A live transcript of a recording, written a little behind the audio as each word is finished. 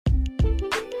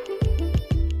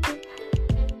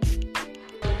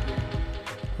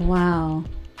Wow.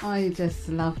 I just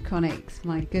love Chronix,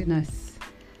 my goodness.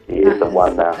 He is the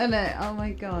one now. Isn't it? Oh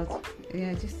my God.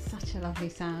 Yeah, just such a lovely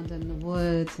sound, and the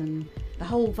words and the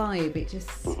whole vibe. It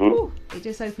just, it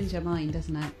just opens your mind,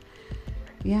 doesn't it?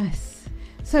 Yes.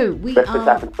 So we it's the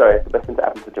best thing to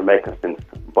happen to Jamaica since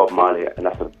Bob Marley, and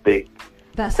that's a big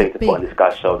thing to put on this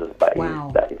guy's shoulders.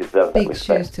 That he deserves big that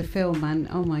respect. shoes to fill, man.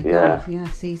 Oh my Yeah. God.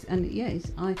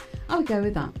 Yes, I would go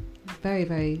with that. Very,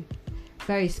 very,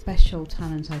 very special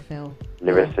talent, I feel.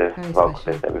 Lyricist, very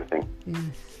vocalist, everything. Yes,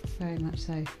 very much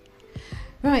so.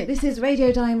 Right, this is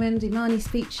Radio Diamond, Imani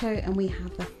Speak Show, and we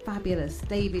have the fabulous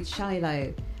David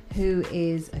Shiloh, who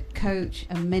is a coach,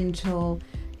 a mentor.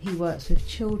 He works with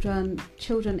children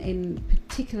in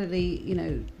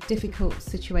particularly, difficult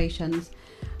situations,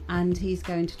 and he's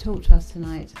going to talk to us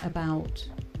tonight about,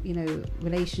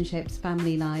 relationships,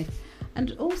 family life,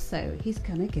 and also he's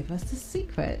going to give us the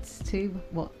secrets to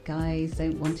what guys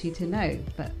don't want you to know,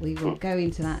 but we will go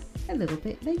into that a little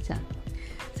bit later.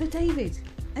 So David,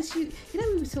 as we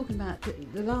were talking about,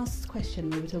 the last question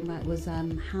we were talking about was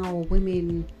how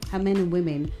men and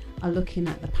women are looking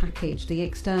at the package, the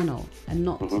external, and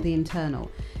not the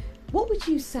internal. What would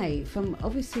you say from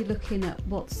obviously looking at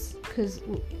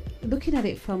looking at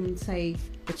it from, say,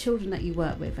 the children that you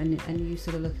work with, and you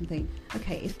sort of look and think,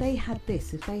 okay, if they had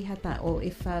this, if they had that, or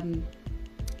if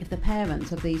the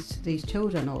parents of these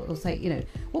children, or say,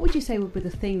 what would you say would be the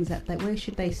things that where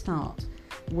should they start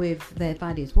with their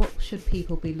values? What should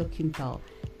people be looking for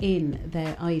in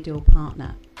their ideal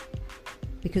partner?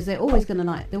 Because they're always going to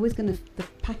the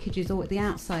package is always, the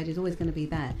outside is always going to be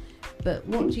there. But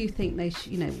what do you think they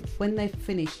should, when they've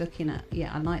finished looking at,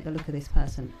 I like the look of this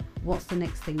person, what's the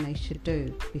next thing they should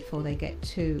do before they get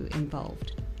too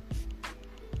involved?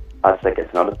 I'd say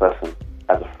get to know the person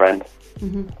as a friend,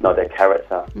 know their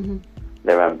character,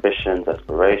 their ambitions,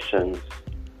 aspirations,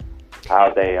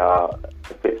 how they are.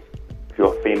 If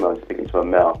you're a female and speaking to a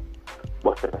male,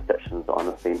 what's their perceptions on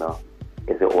a female?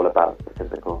 Is it all about the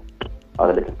physical?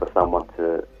 Are they looking for someone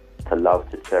to love,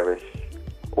 to cherish,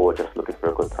 or just looking for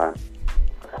a good time?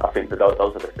 I think that those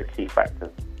are the key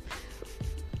factors.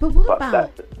 But what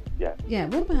about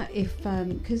what about if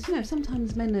because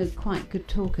sometimes men are quite good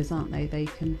talkers, aren't they? They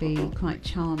can be quite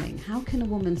charming. How can a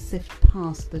woman sift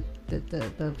past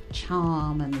the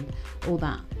charm and all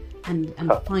that and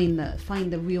find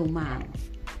the real man?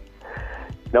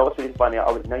 What's really funny,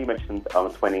 you mentioned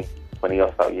 20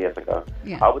 or so years ago.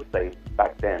 Yeah. I would say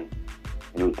back then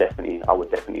I would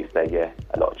definitely say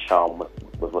a lot of charm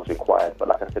was required. But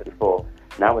like I said before,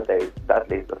 nowadays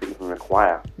sadly doesn't even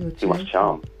require too much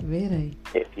charm. Really?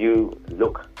 If you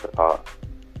look the part,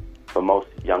 for most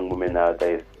young women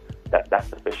nowadays, that's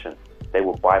sufficient. They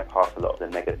will bypass a lot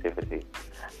of the negativity,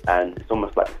 and it's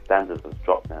almost like the standards have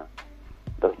dropped now.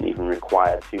 It doesn't even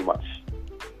require too much.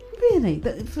 Really?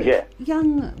 For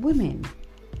young women?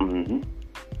 Mm-hmm.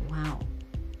 Wow.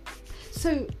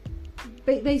 So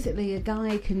basically a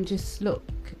guy can just look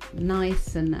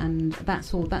nice and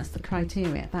that's all, that's the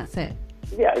criteria, that's it?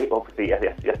 Yeah, obviously, yes,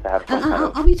 you have to have some kind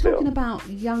of are we talking about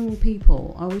young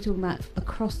people? Or are we talking about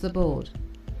across the board?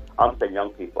 I'm saying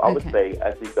young people. I would say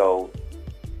as we go,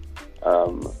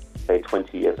 say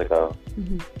 20 years ago,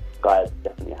 guys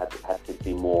definitely had to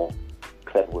be more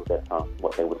clever with their tongue,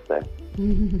 what they would say,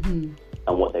 and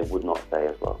what they would not say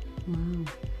as well. Wow.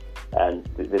 And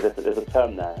there's a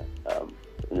term now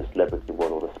in the celebrity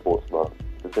world or the sports world,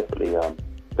 specifically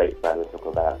stateside, we talk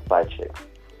about side chicks.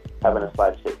 Having a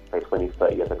side chick, say 20,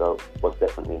 30 years ago, was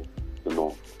definitely the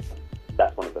norm.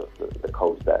 That's one of the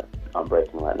codes that I'm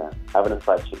breaking right now. Having a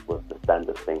side chick was the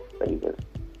standard thing that you did,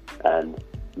 and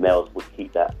males would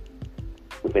keep that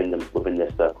within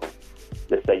their circle.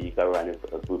 Let's say you go around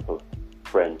with a group of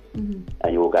friends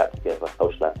and you all go out together,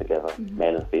 socialise together,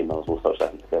 male and females all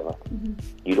socialising together.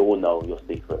 You'd all know your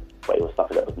secret, but it was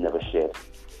something that was never shared.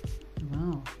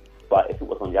 Wow. But if it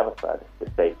was on the other side,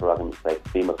 let's say for argument's sake,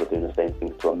 females were doing the same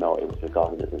things to a male, it was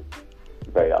regarded as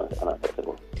very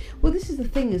unacceptable. Well, this is the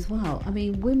thing as well. I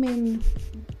mean, women,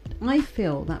 I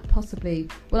feel that possibly,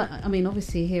 well, I mean,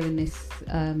 obviously hearing this,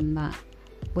 that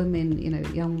women,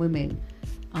 young women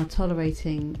are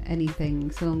tolerating anything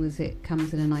so long as it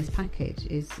comes in a nice package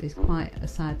is quite a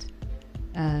sad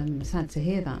to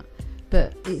hear that.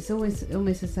 But it's always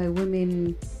almost as though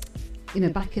women,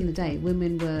 back in the day,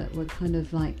 women were kind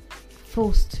of like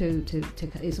forced to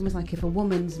it's almost like if a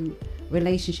woman's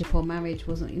relationship or marriage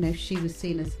wasn't, she was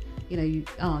seen as,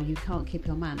 you can't keep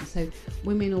your man. So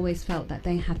women always felt that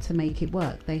they had to make it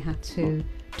work. They had to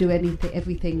do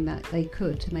everything that they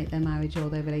could to make their marriage or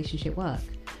their relationship work.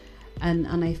 And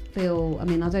I feel, I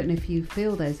don't know if you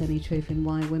feel there's any truth in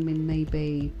why women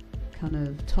maybe kind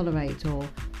of tolerate or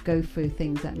go through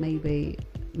things that maybe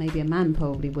a man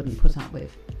probably wouldn't put up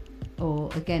with? Or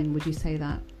again, would you say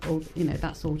that, or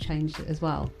that's all changed as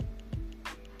well?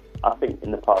 I think in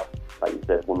the past, like you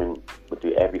said, women would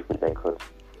do everything they could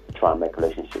to try and make a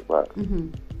relationship work.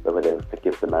 Whether they would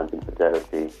forgive the man's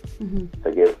infidelity,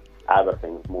 forgive other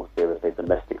things more seriously,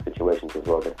 domestic situations as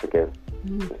well, they forgive.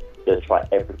 They'll try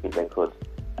everything they could.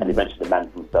 And eventually the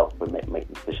man himself would make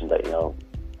the decision that,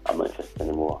 I'm not interested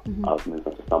anymore. I've moved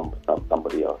on to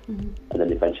somebody else. And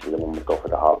then eventually the woman would go for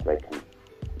the heartbreak and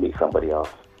meet somebody else.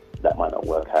 That might not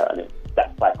work out, and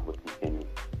that cycle would continue.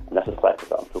 And that's the cycle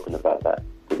that I'm talking about, that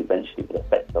would eventually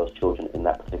affect those children in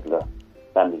that particular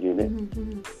family unit.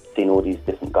 Seeing all these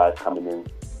different guys coming in,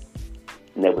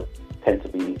 and they would tend to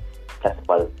be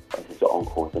classified as this is your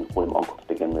uncle, then call him uncle to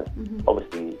begin with.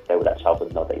 Obviously, that child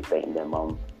would know that he's dating their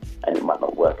mum, and it might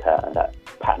not work out, and that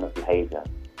pattern of behaviour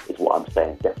is what I'm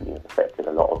saying definitely has affected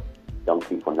a lot of young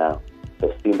people now.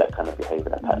 They've seen that kind of behaviour,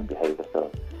 that pattern of behaviour,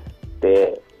 so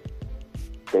their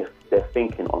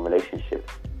thinking on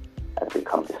relationships has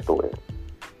become distorted.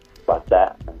 But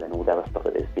that, and then all the other stuff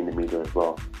that they see in the media as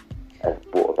well, has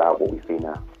brought about what we see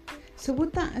now. So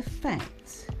would that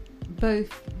affect both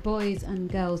boys and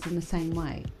girls in the same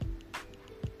way?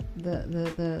 The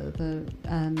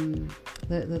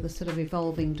sort of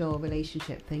revolving door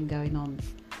relationship thing going on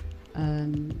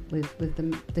with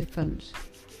the different,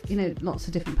 lots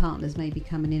of different partners maybe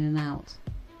coming in and out.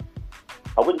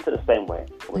 I wouldn't say the same way.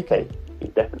 I would say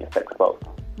it definitely affects both.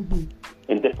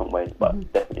 In different ways, but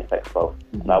definitely affects both.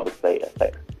 And I would say it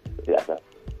has a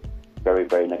very,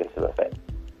 very negative effect.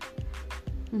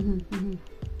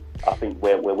 I think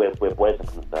where boys are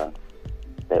concerned,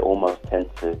 they almost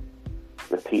tend to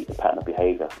repeat the pattern of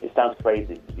behaviour. It sounds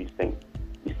crazy because you think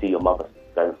you see your mother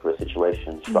going through a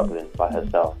situation, struggling by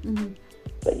herself,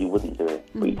 that you wouldn't do it.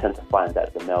 But you tend to find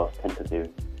that the males tend to do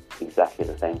exactly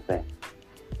the same thing.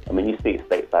 I mean, you see it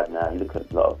stateside now. You look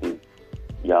at a lot of these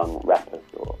young rappers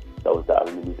or those that are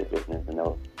in the music business, and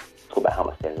they'll talk about how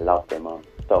much they love their mum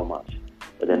so much,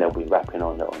 but then they'll be rapping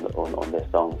on their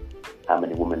songs how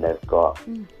many women they've got,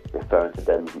 referring to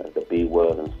them as the B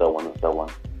word and so on and so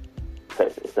on. So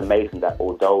it's amazing that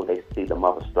although they see the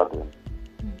mother struggling,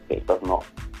 it does not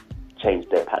change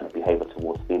their pattern of behaviour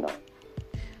towards female.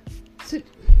 So,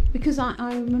 because I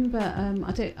remember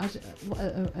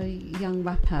a young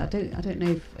rapper. I don't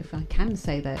know if I can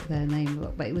say their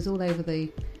name, but it was all over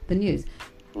the news.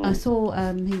 I saw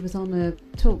he was on a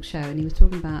talk show and he was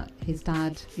talking about his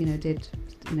dad.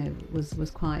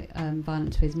 Was quite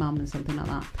violent to his mum and something like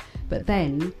that. But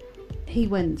then he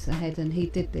went ahead and he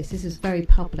did this. This is very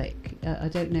public. I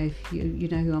don't know if you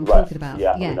know who I'm talking about.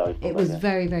 Yeah. It was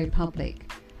very, very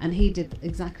public. And he did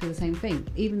exactly the same thing,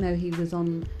 even though he was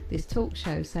on this talk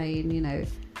show saying, he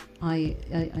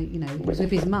was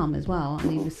with his mum as well,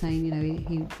 and he was saying,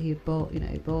 he bought,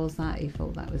 balls that, he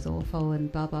thought that was awful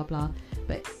and blah, blah, blah.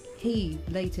 But he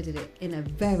later did it in a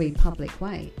very public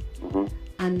way.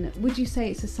 And would you say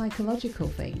it's a psychological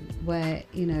thing where,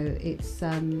 it's,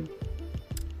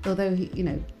 although,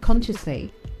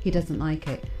 consciously he doesn't like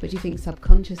it, but do you think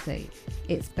subconsciously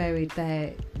it's buried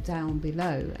there down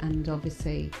below, and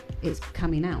obviously it's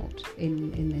coming out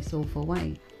in this awful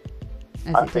way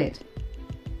as it did?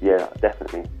 Yeah,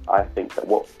 definitely. I think that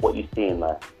what you see in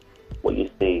life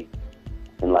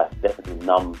definitely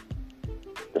numbs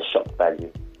the shock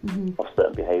value of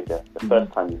certain behaviour. The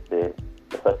first time you see it,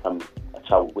 the first time a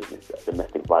child witnesses a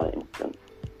domestic violent incident,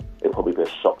 it'll probably be a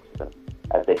shock to them.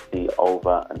 As they see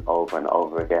over and over and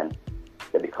over again,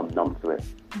 they become numb to it.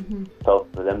 So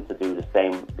for them to do the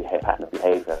same pattern of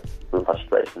behaviour through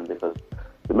frustration, because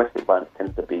domestic violence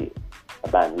tends to be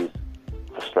a man who's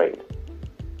frustrated,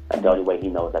 and the only way he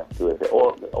knows how to do it,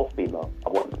 or female. I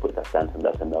want to put that down to them,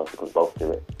 that's a male, because both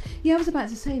do it. Yeah, I was about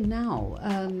to say now,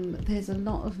 there's a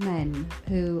lot of men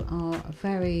who are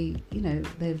very,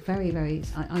 they're very, very,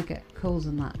 I get calls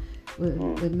on that,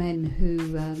 with men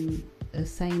who are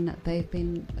saying that they've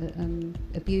been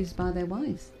abused by their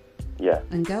wives. Yeah.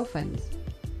 And girlfriends.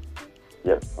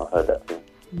 Yep, I've heard that too.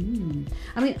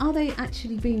 I mean, are they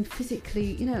actually being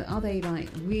physically, are they like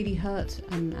really hurt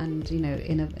and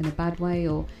in a bad way,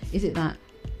 or is it that,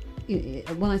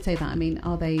 when I say that, I mean,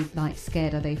 are they like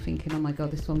scared? Are they thinking, oh my God,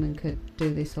 this woman could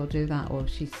do this or do that, or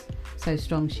she's so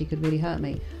strong she could really hurt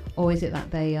me? Or is it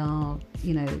that they are,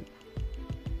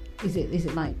 is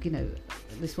it like,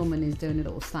 this woman is doing a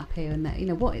little slap here and there?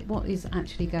 What is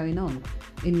actually going on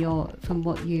from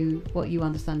what you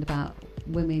understand about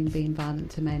women being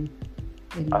violent to men?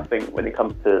 I think when it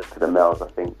comes to the males, I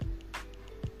think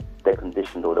they're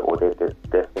conditioned, or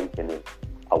their thinking is,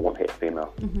 I won't hit a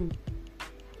female.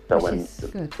 So Which when is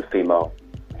good. the female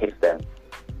hits them,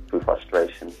 through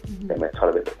frustration. They may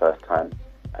tolerate the first time.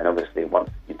 And obviously,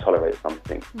 once you tolerate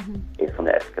something, it's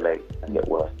going to escalate and get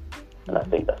worse. And I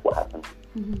think that's what happens.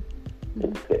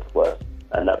 It just gets worse.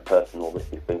 And that person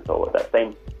obviously thinks, oh, that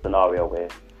same scenario where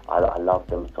I love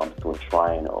them, so I'm still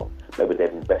trying, or maybe they've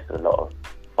invested a lot of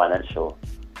financial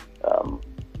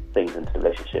things into the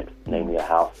relationship, namely a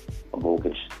house, a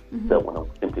mortgage. They don't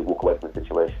want to simply walk away from the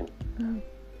situation.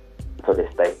 So they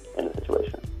stay in the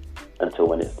situation until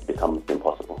when it becomes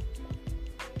impossible.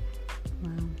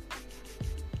 Wow.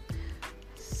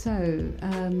 So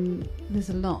there's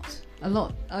a lot,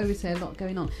 I would say a lot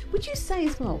going on. Would you say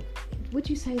as well,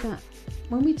 that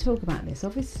when we talk about this,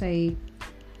 obviously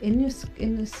in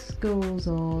the schools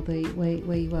or the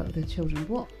where you work with the children,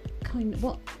 what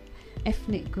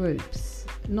ethnic groups,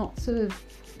 not sort of,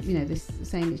 this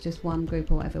saying it's just one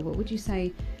group or whatever, but would you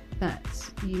say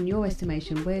that in your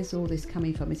estimation, where's all this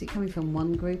coming from? Is it coming from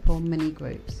one group or many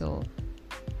groups? Or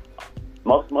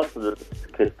most of the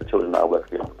kids, the children that I work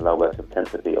with tend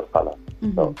to be of colour,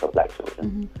 so black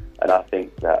children. And I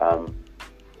think that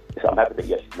so I'm happy that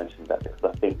you actually mentioned that, because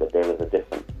I think that there is a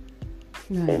difference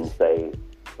in, say,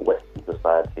 Western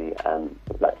society and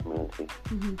the black community.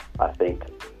 I think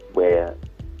where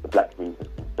the black community is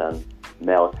concerned,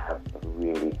 males have a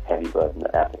really heavy burden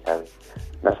that they have to carry.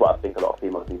 And that's what I think a lot of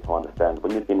females need to understand.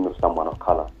 When you're dealing with someone of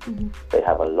colour, they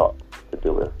have a lot to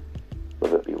do with,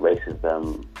 whether it be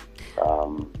racism,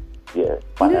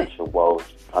 financial woes,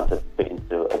 trying to fit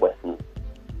into a Western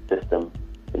system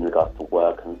in regards to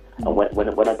work. And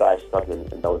when a guy is struggling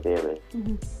in those areas,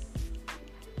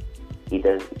 he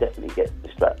definitely gets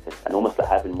distracted, and almost like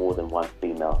having more than one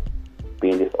female,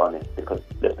 being dishonest, because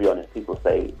let's be honest, people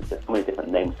say there's so many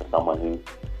different names for someone who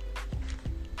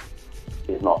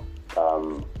is not,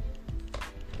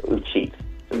 who cheats,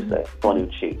 so we say. Someone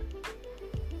who cheats.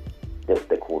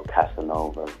 They're called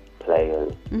Casanovas,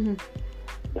 players,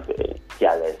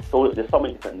 so there's so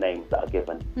many different names that are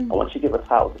given. And once you give a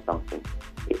title to something,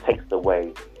 it takes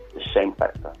away the shame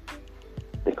factor.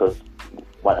 Because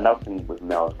another thing with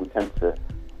males, we tend to,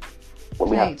 when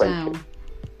we have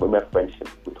friendship,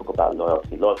 we talk about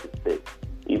loyalty. Loyalty is big.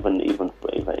 Even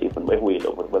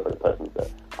whether the person's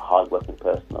a hard-working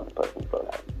person or the person's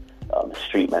got a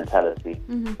street mentality,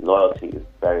 loyalty is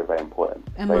very, very important.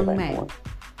 Among very, very men? Important.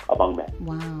 Among men.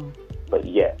 Wow. But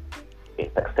yet,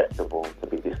 it's acceptable to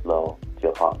be disloyal to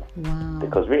your partner. Wow.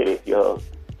 Because really, if you're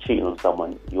cheating on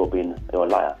someone, you're a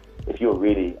liar. If you're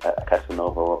really a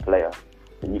Casanova or a player,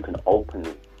 then you can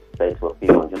openly say to a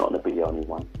female, you're not going to be the only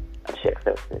one, and she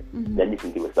accepts it. Then you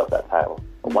can give yourself that title.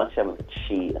 But once you're having to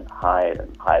cheat and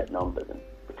hide numbers and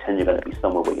pretend you're going to be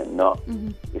somewhere where you're not,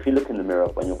 if you look in the mirror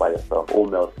when you're by yourself, all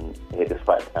males can hear this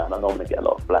right now, and I know I'm going to get a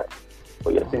lot of flack,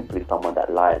 but you're simply someone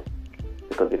that lies.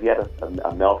 Because if you had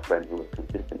a male friend who was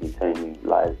consistently telling you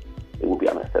lies, it would be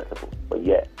unacceptable. But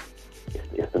yet,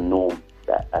 it's the norm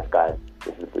that as guys,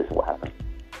 this is what happens.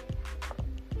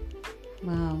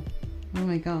 Wow. Oh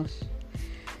my gosh.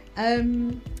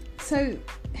 So,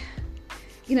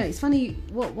 it's funny.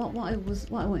 What I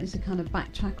wanted to kind of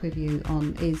backtrack with you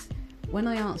on is when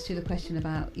I asked you the question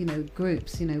about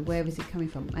groups. Where is it coming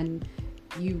from? And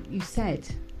you said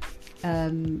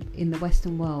in the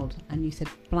Western world, and you said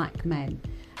black men.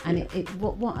 And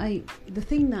the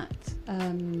thing that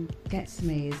gets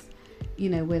me is,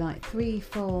 we're like 3,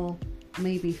 4,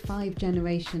 maybe 5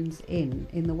 generations in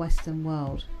the Western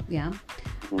world, yeah.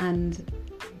 And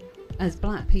as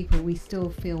black people, we still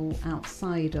feel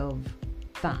outside of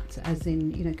that, as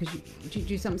in, because do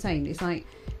you see what I'm saying? It's like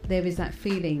there is that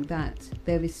feeling that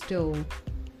there is still,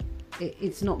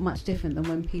 it's not much different than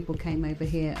when people came over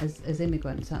here as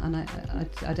immigrants. And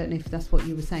I don't know if that's what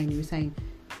you were saying. You were saying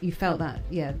you felt that,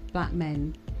 black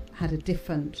men had a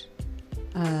different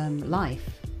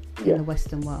life in the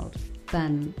Western world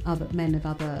than other men of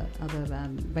other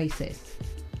races,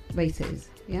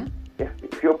 yeah? Yeah,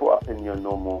 if you're brought up in your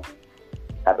normal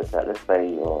habitat, let's say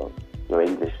you're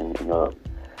English and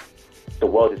the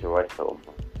world is your oyster almost,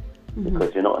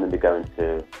 because you're not going to be going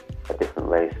to a different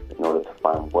race in order to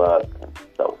find work and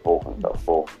so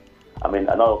forth. I mean,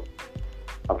 I know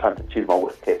I'm trying to choose my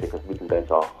words carefully because we can go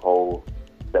into a whole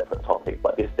separate topic,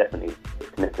 but this definitely is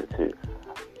connected to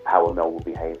how a male will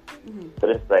behave. So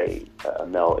let's say a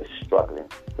male is struggling,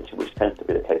 which tends to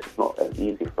be the case. It's not as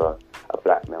easy for a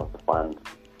black male to find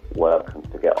work and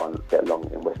to get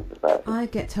along in Western society. I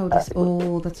get told this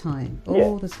all the time.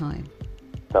 The time.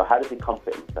 So how does he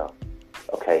comfort himself?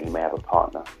 Okay, he may have a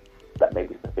partner that may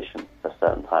be sufficient for a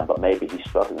certain time, but maybe he's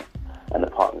struggling, and the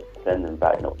partner's telling him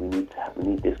about, we need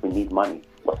this, we need money.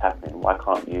 What's happening? Why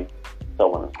can't you?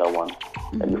 So on and so on.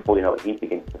 And before you know it, he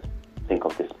begins to think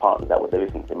of this partner that was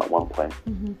everything to him at one point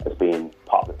as being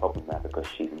part of the problem now, because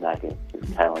she's nagging,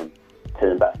 she's telling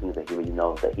him about things that he really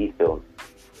knows that he feels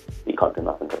he can't do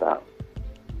nothing about.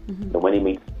 So when he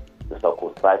meets the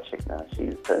so-called side chick now,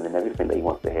 she's telling him everything that he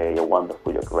wants to hear. You're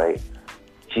wonderful, you're great.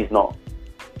 She's not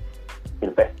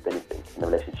invested anything in the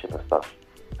relationship as such.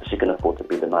 So she can afford to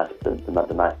be the nice girl.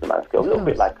 A little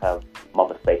bit like her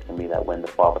mother said to me, that when the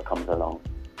father comes along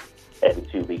every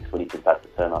 2 weeks when he decides to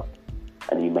turn up,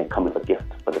 and you may come with a gift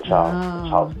for the child. The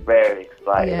child's very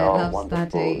excited. Wonderful.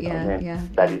 Daddy,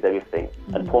 Daddy's everything.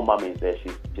 And poor mummy is there.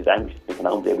 She's angry. She's thinking,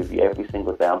 I'm there with you every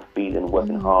single day. I'm feeding,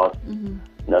 working hard. You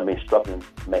know what I mean? Struggling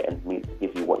to make ends meet to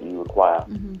give you what you require.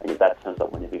 And your dad turns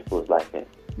up whenever he feels like it.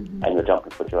 And you're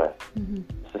jumping for joy.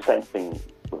 It's the same thing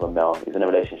with a male. He's in a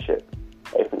relationship.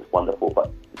 Everything's wonderful,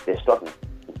 but they're struggling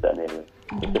in certain areas.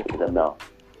 Specifically the male.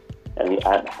 And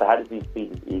so how does he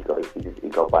feed his ego? He feeds his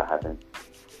ego by having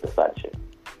the side chick.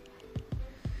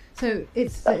 So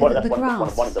it's one the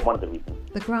grass. One of the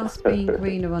reasons. The grass being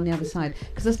greener on the other side.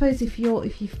 Because I suppose if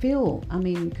you feel, I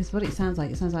mean, because what it sounds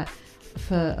like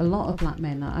for a lot of black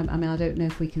men, I mean, I don't know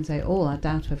if we can say all. I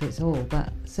doubt if it's all,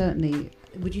 but certainly,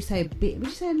 would you say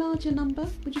a larger number?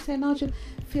 Would you say a larger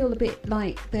feel a bit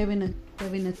like they're in a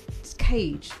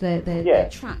cage? They're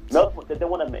trapped. Males, they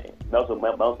want to admit it. Males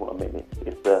want to admit it.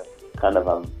 It's the kind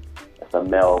of it's a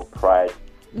male pride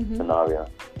scenario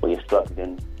where you're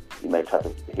struggling. You may try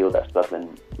to heal that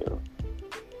struggling,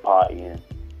 partying, you know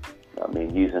what I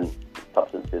mean, using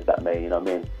substances that may, you know what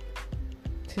I mean,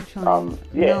 to try and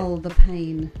null the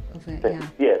pain of it.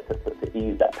 To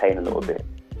ease that pain a little bit.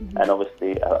 And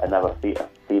obviously another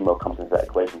female comes into that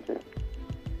equation too.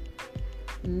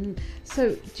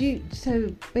 So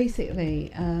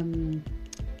basically,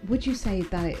 would you say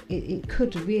that it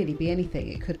could really be anything?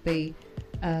 It could be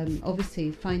obviously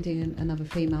finding another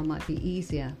female might be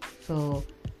easier for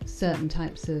certain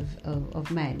types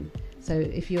of men. So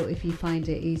if you find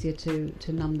it easier to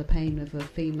numb the pain of a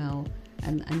female,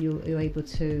 and you're able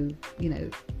to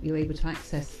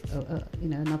access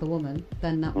another woman,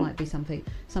 then that might be something.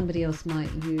 Somebody else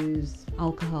might use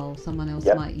alcohol. Someone else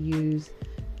might use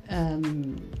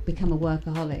become a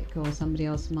workaholic, or somebody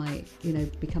else might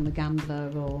become a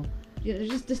gambler, or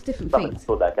just different things.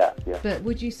 Like that, yeah. But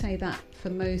would you say that for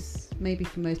most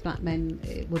black men,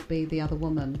 it would be the other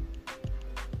woman?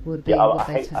 Would be I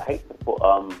hate to put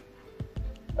I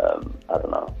don't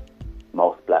know,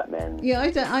 most black men. Yeah, I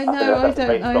don't either.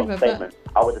 But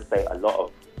I would just say a lot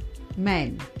of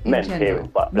men in general.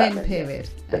 Period, but men period.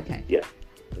 Okay. Yeah.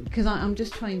 Because I'm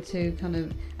just trying to kind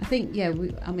of, I think,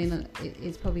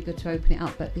 it's probably good to open it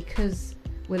up, but because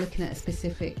we're looking at a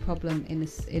specific problem in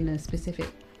a specific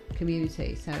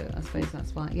community, so I suppose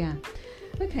that's why. Yeah.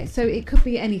 Okay, so it could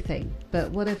be anything,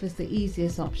 but whatever's the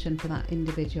easiest option for that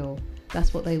individual,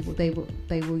 that's what they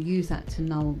will use that to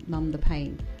numb the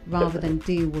pain, rather than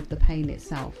deal with the pain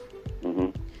itself.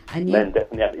 And men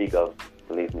definitely have egos,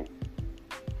 believe me,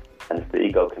 and it's the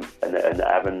ego and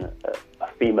having a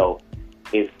female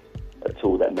is a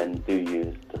tool that men do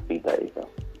use to feed that ego.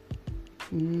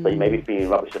 So you may be feeling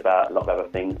rubbish about a lot of other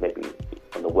things. Maybe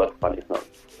on the work front it's not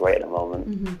great at the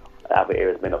moment. Other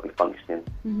areas may not be functioning,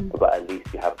 but at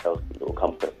least you have those little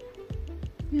comforts.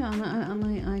 Yeah,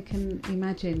 and I can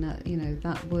imagine that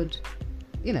that would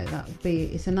be,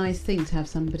 it's a nice thing to have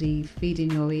somebody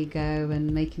feeding your ego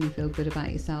and making you feel good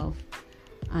about yourself.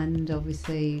 And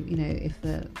obviously, if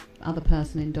the other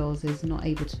person indoors is not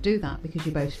able to do that because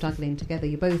you're both struggling together,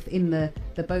 you're both in the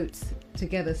boats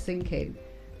together sinking.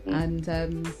 And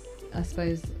I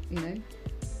suppose,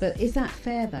 but is that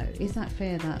fair though? Is that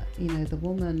fair that, the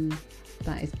woman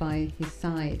that is by his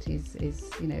side is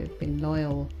been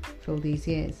loyal for all these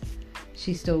years,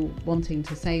 she's still wanting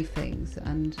to save things,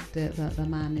 and the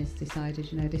man has decided,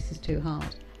 this is too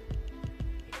hard?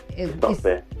 It's not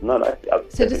fair. No.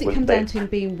 So does it come down to him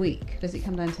being weak? Does it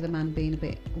come down to the man being a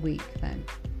bit weak then?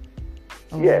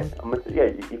 Or... Yeah,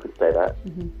 you could say that.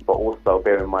 But also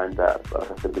bear in mind that, as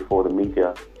I said before, the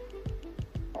media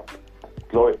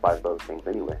glorifies those things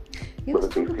anyway. Yeah,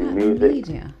 let's talk about music, the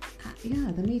media.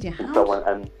 Yeah, the media. And so on,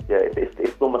 and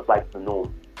it's almost like the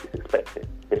norm. It's expected.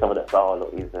 If someone that's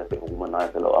look, he's a bit of a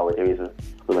womanizer, here he is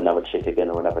with another chick again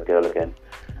or another girl again.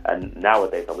 And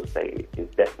nowadays, I would say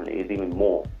it's definitely even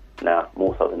more now,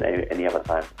 more so than any other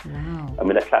time. Wow. I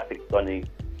mean, the classic Donny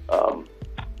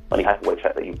Hathaway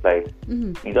track that you played,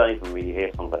 you don't even really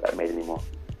hear songs like that made anymore.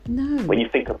 No. When you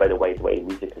think about the way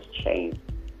music has changed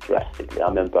drastically, I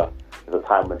remember there was a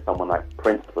time when someone like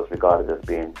Prince was regarded as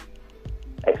being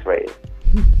X-rated.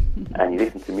 And you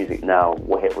listen to music now,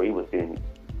 what he was doing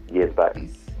years back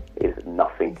is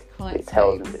nothing. It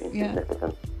tells into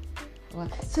insignificance. Wow.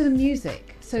 So the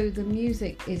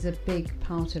music is a big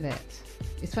part of it.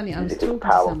 It's funny, I was talking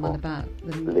to someone about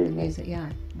the music. Yeah,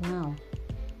 wow.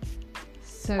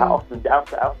 So how often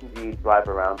do you drive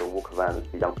around or walk around and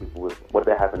see young people with what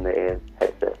they have in their ears,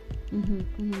 headsets?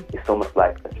 It's almost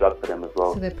like a drug for them as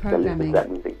well. So they're programming that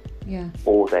music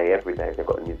all day, every day. They've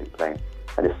got the music playing,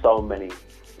 and there's so many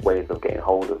ways of getting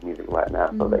hold of music right now,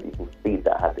 so that you can feed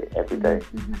that habit every day.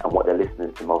 And what they're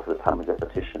listening to most of the time is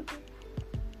repetition.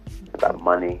 It's about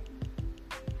money,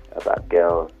 about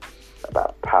girls,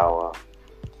 about power,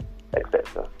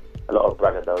 etc. A lot of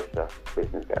braggadocio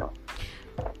business going on.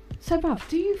 So, Ralph,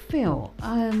 do you feel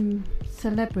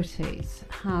celebrities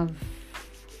have,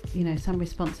 some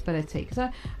responsibility? Because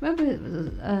I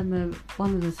remember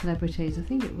one of the celebrities, I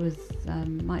think it was,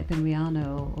 might have been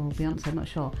Rihanna or Beyonce, I'm not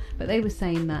sure, but they were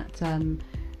saying that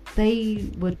they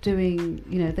were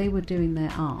doing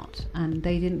their art, and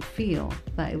they didn't feel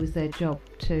that it was their job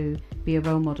to be a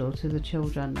role model to the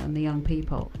children and the young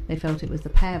people. They felt it was the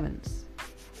parents'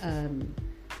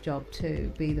 job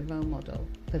to be the role model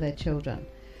for their children.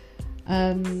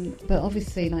 But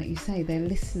obviously, like you say, they're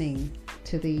listening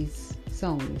to these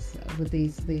songs with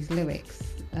these lyrics,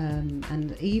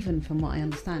 and even from what I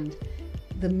understand,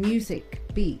 the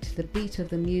beat of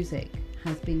the music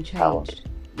has been changed,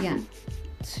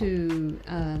 to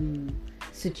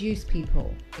seduce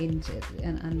people into it.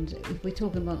 And if we're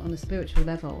talking about on a spiritual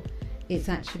level, it's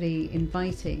actually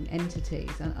inviting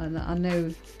entities. And I know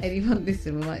anyone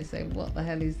listening might say, "What the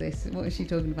hell is this? What is she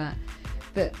talking about?"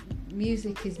 But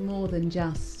music is more than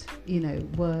just,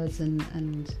 words and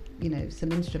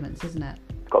some instruments, isn't it?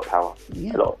 It's got power,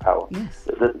 a lot of power. Yes.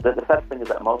 The sad thing is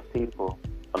that most people,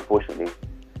 unfortunately,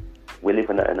 we live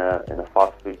in a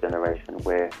fast food generation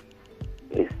where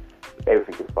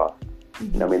everything is fast.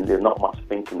 There's not much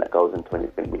thinking that goes into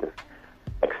anything. We just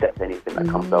accept anything that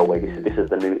comes our way. This is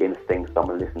the new instinct, so I'm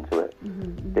going to listen to it.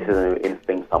 This is the new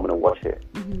instinct, so I'm going to watch it.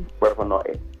 Whether or not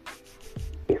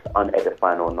it's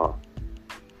unedifying or not.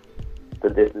 So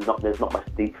there's not much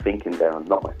deep thinking there, and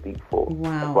not much deep thought.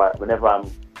 Wow. Right? Whenever I'm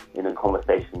in a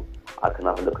conversation, I can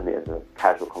either look at it as a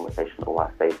casual conversation, or I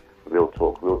say real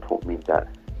talk. Real talk means that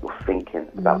you're thinking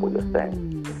about what you're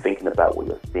saying. You're thinking about what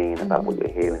you're seeing, about what you're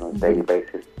hearing on a daily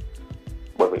basis,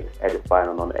 whether it's edifying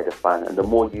or non-edifying. And the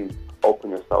more you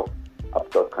open yourself up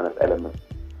to those kind of elements,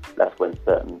 that's when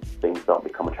certain things don't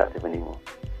become attractive anymore.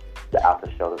 The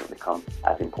outer shell doesn't become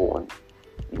as important.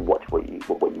 You watch what you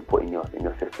put in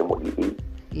your system, what you eat,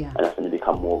 and that's when you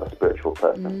become more of a spiritual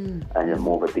person, and you're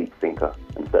more of a deep thinker,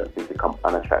 and certain things become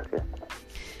unattractive.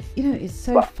 It's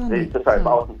so funny. But I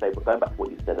was going to say, but going back to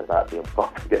what you said about the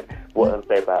what I was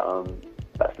say about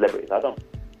celebrities, I don't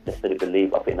necessarily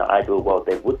believe. I think in the ideal world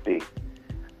they would be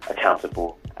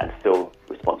accountable and still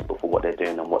responsible for what they're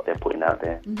doing and what they're putting out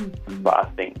there. But I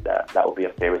think that would be a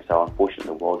fairy tale. Unfortunately,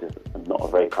 the world is not a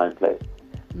very kind place,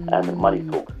 and money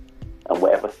talks. And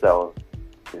whatever sells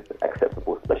is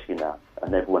acceptable, especially now.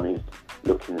 And everyone who's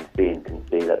looking and seeing can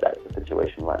see that that's the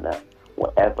situation right now.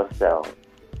 Whatever sells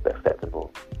is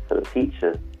acceptable. So the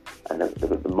teachers, and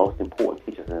the most important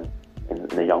teachers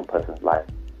in a young person's life,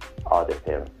 are their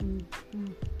parents.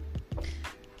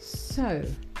 So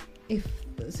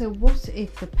what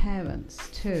if the parents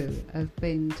too have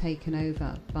been taken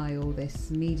over by all this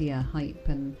media hype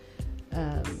and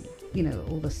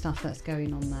all the stuff that's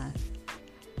going on there?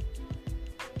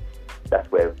 That's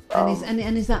where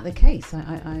and is that the case?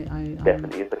 I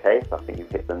definitely is the case. I think you've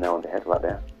hit the nail on the head right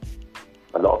there.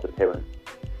 A lot of the parents,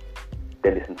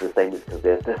 they listen to the same music because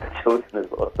they're the children as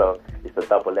well. So it's a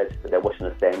double-edged. They're watching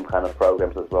the same kind of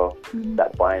programs as well.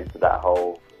 That buy into that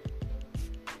whole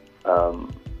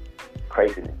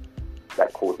craziness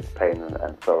that causes pain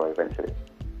and sorrow eventually.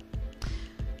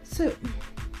 So,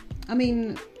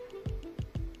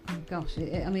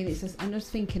 it's just, I'm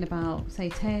just thinking about, say,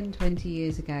 10, 20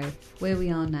 years ago, where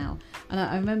we are now. And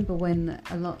I remember when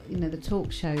a lot, the talk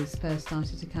shows first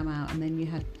started to come out, and then you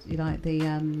had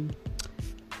the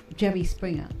Jerry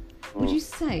Springer. Would you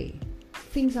say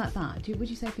things like that? Would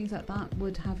you say things like that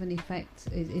would have an effect?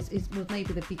 Was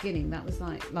maybe the beginning? That was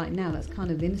like now that's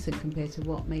kind of innocent compared to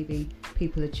what maybe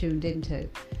people are tuned into.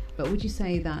 But would you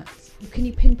say that? Can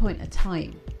you pinpoint a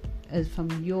time, as from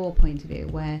your point of view,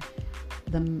 where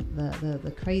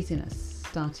the craziness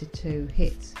started to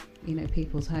hit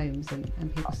people's homes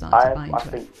and people started to buy into it? I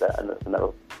think that, and that's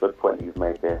another good point that you've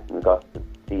made there in regards to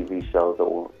TV shows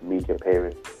or media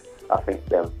periods. I think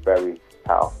they're very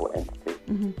powerful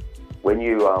entities. When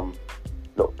you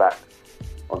look back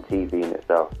on TV in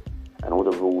itself and all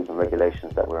the rules and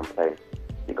regulations that were in place,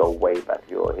 you go way back.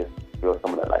 You're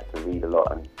someone that likes to read a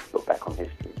lot and look back on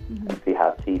history and see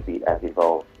how TV has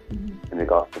evolved in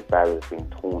regards to barriers being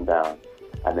torn down,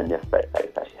 and then the effect that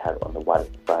it's actually had on the wider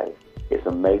society. It's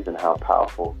amazing how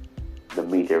powerful the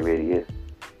media really is,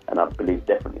 and I believe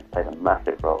definitely it's played a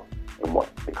massive role in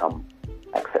what's become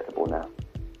acceptable now.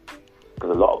 Because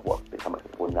a lot of what's become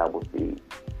acceptable now would be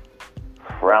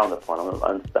frowned upon,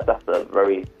 and that's a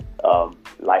very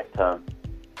light term.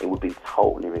 It would be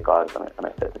totally regarded as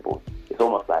unacceptable. It's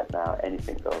almost like now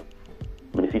anything goes.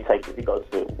 I mean, if you go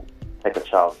to take a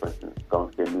child, for instance, go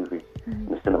and see a movie in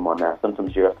the cinema now,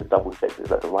 sometimes you have to double check, is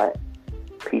that the right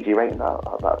PG rating that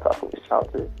I put this child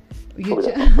to? Probably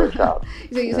that's not for a child.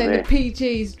 So you're saying the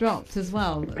PG's dropped as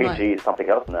well? The PG is something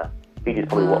else now. PG is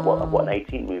probably what an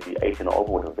 18 movie, 18 or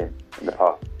over would have been in the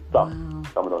past. Some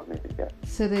of those movies, yeah.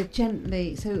 So they're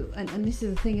gently, and this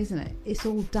is the thing, isn't it? It's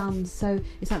all done, so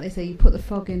it's like they say, you put the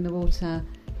frog in the water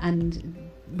and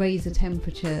raise the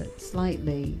temperature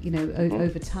slightly,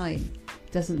 over time.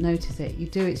 Doesn't notice it. You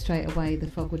do it straight away, the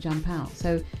frog will jump out.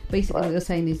 So basically what you're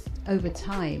saying is, over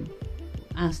time,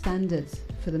 our standards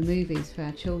for the movies for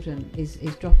our children is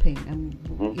dropping, and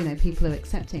people are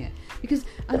accepting it, because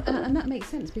and that makes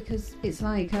sense, because it's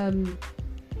like I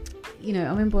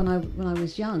remember when I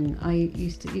was young, I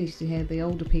used to hear the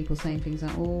older people saying things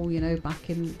like, back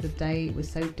in the day it was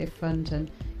so different, and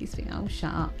I used to think, oh,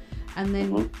 shut up. And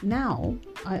then now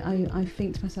I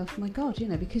think to myself, oh my God,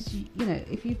 because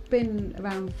if you've been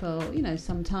around for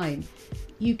some time,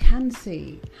 you can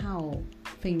see how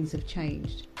things have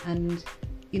changed, and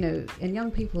and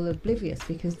young people are oblivious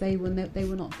because they were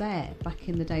not there back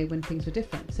in the day when things were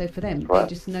different. So for them, they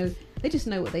just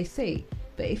know what they see.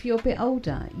 But if you're a bit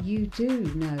older, you do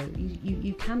know,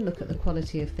 you can look at the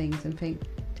quality of things and think,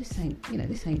 this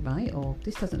ain't right, or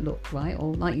this doesn't look right,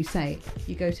 or like you say,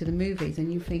 you go to the movies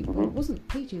and you think, well,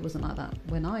 PG wasn't like that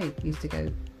when I used to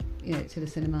go, to the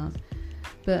cinemas.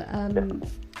 But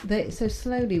so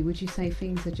slowly, would you say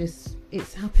things are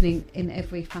it's happening in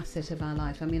every facet of our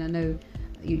life? I mean, I know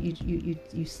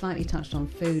you slightly touched on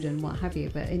food and what have you,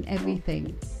 but in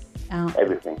everything.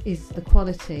 Everything is the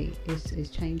quality is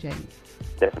changing.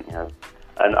 Definitely has.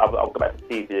 And I'll go back to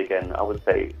TV again. I would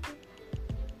say,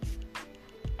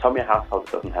 tell me a household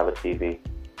that doesn't have a TV,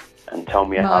 and tell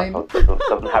me a household that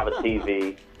doesn't have a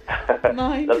TV.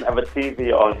 Doesn't have a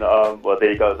TV on. Well,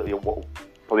 there you go.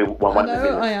 Probably one.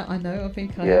 I know. I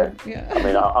think I am. Yeah. I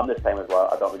mean, I'm the same as well.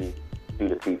 I don't really do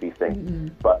the TV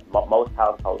thing, but most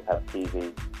households have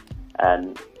TV,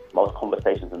 and most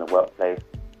conversations in the workplace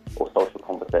or social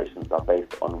conversations are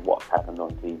based on what's happened on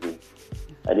TV.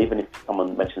 And even if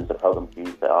someone mentions the program to you,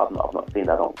 say, I've not seen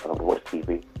that, I don't watch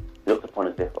TV. You look upon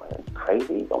as if, it's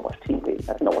crazy, you don't watch TV.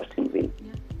 I don't watch TV.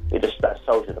 Yeah. That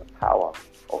shows you the power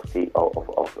of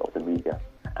the media,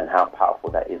 and how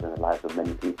powerful that is in the lives of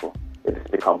many people. It has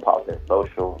become part of their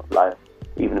social life.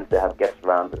 Even if they have guests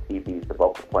around, the TV is the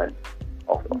vocal point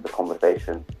of the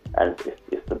conversation, and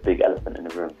it's the big elephant in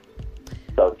the room.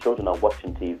 So children are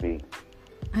watching TV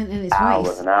and it's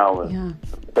hours and hours,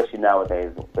 especially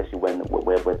nowadays, especially when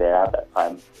where they're at that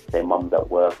time, their mum's at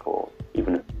work, or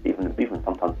even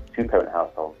sometimes two-parent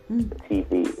households. The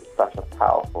TV is such a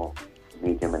powerful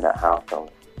medium in that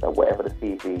household that whatever the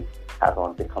TV has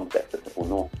on becomes the acceptable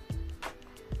norm.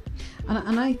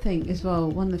 And I think as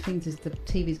well, one of the things is the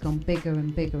TV's gone bigger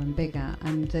and bigger and bigger,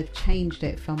 and they've changed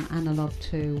it from analogue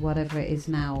to whatever it is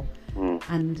now.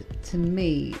 And to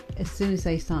me, as soon as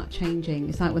they start changing,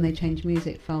 it's like when they change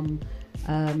music from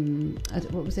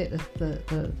what was it,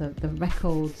 the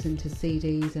records into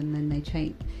CDs, and then they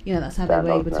change. That's how they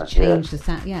were able to change the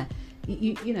sound. Yeah,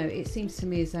 it seems to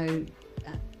me as though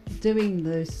doing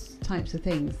those types of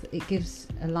things, it gives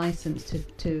a license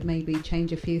to maybe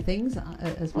change a few things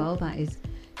as well. That is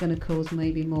going to cause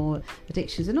maybe more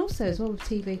addictions, and also as well with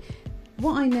TV.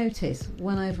 What I notice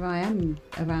whenever I am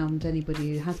around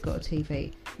anybody who has got a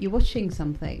TV, you're watching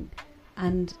something,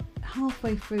 and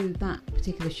halfway through that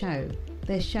particular show,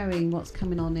 they're showing what's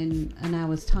coming on in an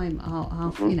hour's time.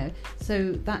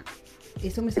 So that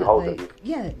it's almost like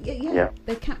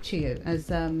they capture you, as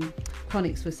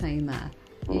Chronix was saying there.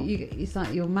 It's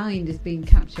like your mind is being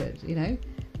captured,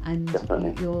 and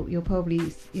you're probably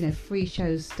 3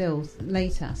 shows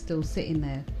later still sitting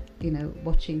there,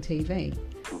 watching TV.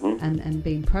 And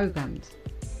being programmed,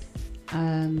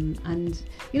 and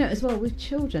as well with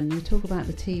children, you talk about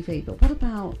the TV, but what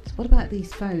about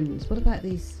these phones? What about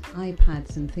these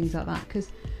iPads and things like that?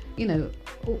 Because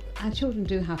our children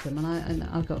do have them, and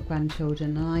I've got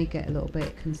grandchildren, and I get a little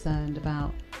bit concerned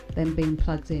about them being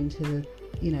plugged into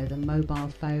the mobile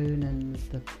phone and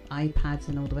the iPads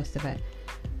and all the rest of it.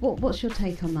 What's your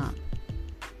take on that?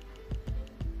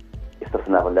 It's just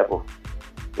another level.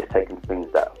 It's taking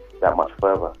things that much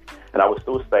further. And I would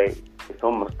still say it's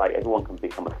almost like everyone can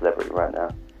become a celebrity right now.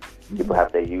 People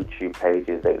have their YouTube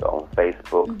pages, they go on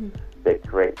Facebook, they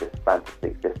create this fantasy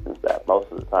existence that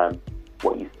most of the time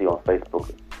what you see on Facebook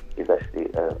is actually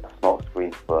a smoke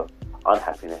screen for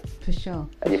unhappiness. For sure.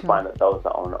 And you find that those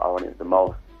that are on it the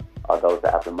most are those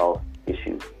that have the most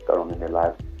issues going on in their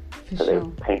lives. So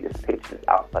they paint this picture, this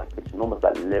outside picture, and almost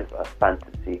like live a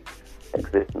fantasy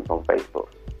existence on Facebook.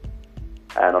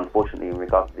 And unfortunately, in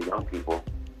regards to the young people,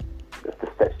 the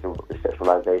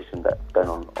sexualization that's going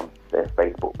on their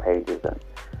Facebook pages and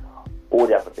all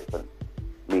the other different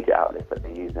media outlets that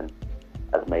they're using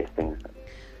has made things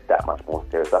that much more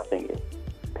serious. I think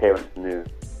if parents knew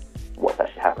what's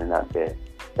actually happening out there,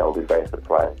 they would be very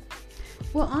surprised.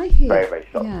 Well, I hear very, very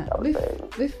shocked. Yeah,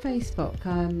 with Facebook,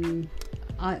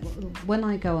 when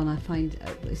I go on, I find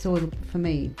it's all for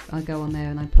me. I go on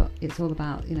there and I put it's all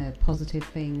about positive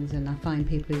things, and I find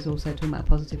people who's also talking about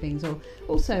positive things, or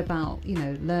also about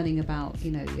learning about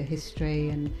your history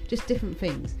and just different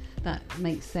things that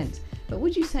makes sense. But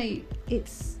would you say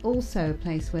it's also a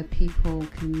place where people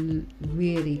can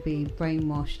really be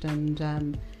brainwashed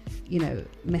and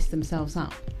mess themselves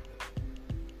up?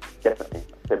 Definitely,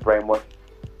 they're brainwashed,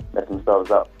 mess themselves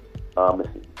up.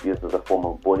 It's used as a form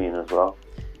of bullying as well.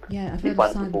 Yeah, I've you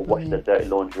find people watching the dirty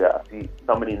laundry. I see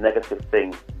so many negative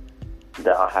things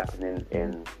that are happening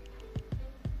in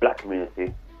black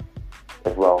community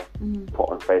as well, put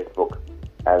on Facebook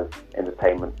as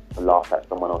entertainment to laugh at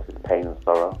someone else's pain and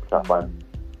sorrow, which I find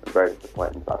very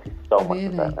disappointing. I see so much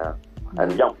of that now.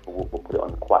 And young people will put it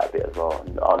on quite a bit as well.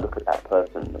 And I'll look at that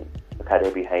person, look how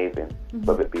they're behaving,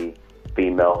 whether it be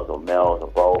females or males or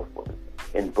both,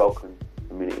 in broken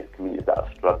communities that are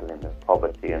struggling with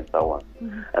poverty and so on.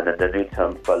 And then the new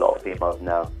term for a lot of females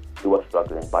now who are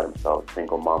struggling by themselves,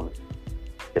 single mums,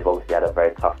 they've obviously had a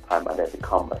very tough time and they've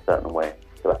become a certain way.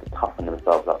 They have to toughen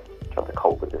themselves up, trying to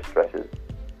cope with the stresses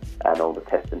and all the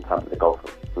testing time that they go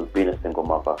through being a single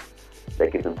mother. They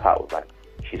give them titles like,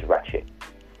 she's ratchet.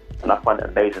 And I find it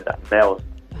amazing that males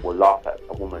will laugh at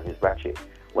a woman who's ratchet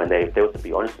when they fail to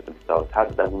be honest with themselves. How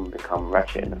did that woman become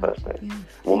ratchet in the first place?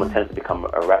 A woman tends to become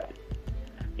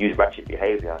use ratchet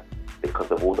behaviour because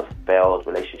of all the failed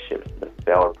relationships, the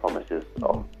failed promises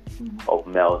of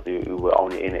males who were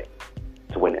only in it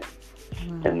to win it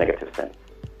in a negative sense.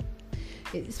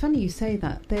 It's funny you say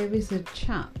that. There is a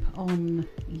chap on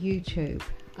YouTube.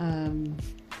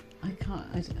 I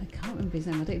can't remember his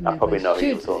name. I don't even know. I probably know who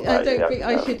you're talking about. I don't think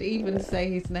I should even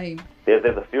say his name. There's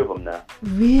a few of them now.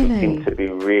 Really? Who seem to be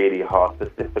really hard,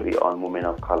 specifically on women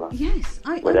of colour. Yes,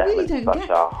 I really don't get. Such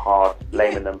a hard,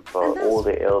 blaming them for all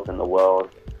the ills in the world,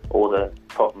 all the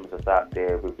problems that's out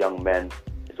there with young men.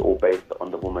 It's all based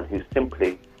on the woman who's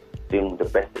simply doing the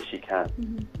best that she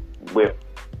can. With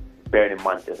bearing in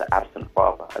mind there's an absent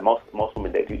father, and most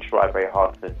women, they do try very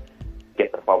hard to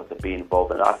get the father to be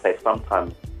involved, and I say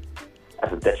sometimes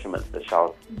as a detriment to the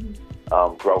child's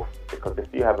growth, because if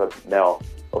you have a male,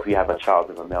 or if you have a child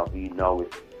with a male who you know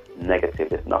is negative,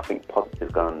 there's nothing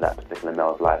positive going on in that particular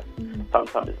male's life.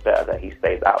 Sometimes it's better that he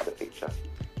stays out of the picture,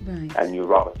 and you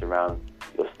rather surround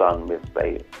your son with,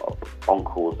 say,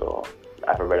 uncles or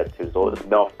other relatives or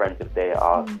male friends if they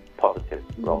are positive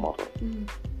role models.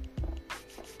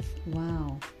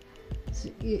 Wow. So,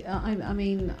 I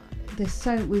mean, there's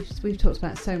so we've talked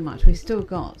about so much. We've still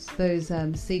got those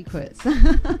secrets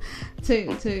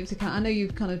to I know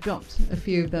you've kind of dropped a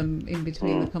few of them in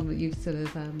between the comment. You've sort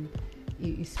of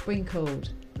you sprinkled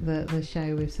the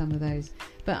show with some of those,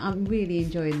 but I'm really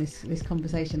enjoying this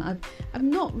conversation. I've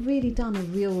not really done a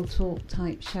real talk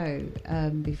type show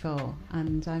before,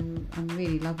 and I'm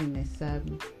really loving this,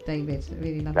 David.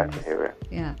 Really loving this. Hear it.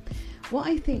 Yeah. What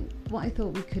I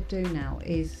thought we could do now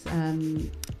is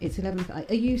it's 11.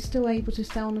 Are you still able to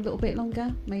stay on a little bit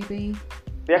longer? Maybe.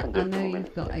 Yeah, I know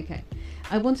you've got. Okay.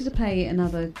 I wanted to play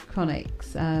another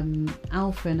Chronix,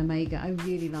 Alpha and Omega. I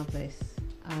really love this.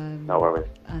 No worries.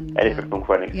 And anything from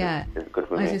Chronix is good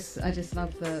for me. I just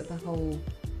love the whole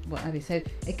whatever. So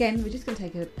again, we're just going to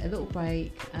take a little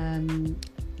break.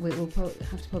 We'll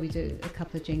have to probably do a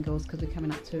couple of jingles because we're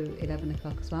coming up to 11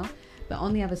 o'clock as well. But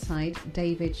on the other side,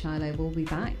 David Shiloh will be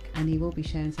back, and he will be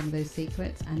sharing some of those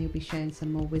secrets, and he'll be sharing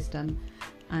some more wisdom.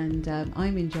 And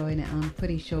I'm enjoying it, and I'm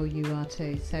pretty sure you are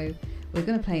too. So we're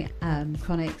going to play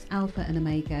Chronix, Alpha and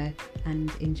Omega,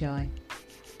 and enjoy.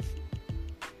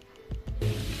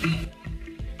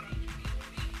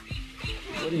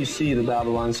 What do you see the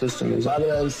Babylon system is?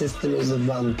 Babylon system is a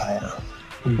vampire,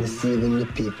 deceiving the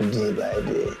people day by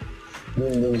day,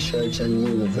 building church and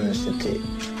university.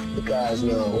 Because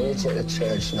now, when you check the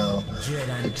church now,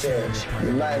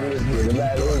 the Bible is good. The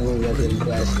Bible is good that in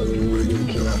Christ coming, we will be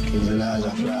King of Kings and Lord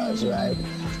of Lords, right?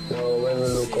 Now when we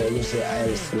look out, we say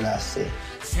I Selassie.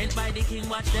 Sent by the king,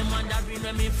 watch them wandering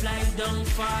when me fly down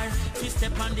far. We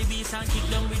step on the beast and kick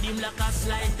down with him like a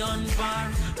slide down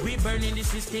bar. We burning the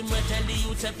system, we tell the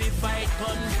youth if we fight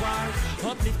gun war.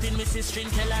 Uplifting me sister,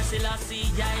 tell us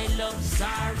Selassie, I love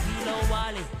Tsar. Kilo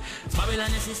Wally,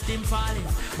 Babylon the system falling.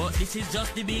 But this is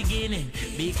just the beginning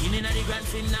of the grand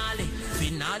finale.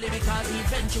 Finale because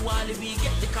eventually we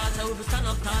get the cause. So we stand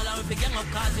up tall and we gang up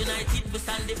cause united. We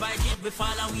stand divided, we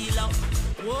fall and we love.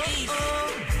 Whoa, oh,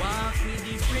 walk with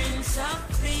the Prince of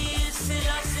Peace,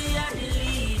 Selassie are the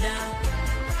leader.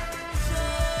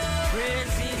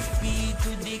 Praises be to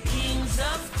the kings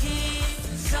of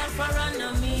kings, Alpha and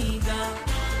Omega.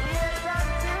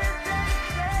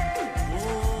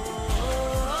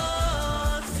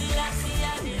 Oh, Selassie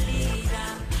are the leader.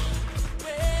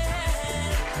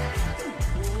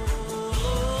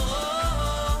 Oh,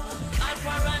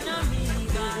 Alpha and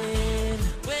Omega.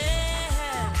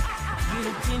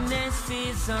 Guiltiness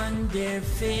is on their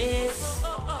face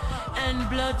and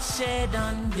bloodshed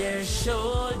on their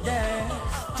shoulders.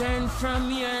 Turn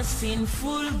from your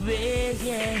sinful way,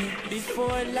 yeah,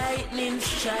 before lightning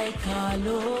strike all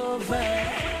over.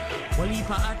 Well, if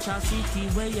a atrocity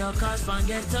where your cause can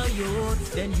get to you,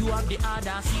 then you have the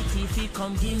audacity if it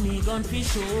come give me gun for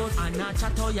shoot. And not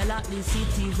chat how you like the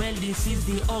city, well this is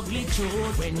the ugly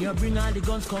truth. When you bring all the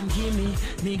guns come give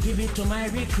me give it to my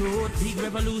recruit. Big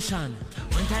revolution,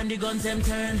 one time the guns them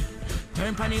turn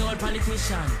pan the old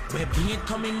politician. We bring it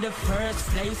come in the first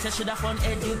place, you should have fun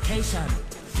education.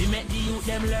 We make the youth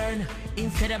them learn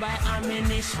instead of by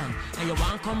ammunition. And you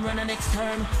want come run the next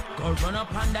term, go run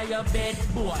up under your bed,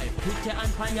 boy, put your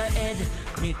hand on your head.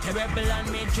 Me terrible and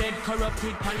me dread,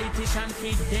 corrupted politician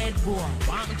fit dead, boy.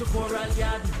 Want to coral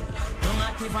yard, don't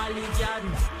active valley yard.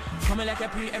 Coming like a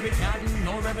pre every garden,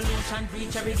 no revolution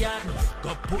reach every garden.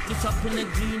 Go put this up in the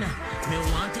cleaner, me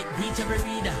want it reach every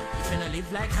reader. If you not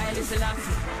live like Haile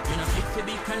Selassie, you not fit to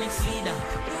be chronic leader.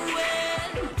 Well,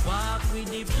 walk with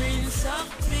the Prince of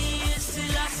Peace,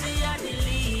 Selassie are the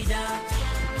leader.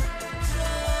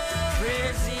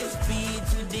 Praises be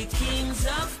to the kings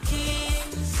of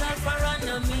kings, Alpha and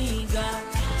Omega.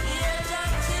 Hear the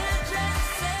children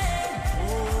say,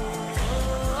 oh,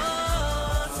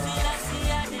 Selassie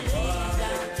are the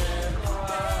leader.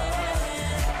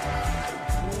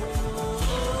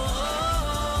 Oh,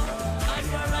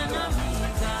 Alpha and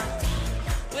Omega.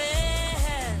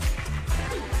 Well,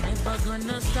 never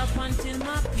gonna stop until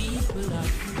my people are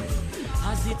free.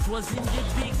 As it was in the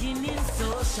beginning, so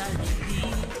shall it be.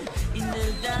 In the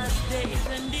last days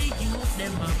when the youth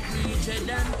them are preached and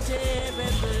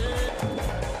terrible.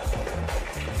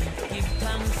 Give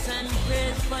thanks and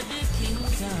praise for the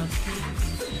kings of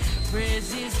kings.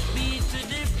 Praises be to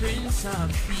the Prince of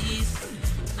Peace.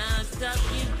 Now stop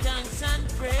give thanks and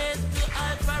praise to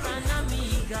Alpha and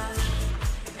Omega.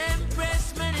 Empress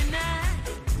Menina.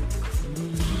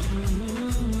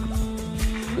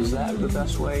 Is that the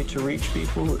best way to reach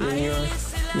people in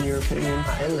your opinion?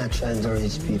 I am not trying to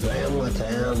reach people. I am what I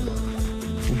am.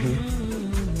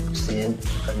 See, and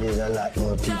there's a lot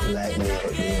more people like me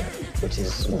out there, which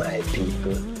is my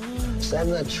people. So I'm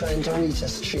not trying to reach a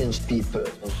strange people.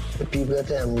 The people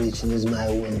that I'm reaching is my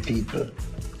own people.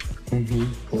 We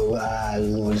all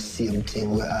know the same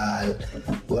thing. We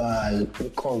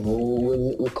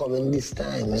come in this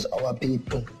time as our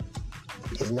people.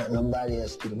 It's not nobody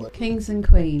else people. Kings and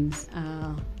Queens.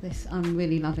 I'm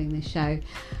really loving this show.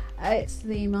 It's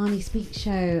the Imani Speak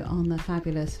Show on the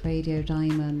fabulous Radio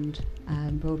Diamond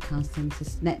Broadcasting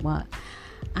Network.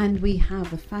 And we have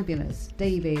the fabulous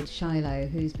David Shiloh,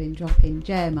 who's been dropping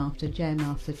gem after gem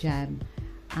after gem.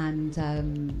 And,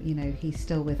 he's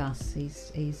still with us.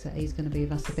 He's going to be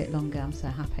with us a bit longer. I'm so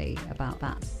happy about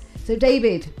that. So,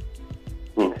 David.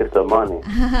 Sister Imani.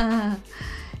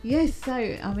 Yes, so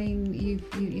I mean,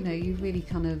 you've really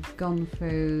kind of gone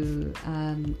through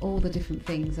all the different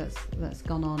things that's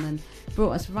gone on and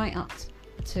brought us right up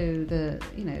to the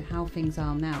how things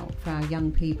are now for our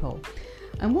young people.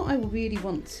 And what I really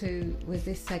want to with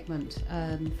this segment,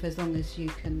 for as long as you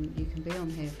can be on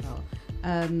here for,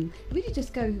 really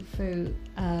just go through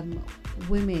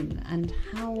women and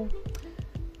how,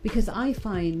 because I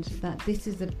find that this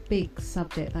is a big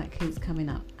subject that keeps coming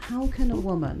up. How can a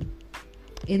woman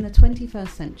in the 21st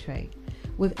century,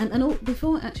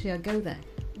 before actually I go there,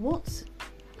 what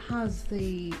has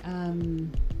the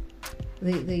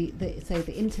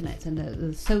internet and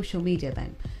the social media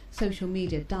done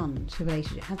to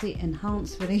relationships? Has it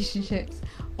enhanced relationships,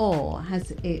 or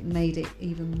has it made it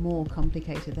even more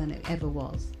complicated than it ever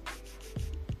was?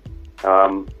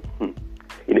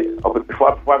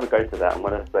 Before I go into that, I'm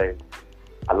going to say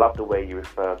I love the way you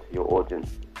refer to your audience,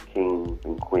 kings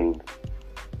and queens,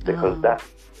 because that's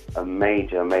a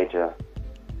major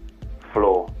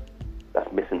flaw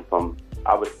that's missing from,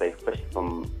 I would say, especially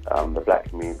from the black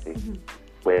community,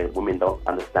 where women don't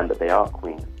understand that they are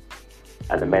queens,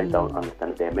 and the men don't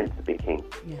understand that they're meant to be kings.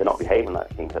 Yes. They're not behaving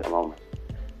like kings at the moment.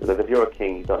 Because if you're a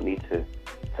king, you don't need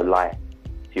to lie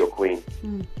to your queen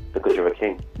because you're a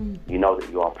king. You know that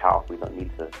you are powerful. You don't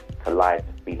need to lie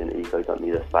to feed an ego. You don't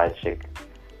need a side chick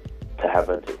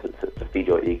to feed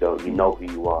your ego. You know who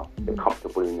you are. You're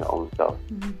comfortable in your own self.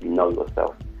 You know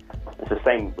yourself. It's the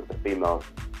same with the females.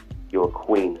 You're a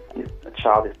queen. And a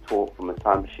child is taught from the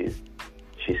time she's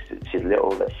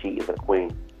little that she is a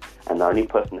queen. And the only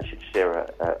person that should share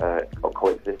or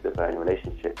coexist with her in a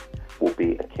relationship will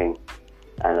be a king.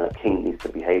 And a king needs to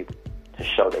behave to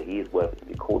show that he is worthy to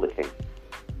be called a king.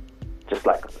 Just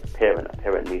like a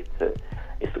parent needs to.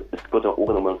 It's good that all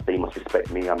of them will say, you must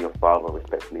respect me, I'm your father,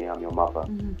 respect me, I'm your mother.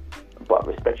 But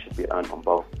respect should be earned on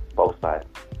both sides.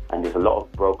 And there's a lot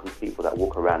of broken people that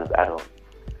walk around as adults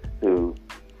who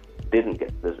didn't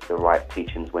get the right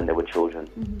teachings when they were children.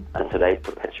 And so they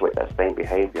perpetuate that same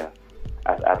behavior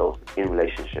as adults in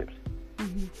relationships.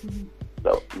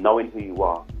 So knowing who you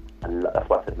are, and that's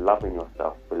why I said loving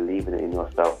yourself, believing in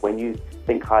yourself. When you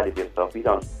think highly of yourself,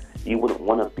 you wouldn't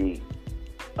want to be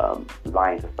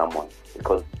lying to someone,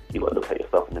 because you've got to look at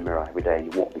yourself in the mirror every day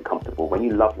and you won't be comfortable. When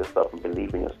you love yourself and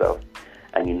believe in yourself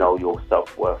and you know your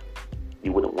self-worth,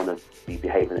 you wouldn't want to be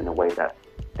behaving in a way that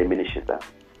diminishes that.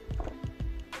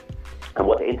 And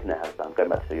what the internet has done, going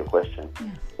back to your question,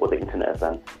 what the internet has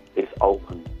done, it's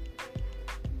opened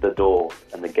the door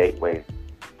and the gateway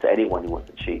to anyone who wants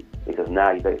to cheat, because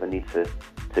now you don't even need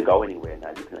to go anywhere. Now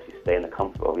you can actually stay in the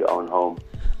comfort of your own home,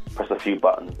 press a few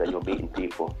buttons, and you're meeting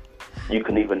people. You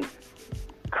can even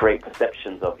create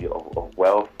perceptions of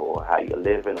wealth, or how you're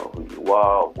living, or who you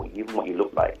are, or even what you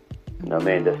look like. You know what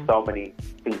I mean? There's so many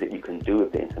things that you can do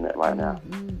with the internet right now.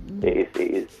 It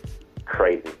is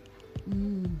crazy.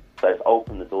 So it's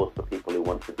opened the doors for people who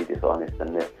want to be dishonest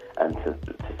and to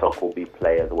so-called be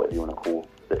players, or whatever you want to call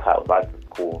the titles I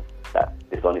call that,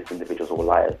 dishonest individuals or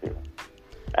liars.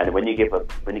 And when you give to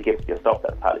yourself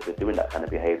that title, if you're doing that kind of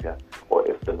behaviour, or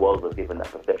if the world was given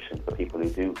that perception for people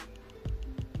who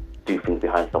do things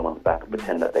behind someone's back and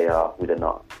pretend that they are who they're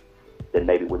not, then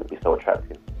maybe it wouldn't be so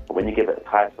attractive. But when you give it a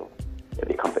title, it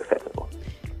becomes acceptable.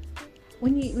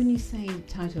 When you say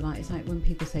title, like, it's like when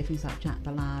people say things like Jack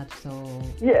the Lads, or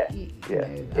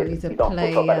he's a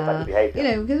player. You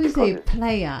know, because we say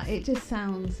player, it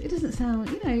doesn't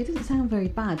sound very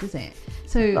bad, does it?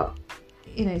 So. No.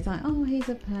 You know, it's like, oh, he's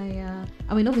a player.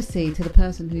 I mean, obviously, to the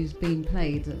person who's being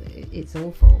played, it's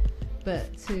awful. But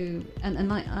and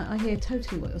like, I hear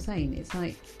totally what you're saying. It's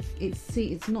like,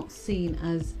 it's not seen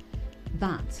as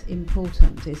that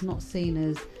important. It's not seen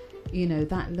as, you know,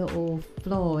 that little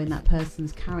flaw in that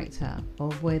person's character,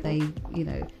 or where they, you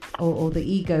know, or the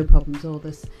ego problems, or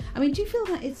this. I mean, do you feel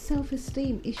that it's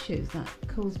self-esteem issues that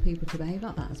cause people to behave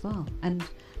like that as well? And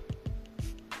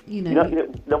You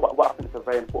know what I think is a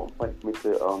very important point for me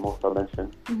to also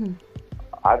mention.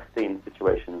 I've seen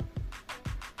situations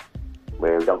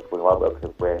where young people I work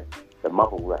with, where the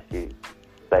mother will actually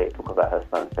talk about her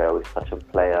son, say, "Oh, he's such a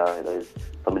player. You know, there's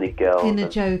so many girls." In a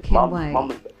joking way. Mum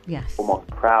was almost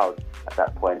proud at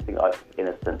that point, thinking, "Oh, it's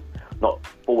innocent," not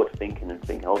forward thinking and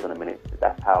thinking, "Hold on a minute,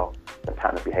 that's how the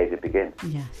pattern of behaviour begins."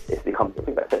 Yes. If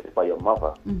it's accepted by your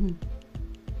mother,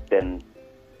 then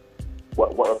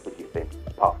what else would you think,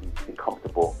 apart from being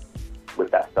comfortable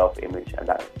with that self-image and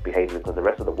that behaviour? Because the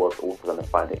rest of the world's also going to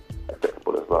find it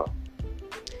acceptable as well.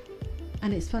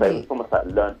 And it's funny. So it's almost like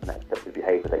learned and accepted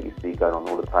behaviour that you see going on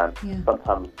all the time. Yeah.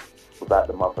 Sometimes without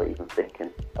the mother even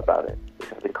thinking about it. It's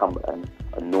just become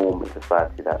a norm in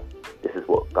society that this is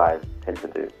what guys tend to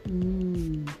do.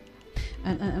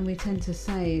 And we tend to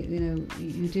say, you know,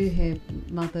 you do hear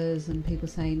mothers and people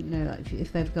saying, you know, like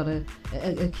if they've got a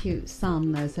cute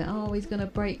son, they'll say, "Oh, he's going to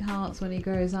break hearts when he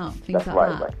grows up," things like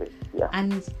that. Exactly. Yeah.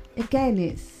 And again,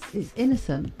 it's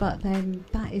innocent, but then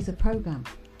that is a program.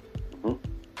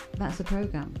 That's a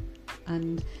program.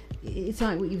 And it's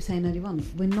like what you were saying earlier on.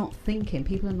 We're not thinking.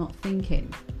 People are not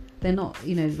thinking. They're not,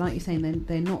 you know, like you're saying,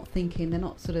 they're not thinking. They're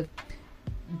not sort of,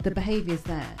 the behaviour's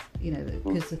there, you know,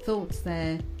 because the thought's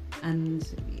there. And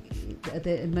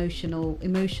the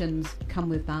emotions come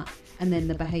with that, and then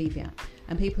the behaviour,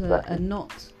 and people are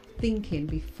not thinking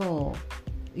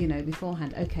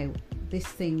beforehand, okay, this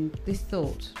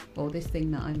thought or this thing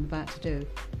that I'm about to do,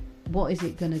 what is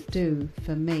it going to do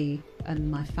for me and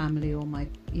my family, or my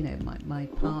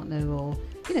partner, or,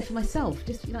 you know, for myself,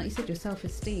 just like you said, your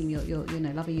self-esteem, your you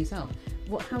know, loving yourself,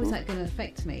 how is that going to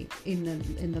affect me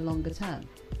in the longer term?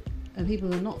 and people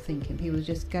were not thinking. People were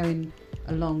just going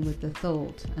along with the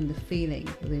thought and the feeling,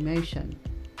 the emotion.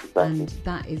 Exactly. And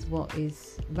that is what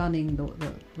is running the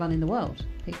world.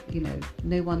 You know,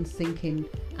 no one's thinking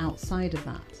outside of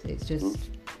that. It's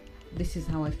just, this is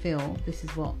how I feel, this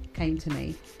is what came to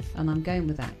me, and I'm going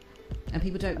with that. And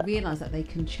people don't realise that they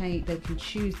can change, they can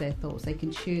choose their thoughts, they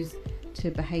can choose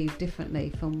to behave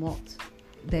differently from what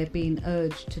they're being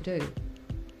urged to do.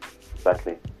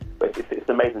 Exactly. But it's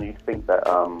amazing you think that,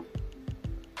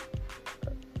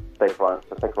 say for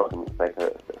argument's sake,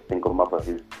 a single mother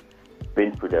who's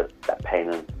been through that pain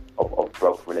of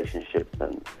broken relationships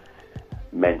and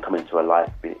men coming into her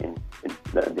life in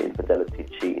the infidelity,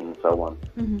 cheating and so on,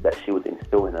 that she would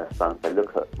instill in her son, say,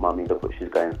 look at mummy, look what she's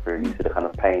going through, you see the kind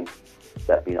of pain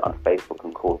that being unfaithful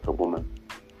can cause to a woman.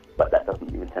 But that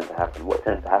doesn't even tend to happen. What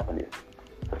tends to happen is,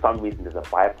 for some reason, there's a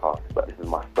bypass, but this is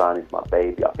my son, it's my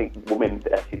baby. I think women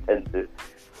actually tend to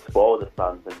spoil the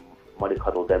sons and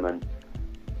mollycoddle them, and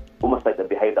almost like they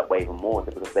behave that way even more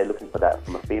because they're looking for that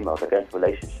from a female. They go into a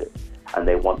relationship and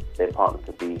they want their partner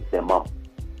to be their mum.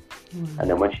 And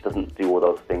then when she doesn't do all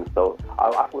those things, so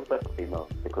I feel sorry for females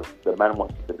because the man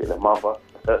wants you to be the mother,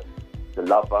 the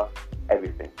lover,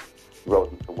 everything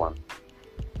rolls into one.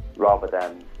 Rather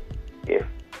than if,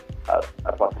 as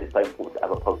I said, it's so important to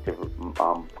have a positive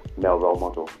male role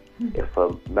model. If a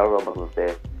male role model is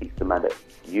there, teach the man that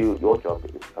your job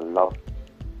is to love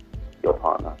your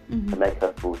partner, to make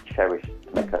her feel cherished,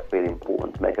 to make her feel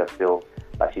important, to make her feel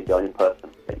like she's the only person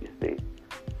that you see.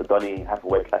 So Donnie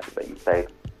Hathaway classic that you say,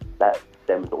 that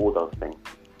stems to all those things.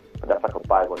 But that's like a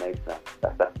bygone age now.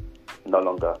 That's no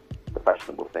longer the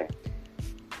fashionable thing.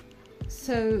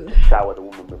 So to shower the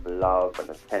woman with love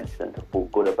and attention, to feel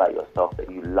good about yourself,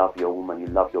 that you love your woman, you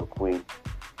love your queen,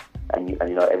 and you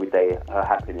know every day her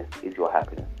happiness is your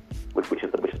happiness, which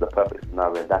is the perfect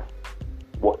scenario. That's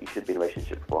what you should be in a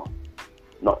relationship for,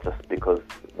 not just because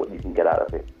what you can get out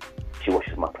of it. She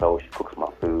washes my clothes, she cooks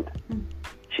my food,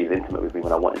 she's intimate with me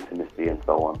when I want intimacy, and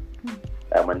so on.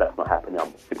 And when that's not happening,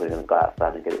 I'm simply going to go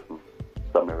outside and get it from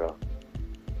somewhere else.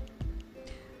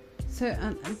 So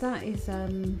that is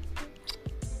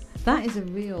a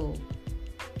real,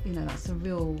 that's a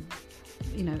real,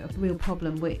 a real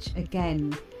problem, which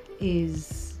again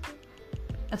is,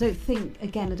 I don't think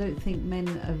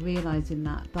men are realising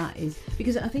that is,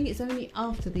 because I think it's only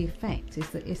after the effect,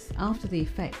 it's after the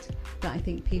effect that I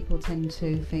think people tend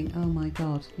to think, oh my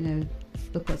God,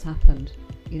 look what's happened,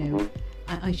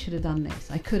 I should have done this,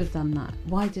 I could have done that,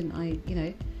 why didn't I,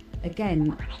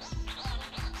 again. Oops,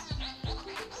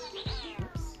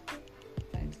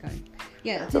 phone's going.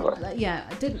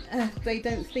 They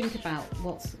don't think about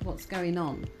what's going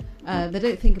on. They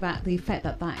don't think about the effect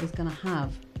that is going to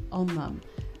have on them,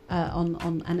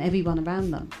 on and everyone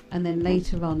around them, and then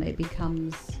later on it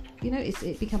becomes,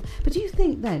 But do you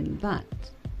think then that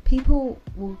people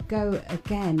will go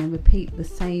again and repeat the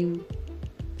same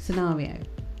scenario?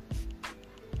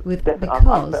 Because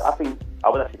I think I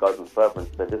would actually go even further and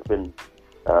say there's been,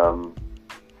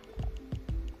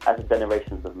 as the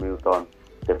generations have moved on,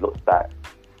 they've looked back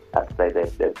at, say,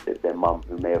 their mum,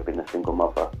 who may have been a single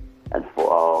mother, and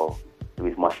thought, oh, the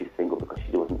reason why she's single because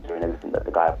she wasn't doing everything that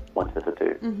the guy wanted her to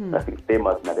do. And I think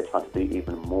females now, they're trying to do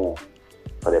even more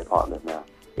for their partners now.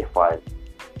 If I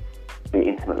be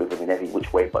intimate with him in every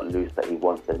which way but loose that he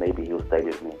wants, then maybe he'll stay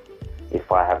with me. If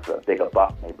I have a bigger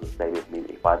butt, maybe he'll stay with me.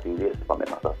 If I do this, if I make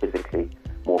myself physically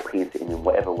more appealing to him in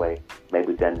whatever way,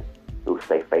 maybe then he'll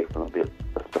stay faithful and just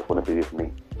want to be with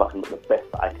me. If I can look the best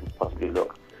that I can possibly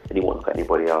look, and he won't look at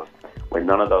anybody else. When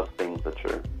none of those things are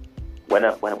true. When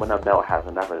a male has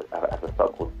a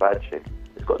so-called side chick,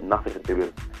 it's got nothing to do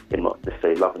with him not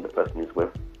necessarily loving the person he's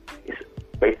with. It's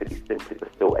basically simply to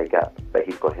fill a gap that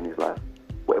he's got in his life,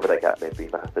 whatever that gap may be.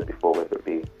 Like I said before, whether it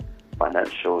be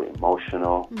financial,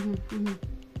 emotional,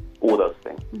 all those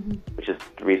things. Which is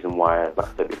the reason why, like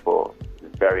I said before,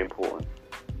 it's very important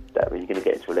that when you're going to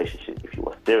get into a relationship, if you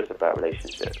are serious about a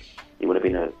relationship, you want to be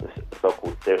in a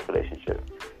so-called serious relationship,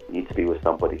 you need to be with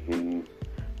somebody who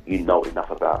you know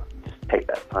enough about. Just take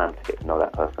that time to get to know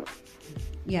that person.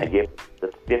 Yeah. And give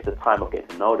the time of getting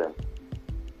to know them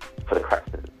for the cracks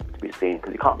to be seen,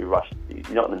 because you can't be rushed.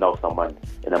 You're not going to know someone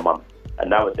in a month. And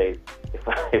nowadays,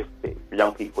 if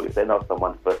young people, if they know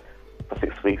someone for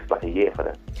 6 weeks, it's like a year for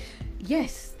them.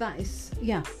 Yes, that is,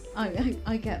 yeah,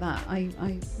 I get that. When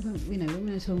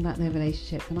we're talking about their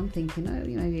relationship, and I'm thinking,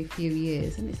 maybe a few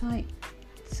years, and it's like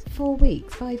 4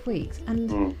 weeks, 5 weeks,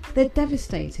 and they're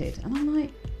devastated, and I'm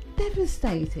like,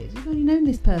 devastated? You've only known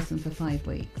this person for 5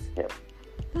 weeks. Yeah.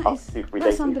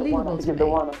 That's unbelievable to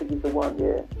me. I think he's the one,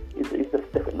 yeah. He's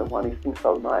just definitely the one. He seems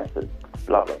so nice and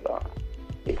blah, blah, blah.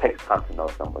 It takes time to know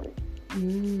somebody.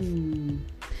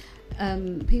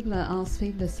 People are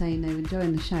saying they're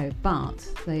enjoying the show, but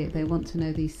they want to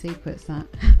know these secrets that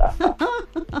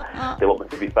they want me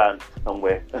to be found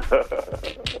somewhere.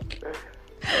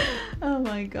 Oh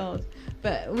my God.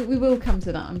 But we will come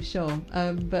to that, I'm sure.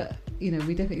 But, we're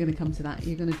definitely going to come to that.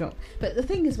 You're going to drop. But the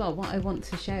thing as well, what I want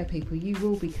to share with people, you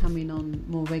will be coming on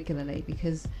more regularly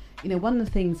because, one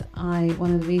of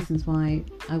the reasons why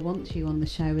I want you on the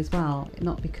show as well,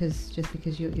 not because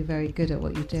you're very good at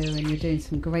what you do and you're doing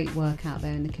some great work out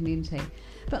there in the community,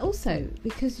 but also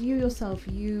because you yourself,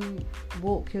 you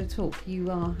walk your talk,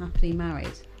 you are happily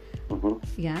married. Mm-hmm.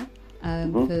 Yeah.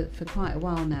 For quite a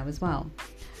while now as well.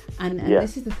 And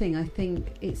this is the thing, I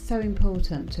think it's so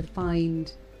important to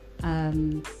find, a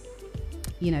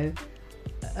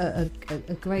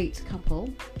great couple,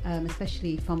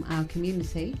 especially from our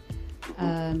community,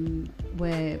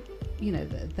 where,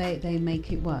 they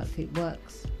make it work. It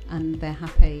works and they're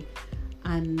happy.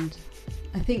 And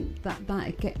I think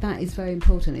that is very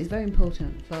important. It's very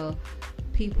important for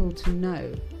people to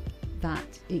know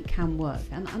that it can work.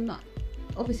 And I'm not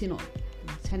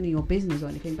telling your business or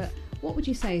anything, but what would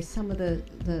you say is some of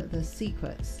the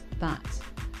secrets that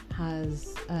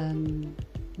has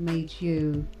made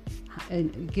you,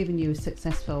 given you a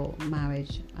successful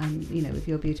marriage and, with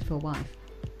your beautiful wife?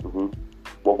 Mm-hmm.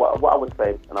 Well, what I would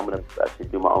say, and I'm going to actually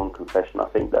do my own confession, I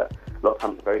think that a lot of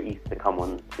times it's very easy to come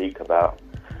on and speak about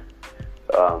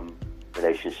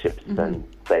relationships and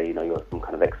say, you're some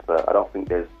kind of expert. I don't think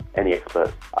there's any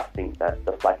experts. I think that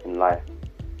just like in life,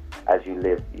 as you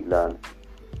live, you learn.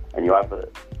 And you either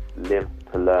live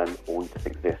to learn or you just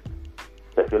exist.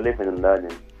 So if you're living and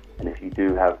learning, and if you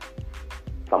do have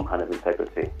some kind of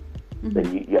integrity,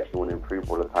 then you actually want to improve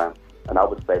all the time. And I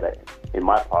would say that in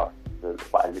my past, the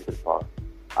quite illicit past,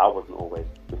 I wasn't always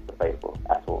Mr. Faithful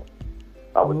at all.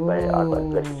 I would say I got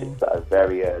relationships at a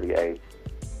very early age.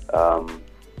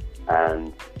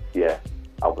 And yeah,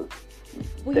 I was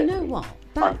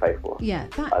unfaithful. Yeah,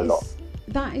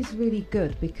 that is really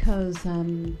good because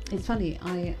it's funny.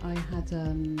 I had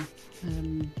a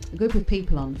group of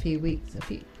people on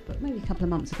maybe a couple of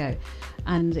months ago,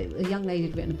 and a young lady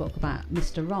had written a book about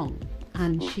Mr. Wrong,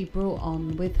 and she brought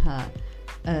on with her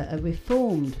a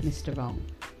reformed Mr. Wrong.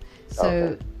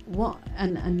 So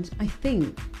and I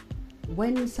think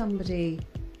when somebody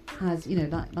has,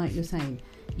 like you're saying,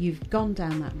 you've gone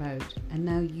down that road and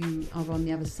now you are on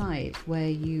the other side where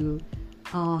you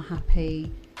are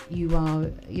happy, you are,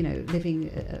 living,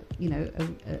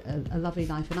 a lovely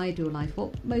life, an ideal life.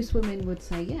 What most women would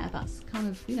say, yeah, that's kind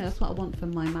of, that's what I want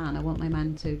from my man. I want my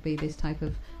man to be this type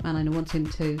of man, and I want him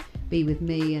to be with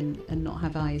me and not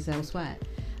have eyes elsewhere.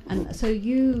 And so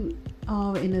you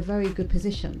are in a very good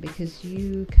position because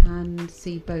you can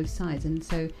see both sides. And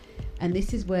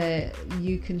this is where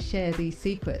you can share these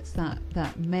secrets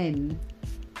that men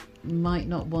might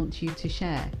not want you to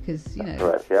share because,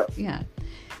 Correct, yeah. Yeah.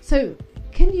 So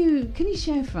can you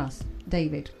share for us,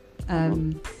 David,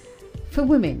 for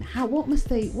women,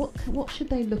 what should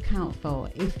they look out for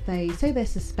if they say they're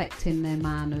suspecting their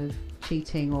man of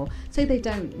cheating, or say they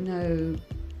don't know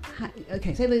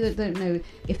say they don't know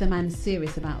if the man's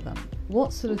serious about them?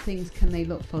 What sort of things can they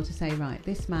look for to say, right,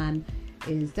 this man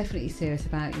is definitely serious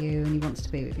about you and he wants to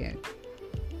be with you?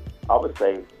 I would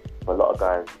say for a lot of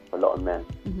guys, for a lot of men,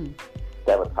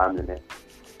 they have a time limit.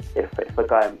 If a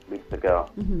guy meets a girl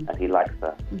and he likes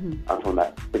her, I'm talking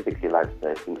about physically likes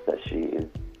her, thinks that she is,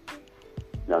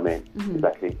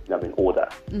 exactly, order.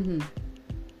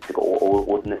 She's got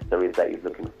all the necessaries that he's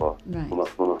looking for from a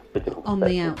physical perspective. On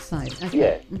the outside, okay.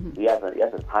 Yeah, he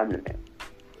has a time limit.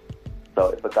 So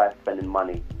if a guy's spending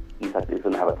money, he's going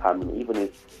to have a time limit. Even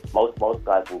if most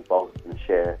guys will boast and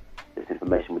share this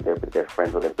information with their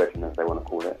friends or their brethren, as they want to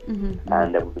call it,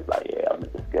 and they will be like, yeah, I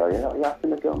met this girl, I've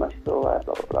seen the girl, man, she's alright,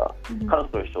 blah blah blah. Kind of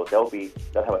story short, they'll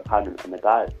have a time limit, and the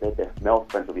guys, their male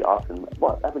friends will be asking,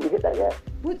 what, haven't you hit that yet?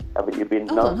 Haven't you been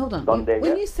hold on. There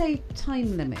when yet? You say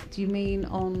time limit, do you mean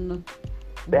on?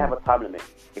 They have a time limit.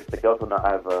 If the girls will not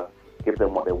either give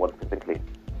them what they want physically,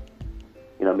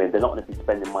 they're not going to be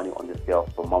spending money on this girl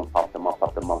for month after month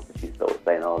after month, if she's still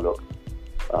saying, oh look,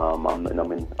 I'm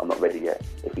not ready yet.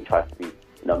 If he tries to be,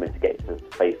 to get to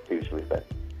phase 2, shall we say?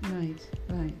 Right.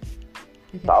 Okay.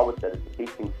 So I would say that the key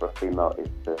thing for a female is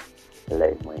to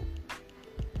let him wait.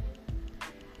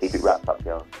 Keep it wrapped up,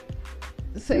 girls.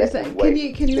 So can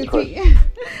you repeat?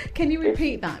 Can you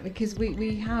repeat that? Because we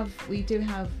do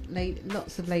have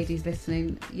lots of ladies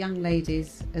listening, young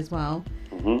ladies as well.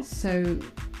 So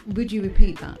would you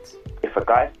repeat that? If a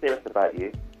guy's serious about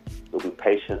you, he'll be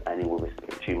patient and he will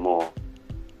respect you more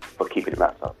for keeping it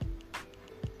wrapped up.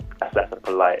 That's a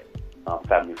polite,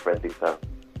 family-friendly term.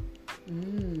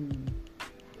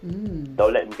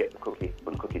 Don't let him get the cookie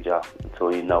from the cookie jar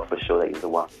until you know for sure that he's the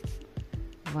one.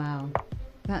 Wow.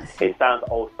 It sounds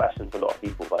old-fashioned to a lot of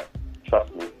people, but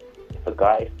trust me, if a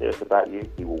guy is serious about you,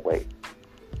 he will wait.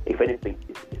 If anything,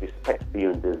 his respect for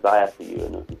you and desire for you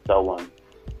and so on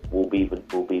will be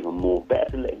even more.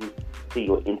 Better to let him see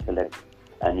your intellect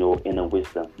and your inner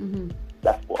wisdom. Mm-hmm.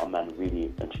 That's what a man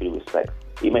really and truly respects.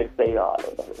 He may say,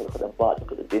 look at the butt,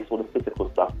 look at this, all the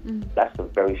physical stuff. That's the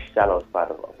very shallow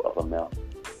side of a male.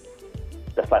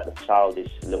 That's like the childish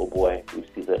little boy who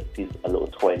sees a little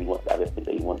toy and he wants everything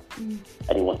that he wants,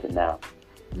 and he wants it now.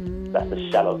 That's the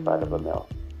shallow side of a male.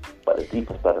 But the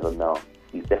deeper side of a male,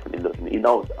 he's definitely looking.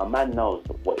 A man knows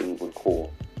what he would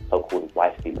call so-called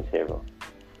wifey material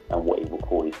and what he would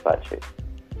call his side chick.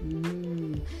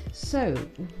 So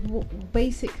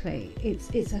basically,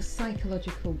 it's a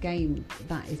psychological game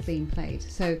that is being played.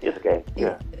 So it's a game.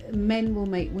 Yeah. Men will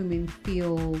make women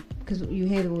feel, because you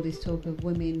hear all this talk of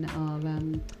women are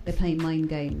they're playing mind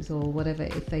games or whatever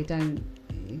if they don't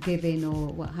give in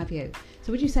or what have you.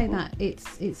 So would you say that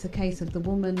it's a case of the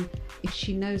woman, if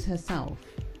she knows herself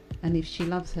and if she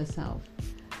loves herself,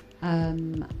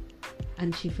 and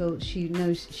she feels she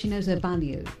knows her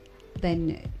value,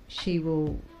 then she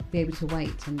will be able to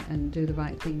wait and do the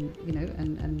right thing,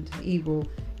 and he will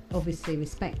obviously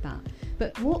respect that.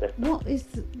 But how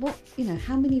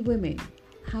many women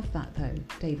have that though,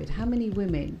 David? How many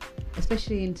women,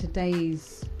 especially in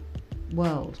today's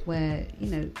world where,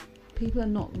 people are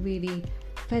not really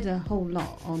fed a whole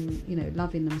lot on,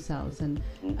 loving themselves and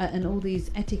all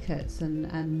these etiquettes and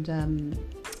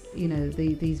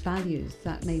these values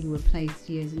that maybe were placed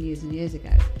years and years and years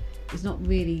ago. It's not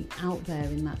really out there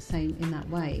in the same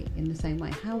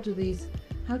way. How do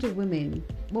women,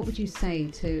 what would you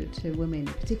say to women,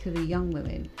 particularly young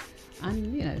women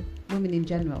and, women in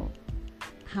general,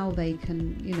 how they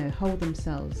can, hold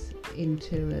themselves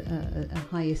into a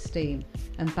high esteem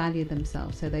and value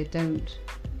themselves so they don't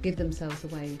give themselves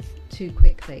away too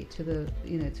quickly to the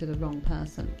wrong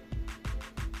person?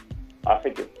 I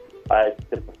think I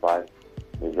sympathise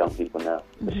with young people now,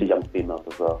 especially young females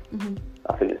as well.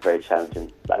 I think it's very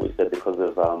challenging, like we said, because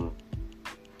of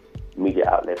media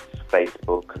outlets,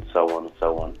 Facebook and so on.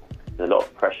 There's a lot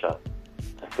of pressure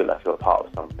to feel like you're a part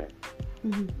of something.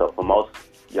 So for most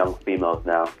young females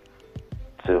now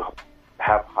to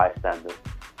have high standards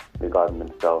regarding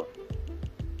themselves,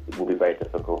 it will be very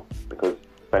difficult because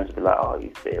friends will be like, "Oh,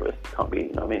 you serious? It can't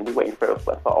be." We're waiting for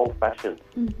old-fashioned.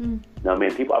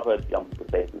 People, I've heard young people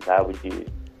say, "How would you?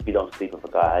 If you don't sleep with a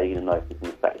guy, how are you going to know if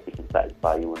he can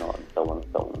satisfy you or not?" And so on and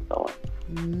so on and so on.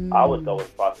 I would go as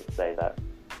far as to say that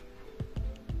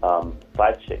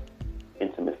side chick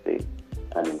intimacy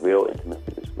and real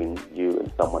intimacy between you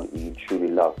and someone who you truly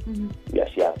love, you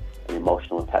actually have an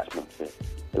emotional attachment to.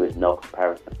 There is no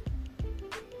comparison,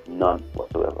 none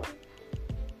whatsoever.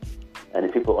 And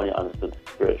if people only understood the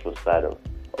spiritual side of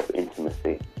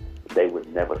intimacy, they would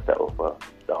never settle for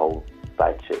the whole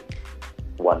side chick,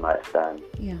 one night stand,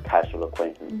 casual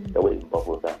acquaintance. They wouldn't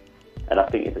bother with that. And I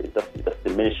think it just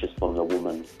diminishes from the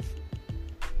woman's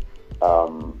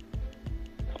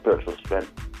spiritual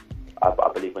strength.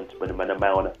 I believe when a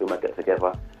male and a female get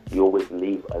together, you always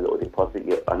leave a little deposit.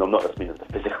 And I'm not just meaning the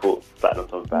physical side I'm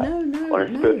talking about. No, on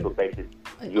a spiritual basis,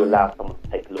 you allow someone to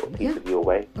take a little piece of you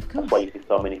away. Of That's why you see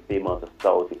so many females are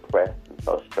so depressed and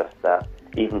so stressed out.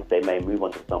 Even if they may move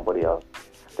on to somebody else,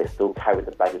 they still carry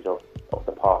the baggage of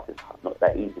the past. It's not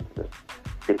that easy to just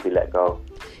simply let go.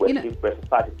 Where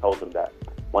society told them that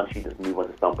once you just move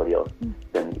on to somebody else,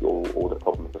 then all the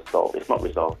problems are solved. It's not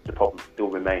resolved. The problems still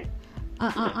remain.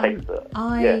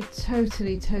 I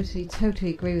totally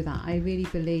agree with that. I really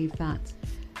believe that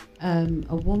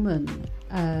a woman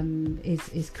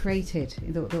is created,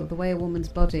 the way a woman's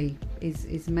body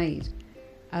is made.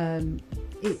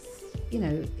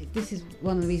 This is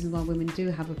one of the reasons why women do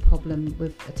have a problem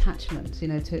with attachment,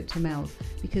 to males,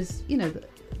 because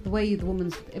the way the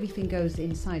woman's everything goes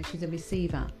inside. She's a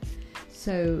receiver,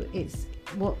 so it's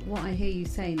what I hear you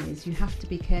saying is you have to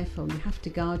be careful. You have to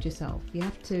guard yourself. You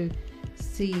have to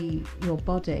see your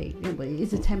body. It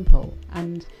is a temple,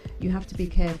 and you have to be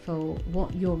careful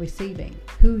what you're receiving,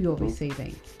 who you're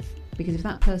receiving, because if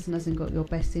that person hasn't got your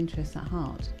best interests at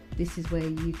heart, this is where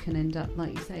you can end up,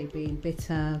 like you say, being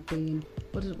bitter, being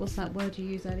what's that word you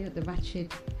used earlier? The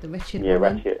wretched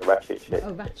woman. Ratchet shit.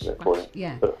 Oh, ratchet.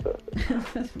 Yeah.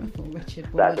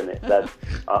 Wretched woman. That's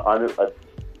a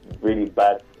really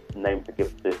bad name to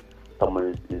give to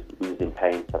someone who's in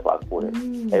pain. That's what I call it.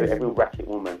 Every ratchet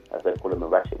woman, as they call them a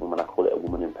ratchet woman, I call it a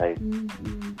woman in pain.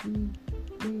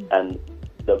 And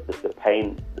the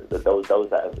pain, those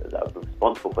that have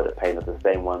responsible for the pain are the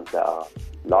same ones that are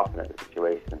laughing at the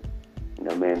situation. You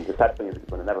know what I mean? The sad thing is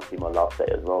when another female laughs at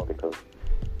it as well, because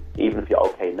even if you're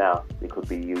okay now, it could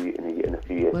be you in a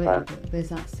few years' time. There's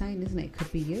that saying, isn't it? It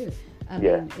could be you. I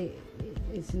Yeah. mean,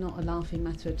 it's not a laughing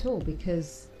matter at all,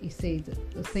 because you see,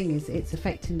 the thing is, it's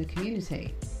affecting the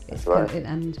community. That's right.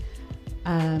 And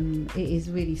it is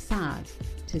really sad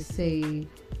to see,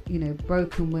 you know,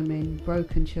 broken women,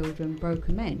 broken children,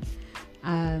 broken men.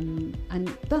 And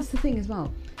that's the thing as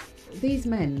well. These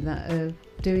men that are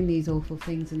doing these awful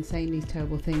things and saying these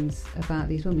terrible things about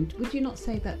these women, would you not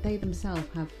say that they themselves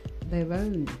have their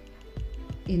own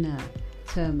inner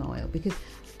turmoil? Because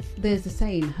there's a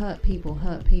saying, hurt people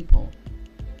hurt people.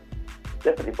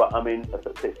 Definitely, but I mean,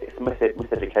 it's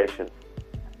miseducation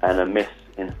and a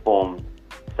misinformed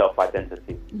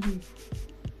self-identity. Mm-hmm.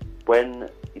 When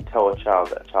you tell a child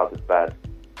that a child is bad,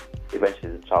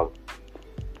 eventually the child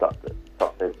starts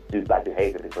to do bad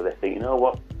behaviour because they think, you know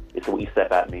what, it's what you said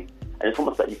about me. And it's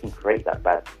almost like you can create that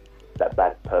bad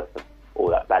person or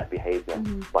that bad behaviour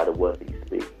by the words that you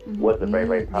speak. Mm-hmm. Words are very,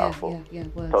 very powerful. Yeah,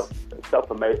 words. So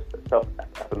self-affirmation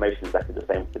is exactly the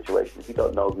same situation. If you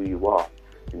don't know who you are,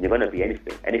 then you're going to be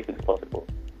anything. Anything's possible.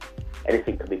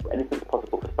 Anything's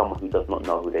possible for someone who does not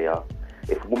know who they are.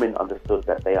 If women understood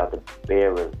that they are the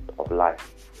bearers of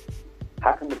life,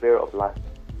 how can the bearer of life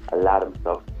allow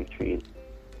themselves to be treated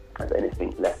as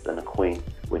anything less than a queen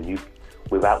when you,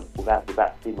 without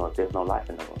females, there's no life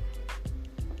in the world?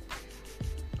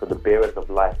 So the bearers of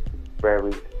life,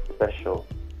 very special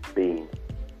beings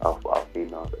are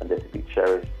females, and they're to be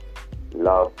cherished,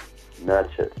 loved,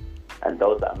 nurtured. And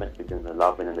those that are meant to be doing the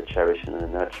loving and the cherishing and the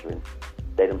nurturing,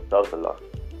 they themselves are lost.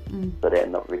 So they're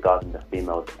not regarding the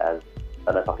females as,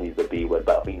 I don't know if I can use the B word,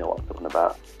 but you know what I'm talking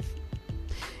about.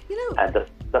 You know, and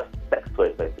that's sex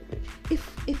toys, basically.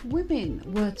 If women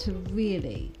were to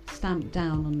really stamp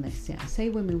down on this, say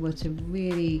women were to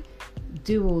really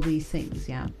do all these things,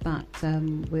 that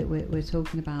we're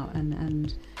talking about,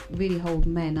 and really hold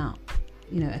men up,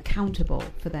 you know, accountable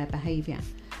for their behaviour.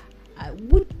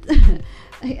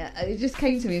 It just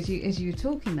came to me as you were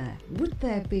talking there. Would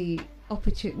there be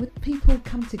opportunity? Would people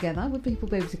come together? Would people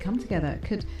be able to come together?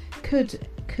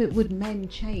 Would men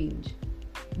change?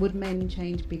 Would men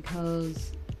change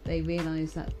because they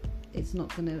realise that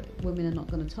women are not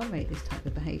going to tolerate this type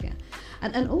of behaviour?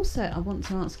 And also, I want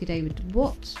to ask you, David,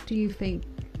 what do you think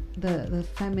the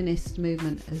feminist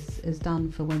movement has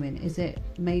done for women? Is it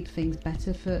made things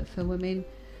better for women,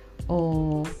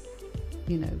 or,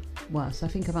 you know, worse? I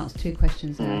think I've asked two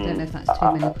questions there. I don't know if that's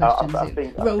too many questions. I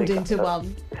think rolled into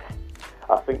one.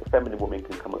 I think feminine women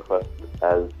can come across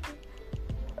as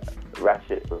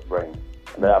ratchet with brains.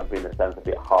 And that being a sense a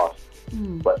bit harsh,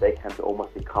 but they can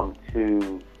almost become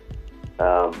too.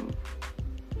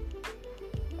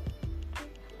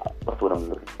 What's the word I'm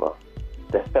looking for?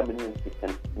 Their femininity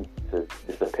tends to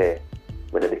disappear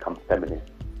when they become feminine.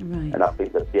 Right. And I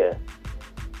think that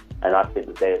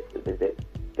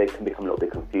they can become a little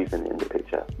bit confusing in the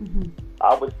picture. Mm-hmm.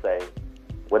 I would say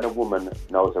when a woman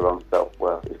knows her own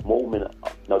self-worth, if more women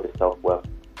know their self-worth,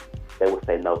 they will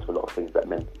say no to a lot of things that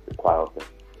men require of them.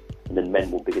 And then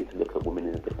men will begin to look at women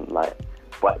in a different light.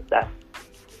 But that's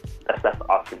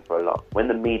asking for a lot. When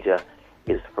the media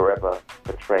is forever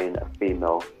portraying a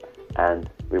female and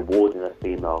rewarding a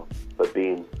female for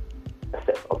being a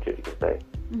sex object, you could say,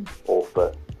 or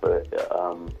for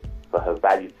her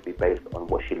value to be based on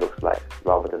what she looks like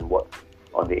rather than what's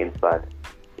on the inside,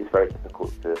 it's very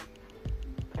difficult to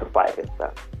fight against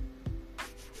that.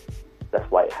 That's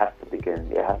why it has to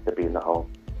begin. It has to be in the home.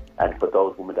 And for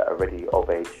those women that are already of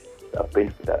age, that have been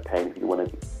through that pain, if you want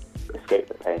to escape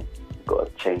the pain, you've got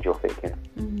to change your thinking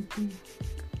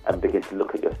and begin to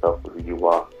look at yourself for who you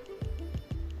are.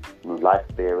 Life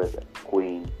bearers,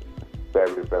 queen,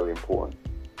 very, very important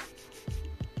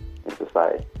in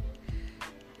society.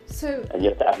 So, and you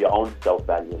have to have your own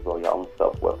self-value as well, your own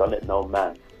self-worth. Don't let no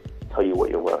man tell you what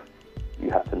you're worth.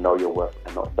 You have to know your worth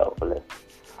and not settle for less.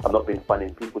 I'm not being funny.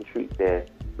 People treat their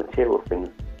material things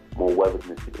more worthy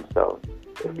than they treat themselves.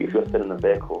 If you're still in a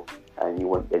vehicle and you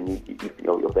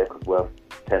know your vehicle's worth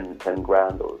 10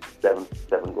 grand or 7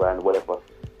 grand or whatever,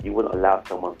 you wouldn't allow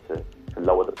someone to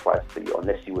lower the price for you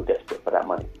unless you were desperate for that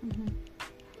money.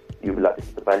 You'd be like, this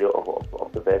is the value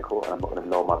of the vehicle and I'm not going to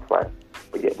lower my price.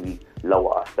 But yet we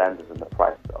lower our standards and the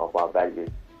price of our value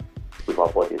with our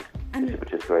bodies,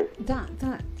 which is great.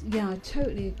 I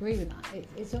totally agree with that.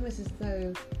 It's almost as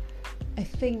though I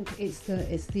think it's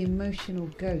the emotional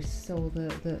ghosts or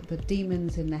the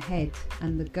demons in the head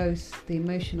and the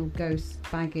emotional ghost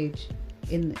baggage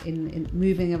in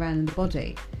moving around in the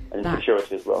body. And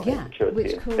insecurity as well. Yeah, insecurity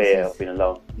which and causes fear of being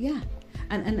alone. Yeah.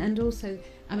 And also,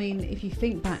 I mean, if you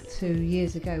think back to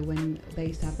years ago when they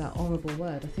used to have that horrible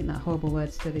word, I think that horrible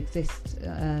word still exists,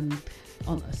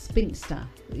 on a spinster.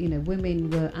 You know, women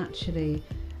were actually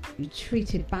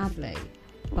treated badly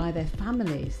by their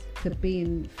families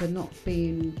for not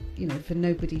being, you know, for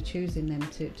nobody choosing them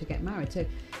to get married. So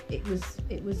it was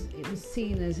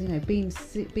seen as, you know, being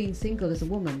single as a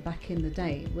woman back in the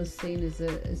day was seen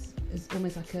as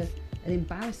almost like an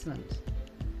embarrassment.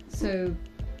 So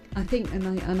I think,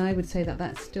 and I would say that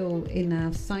that's still in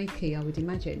our psyche, I would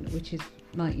imagine, which is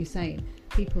like you're saying,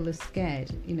 people are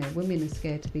scared. You know, women are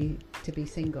scared to be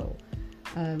single,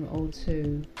 or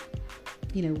to,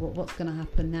 you know, what's going to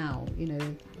happen now. You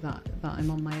know, that I'm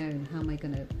on my own. How am I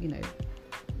going to, you know,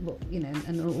 what, you know,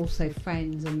 and also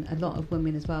friends, and a lot of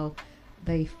women as well.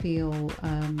 They feel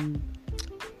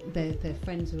their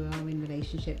friends who are in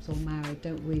relationships or married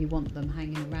don't really want them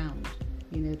hanging around.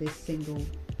 You know, this single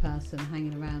person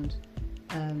hanging around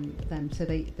them, so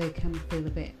they can feel a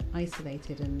bit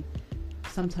isolated, and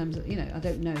sometimes, you know, I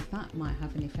don't know if that might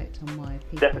have an effect on why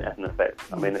people... Definitely has an effect.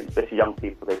 I mean, especially young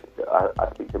people. I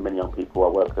speak to many young people I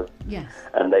work with, yes,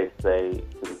 and they say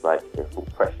things like they feel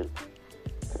pressured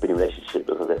to be in a relationship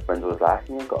because their friends was like,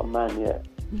 "You ain't got a man yet.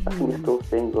 I think you're still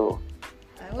single."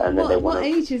 And then what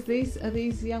age are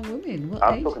these young women? What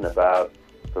I'm age? talking about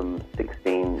from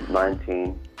 16,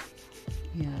 19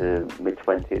 to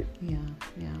mid-20s. Yeah.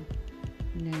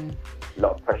 A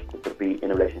lot of pressure to be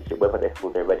in a relationship, whether they feel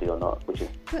they're ready or not, which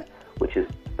is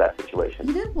that situation.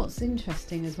 You know what's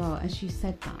interesting as well, as you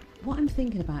said that, what I'm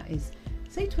thinking about is,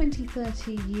 say 20,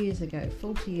 30 years ago,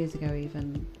 40 years ago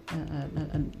even,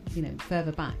 and you know,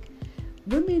 further back,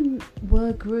 women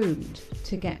were groomed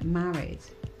to get married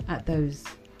at those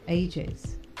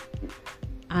ages.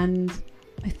 And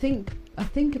I think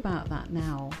about that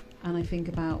now, and I think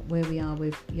about where we are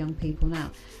with young people now.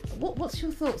 What's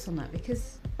your thoughts on that?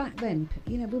 Because back then,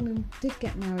 you know, women did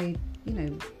get married, you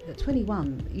know, at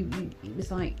 21. It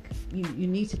was like, you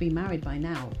need to be married by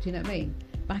now. Do you know what I mean?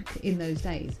 Back in those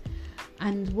days.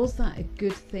 And was that a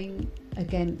good thing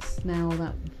against now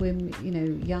that women, you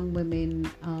know, young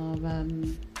women are,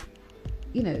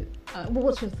 you know,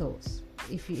 what's your thoughts?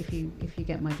 If you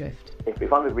get my drift.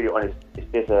 If I'm really honest,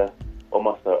 there's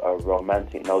almost a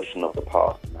romantic notion of the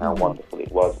past and how wonderful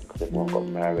it was because everyone got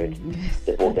married,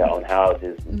 they bought their own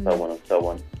houses, and so on and so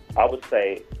on. I would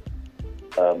say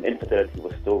infidelity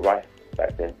was still rife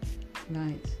back then.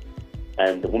 Right.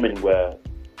 And the women were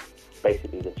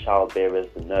basically the child bearers,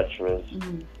 the nurturers,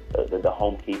 the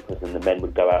home keepers, and the men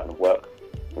would go out and work.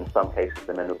 In some cases,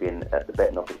 the men would be at the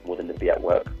betting office more than they'd be at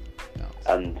work.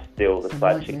 And still the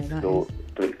side chicks still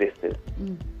existed.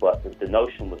 But the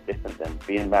notion was different then.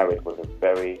 Being married was a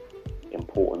very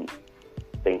important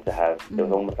thing to have. There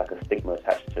was almost like a stigma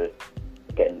attached to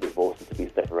getting divorced and to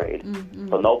be separated.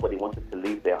 So nobody wanted to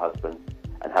leave their husband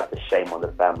and have the shame on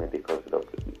the family because, look,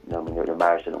 you know, I mean, your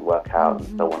marriage didn't work out,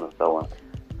 and so on and so on.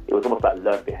 It was almost like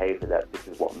learned behaviour that this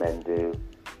is what men do.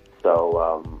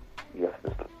 So you have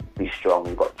to be strong,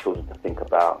 you've got children to think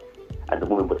about, and the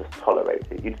women would just tolerate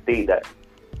it. You'd see that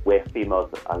where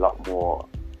females are a lot more,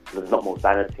 there's a lot more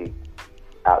vanity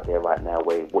out there right now,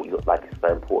 where what you look like is so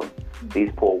important.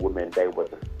 These poor women, they were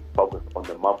just focused on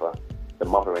the mother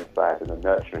inside and the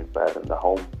nurture inside and the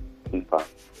home keeper,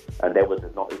 and they were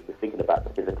just not even thinking about the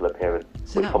physical appearance,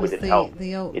 so which probably didn't help.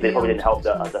 It probably didn't help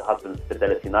the husband's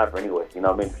fidelity neither anyway, you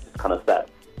know what I mean? It's just kind of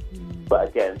sad. But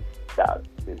again,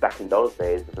 back in those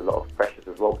days, there's a lot of pressures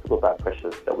as well. Talk about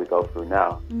pressures that we go through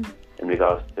now in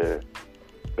regards to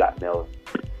black males.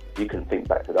 You can think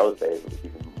back to those days, it was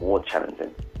even more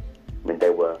challenging. I mean,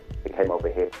 they came over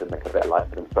here to make a better life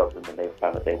for themselves, and then they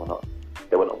found that they were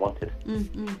not wanted.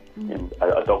 And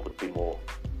a dog would be more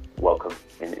welcome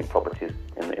in properties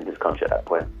in this country at that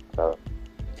point. So,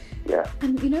 yeah.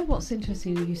 And you know what's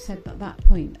interesting? You said at that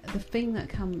point, the thing that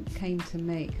come to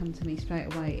me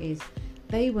straight away is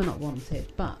they were not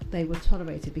wanted, but they were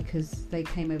tolerated because they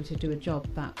came over to do a job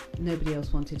that nobody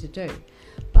else wanted to do.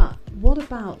 But what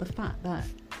about the fact that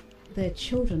their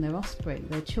children, their offspring,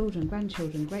 their children,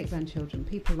 grandchildren, great-grandchildren,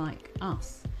 people like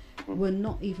us, were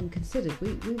not even considered.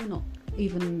 We were not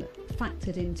even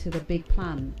factored into the big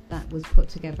plan that was put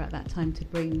together at that time to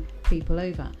bring people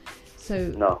over.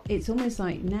 So it's almost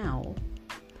like now,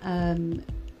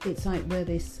 it's like we're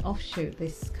this offshoot,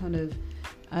 this kind of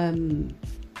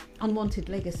unwanted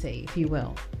legacy, if you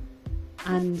will.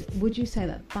 And would you say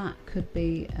that could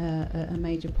be a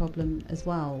major problem as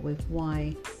well with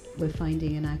why we're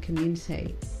finding in our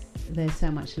community there's so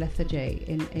much lethargy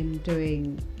in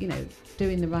doing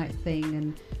the right thing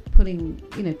and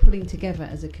pulling together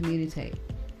as a community?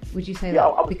 Would you say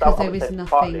Yeah, that? Because there is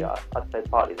nothing... I'd say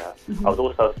partly that. I would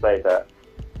also say that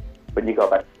when you go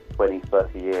back 20,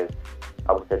 30 years,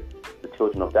 I would say the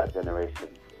children of that generation,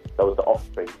 those the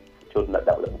offspring, the children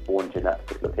that were born during that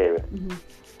particular period,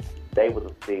 they would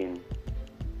have seen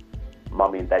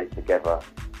mummy and daddy together,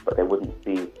 but they wouldn't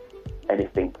see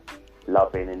anything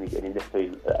loving, any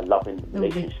necessarily a loving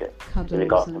relationship. In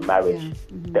regards to marriage,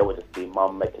 they would just see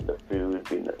mum making the food,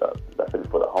 being the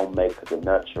for the homemaker, the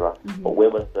nurturer. But where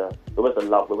was the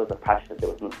love? Where was the passion? There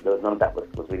was none of that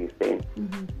was really seen.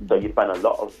 So you find a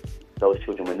lot of those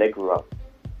children when they grew up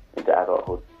into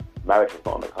adulthood, marriage was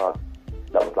not on the cards.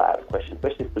 That was like out of the question,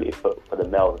 especially for the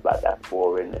males. Like, that's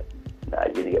boring.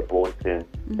 You really get bored soon.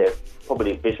 They're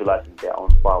probably visualizing their own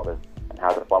fathers and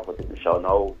how the father didn't show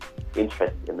no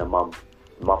interest in the mother,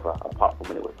 apart from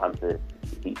when it was time to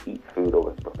eat food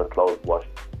or the clothes washed.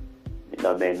 You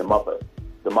know what I mean? The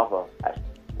mother actually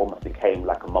almost became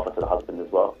like a mother to the husband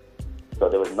as well. So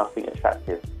there was nothing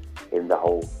attractive in the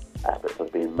whole aspect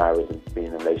of being married and being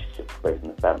in a relationship, raising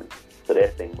a family. So their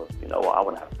thing was, you know what, I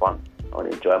want to have fun. I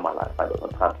want to enjoy my life. I don't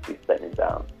have time to be settling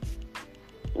down.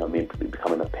 You know what I mean?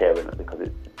 Becoming a parent, because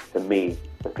to me,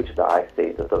 the picture that I see,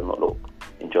 it does not look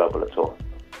enjoyable at all.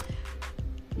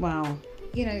 Wow.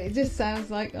 You know, it just sounds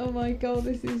like, oh my God,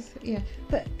 this is, yeah.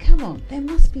 But come on, there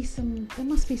must be some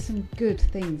good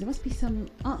things. There must be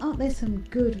aren't there some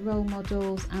good role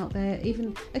models out there?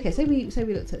 Even, okay, say we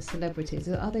looked at celebrities.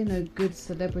 Are there no good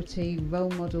celebrity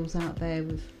role models out there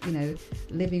with, you know,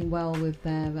 living well with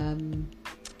their,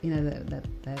 you know,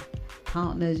 their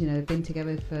partners, you know, been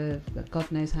together for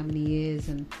God knows how many years,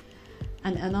 and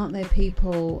aren't there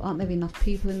enough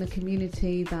people in the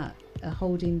community that are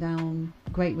holding down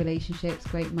great relationships,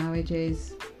 great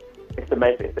marriages? It's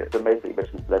amazing you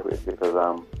mentioned celebrities,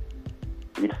 because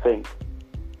you'd think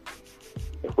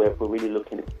if people are really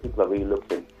looking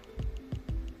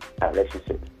at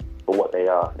relationships for what they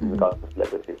are in regards to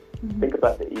celebrities, think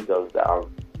about the egos that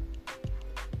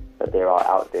there are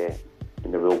out there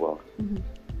in the real world.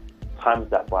 Times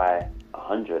that by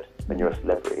 100 when you're a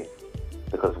celebrity,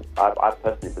 because I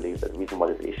personally believe that the reason why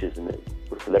there's issues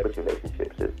with celebrity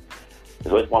relationships is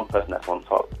there's always one person that's on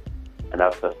top and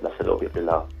another person that's a little bit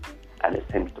below, and it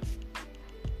seems to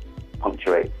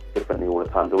punctuate differently all the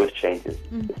time. There always changes.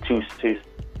 There's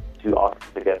two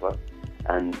artists together,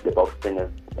 and they're both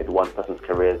singers. Maybe one person's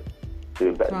career is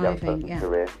doing better than the other person's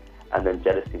career, and then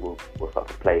jealousy will start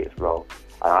to play its role.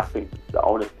 And I think the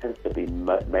onus tends to be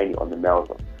mainly on the males,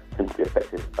 tend to be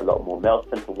affected a lot more. Males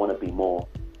tend to want to be more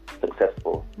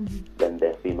successful than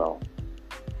their female,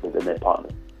 than their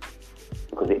partners,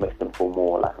 because it makes them feel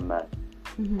more like a man.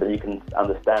 So you can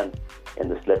understand in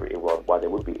the celebrity world why there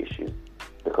would be issues,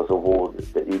 because of all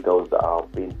the egos that are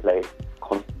being played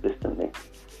consistently.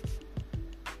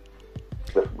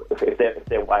 If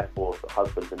their wife or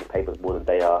husband's in the papers more than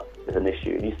they are, there's an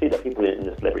issue. And you see that people in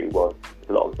the celebrity world, there's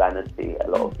a lot of vanity, a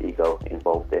lot of ego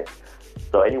involved there.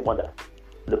 So anyone that's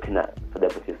looking at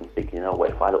celebrities and thinking, you know what,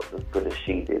 if I looked as good as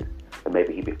she did, then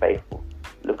maybe he'd be faithful.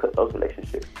 Look at those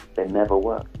relationships. They never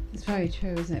work. It's very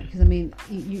true, isn't it? Because, I mean,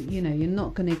 you know, you're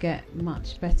not going to get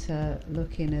much better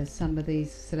looking as some of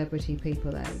these celebrity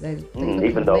people. They look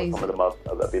even though amazing. some of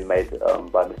them have been made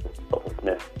by Mr. Dr.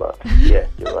 Smith. But, yeah,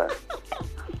 you're right.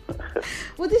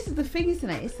 Well, this is the thing, isn't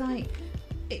it? It's like,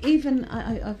 even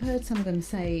I've heard some of them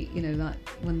say, you know, like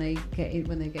when they get in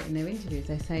their interviews,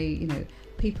 they say, you know,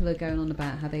 people are going on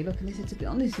about how they look, and they said, to be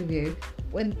honest with you,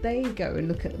 when they go in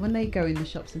the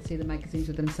shops and see the magazines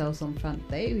with themselves on front,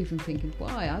 they're even thinking,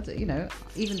 why? You know,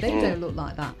 even they don't look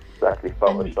like that. Exactly,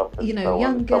 Photoshop. And, you know,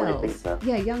 young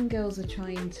girls are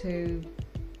trying to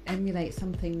emulate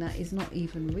something that is not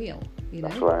even real, you know.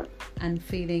 That's right. And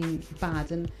feeling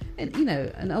bad, and you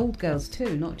know, and old girls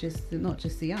too, not just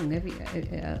the young.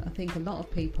 I think a lot of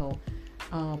people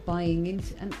are buying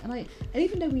into, and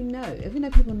even though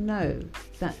people know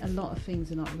that a lot of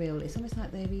things are not real, it's almost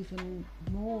like they're even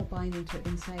more buying into it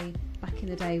than, say, back in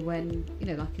the day when, you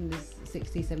know, like in the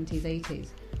 60s, 70s, 80s,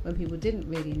 when people didn't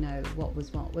really know what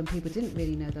was what, when people didn't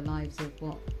really know the lives of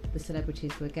what the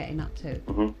celebrities were getting up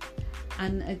to.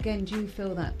 And again, do you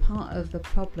feel that part of the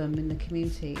problem in the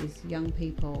community is young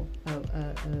people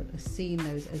are seeing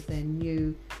those as their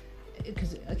new?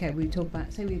 Because, okay, we talk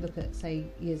about, say we look at, say,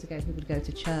 years ago, people would go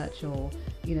to church, or,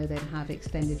 you know, they'd have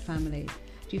extended families.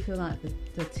 Do you feel like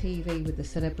the TV with the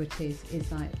celebrities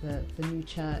is like the new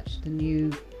church, the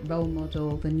new role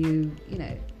model, the new, you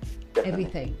know,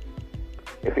 everything?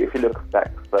 If you look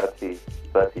back 30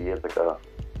 years ago,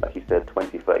 like you said,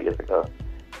 20, 30 years ago,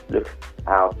 look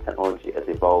how technology has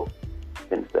evolved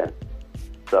since then.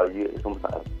 So it's almost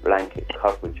like a blanket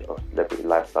coverage of celebrity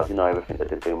lifestyles. You know everything that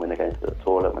they're doing when they're going to the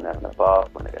toilet, when they're having a bath,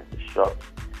 when they're going to the shops.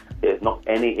 There's not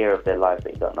any area of their life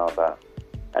that you don't know about.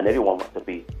 And everyone wants to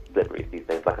be celebrities these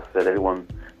days. Like I said, everyone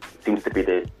seems to be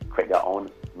to create their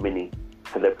own mini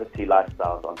celebrity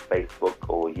lifestyles on Facebook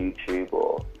or YouTube,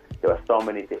 or there are so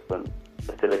many different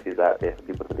facilities out there for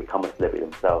people to become a celebrity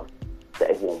themselves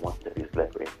that everyone wants to be a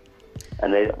celebrity.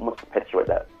 And they almost perpetuate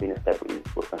that being a celebrity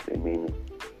essentially means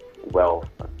wealth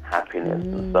and happiness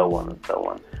and so on and so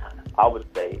on. I would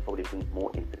say it probably brings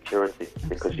more insecurity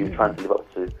because you're trying to live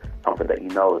up to something that you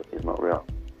know is not real.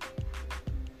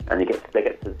 And they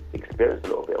get to experience a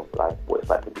little bit of like what it's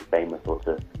like to be famous or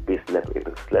to be a celebrity,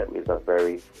 because celebrities are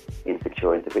very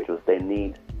insecure individuals. They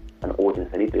need an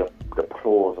audience, they need the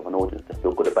applause of an audience to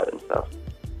feel good about themselves.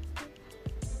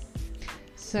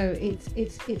 So it's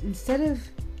instead of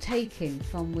taking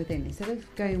from within, instead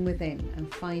of going within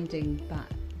and finding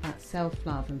that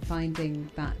self-love and finding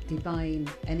that divine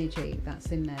energy that's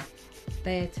in there,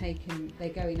 they're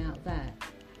going out there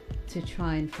to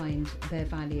try and find their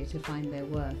value, to find their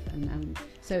worth, and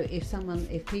so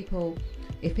if people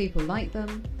like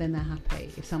them, then they're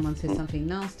happy. If someone says something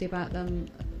nasty about them,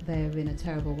 they're in a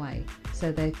terrible way.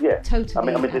 So they're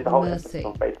totally at the whole mercy.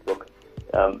 On Facebook,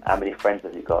 how many friends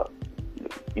have you got?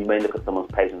 You may look at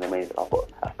someone's page and they may say, I've got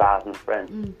 1,000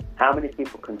 friends. How many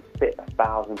people can fit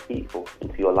 1,000 people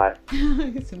into your life?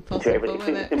 It's impossible,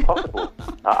 isn't it? It's impossible.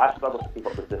 I struggle to keep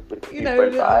up with the few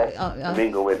friends that I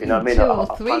mingle with. You know what I mean? 2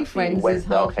 or 3 friends is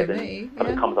hard for me.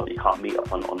 Something comes up, you can't meet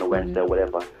up on the Wednesday or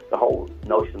whatever. The whole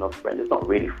notion of friends is not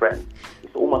really friends.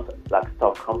 It's almost like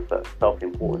self-comfort,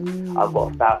 self-importance. I've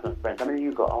got 1,000 friends. How many of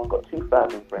you got? Oh, I've got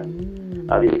 2,000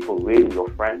 friends. Are these people really your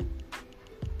friends?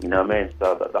 You know what I mean?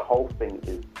 So the whole thing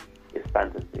is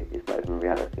fantasy. It's not even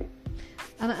reality.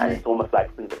 And it's almost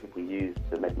like things that people use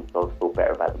to make themselves feel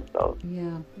better about themselves.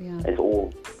 Yeah. It's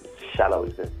all shallow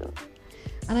existence.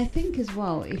 And I think as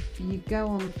well, if you go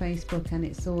on Facebook and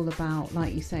it's all about,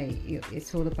 like you say,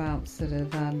 it's all about sort of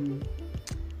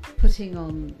putting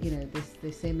on,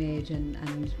 this image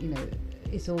and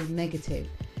it's all negative.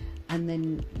 And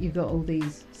then you've got all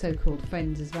these so-called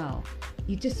friends as well.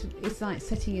 It's like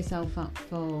setting yourself up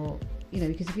for,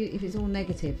 because if it's all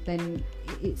negative, then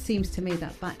it seems to me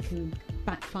that can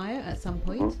backfire at some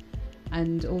point,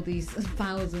 and all these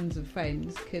thousands of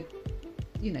friends could,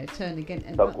 turn again.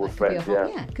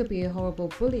 And could be a horrible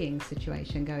bullying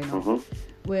situation going on.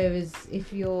 Whereas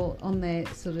if you're on there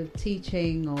sort of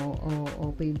teaching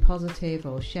or being positive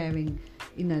or sharing,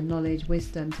 knowledge,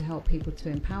 wisdom to help people to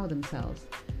empower themselves,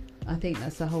 I think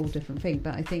that's a whole different thing.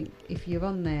 But I think if you're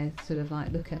on there sort of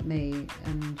like, look at me,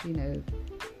 and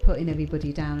putting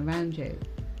everybody down around you,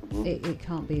 it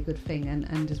can't be a good thing.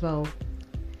 And as well,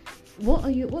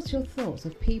 what's your thoughts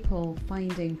of people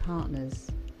finding partners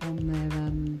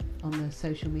on their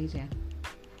social media?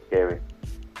 Scary,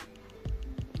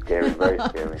 very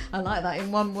scary. I like that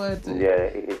in one word. Yeah,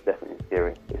 it is definitely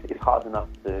scary. It's hard enough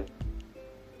to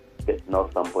get to know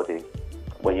somebody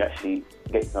when you actually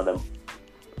get to know them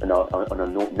on a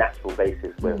natural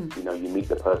basis, where you meet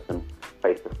the person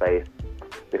face to face,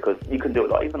 because you can do it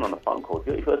like even on a phone call.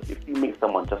 If you meet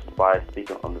someone just by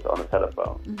speaking on the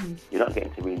telephone, you're not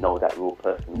getting to really know that real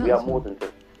person. We are more than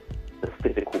just the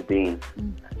physical being.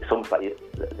 It's almost like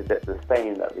the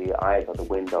saying that the eyes are the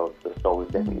window to the soul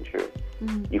is definitely true.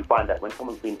 You find that when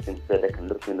someone's being sincere, they can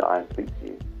look you in the eye and speak to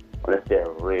you, unless they're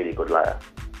a really good liar.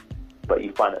 But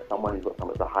you find that someone who's got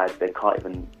something to hide, they can't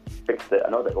even fix it. I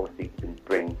know that obviously you can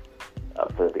bring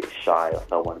for a bit shy or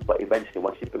so on, but eventually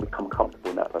once you become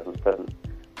comfortable in that person's presence,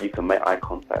 you can make eye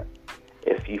contact.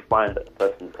 If you find that the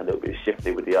person's a little bit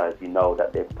shifty with the eyes, you know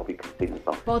that they're probably concealing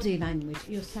something. Body language,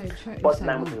 you're so true. Body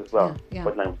language as well. Yeah.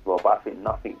 Body language as well, but I think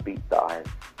nothing beats the eyes.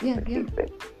 The key thing.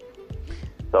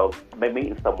 So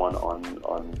meeting someone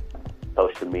on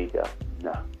social media,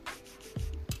 no.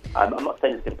 I'm not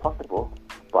saying it's impossible,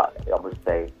 but I would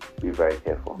say be very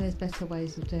careful. There's better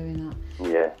ways of doing that.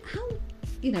 Yeah. How,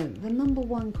 the number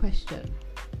one question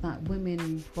that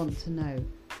women want to know,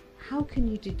 how can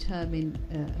you determine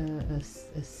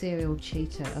a serial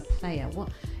cheater, a player?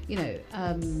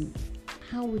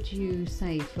 How would you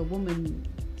say for a woman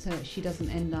so that she doesn't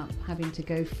end up having to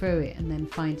go through it and then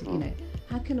find it,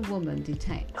 how can a woman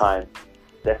detect? Time.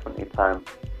 Definitely time.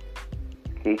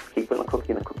 Keeping a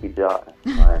cookie in a cookie jar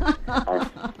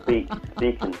and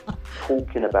speaking,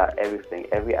 talking about everything,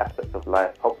 every aspect of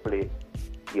life. Hopefully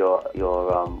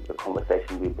the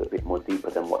conversation will be a bit more deeper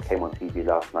than what came on TV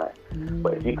last night.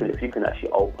 But if you can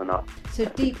actually open up. So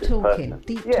deep talking.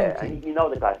 And you know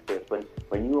the guy's serious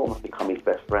when you almost become his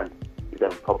best friend. He's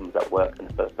having problems at work and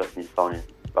the first person he's phoning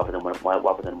rather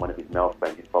than one of his male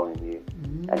friends is phoning you,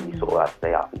 and you sort of like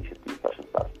say, I think you should do such and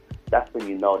such. That's when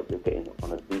you know that you're getting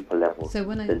on a deeper level. So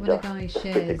when a guy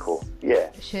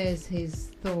shares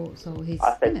his thoughts or his...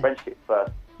 I say friendship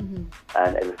first,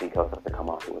 and everything else has to come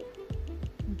afterwards.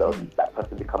 So that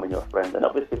person becoming your friend, and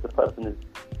obviously if the person is,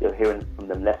 you're hearing from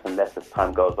them less and less as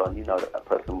time goes on, you know that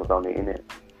person was only in it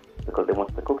because they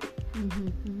wanted the cookie.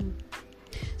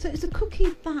 So is a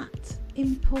cookie that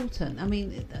important? I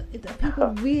mean, people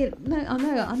really... No,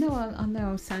 I know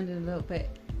I'm sounding a little bit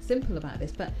simple about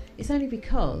this, but it's only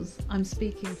because I'm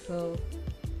speaking for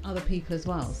other people as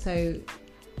well. So,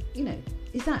 you know,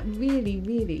 is that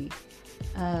really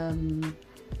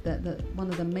that one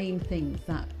of the main things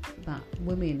that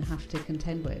women have to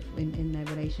contend with in their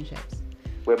relationships?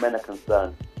 Where men are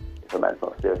concerned, if a man's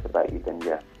not serious about you, then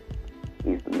yeah,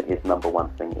 his number one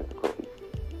thing is the cookie.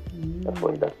 That's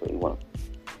what he wants.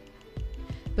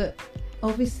 But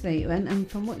obviously, and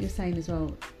from what you're saying as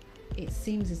well, it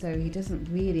seems as though he doesn't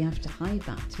really have to hide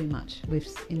that too much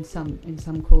in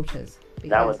some quarters.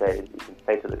 Nowadays, you can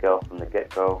say to the girl from the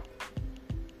get-go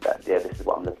that this is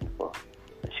what I'm looking for.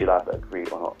 And she'll either agree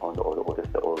or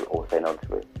say no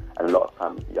to it. And a lot of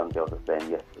times, young girls are saying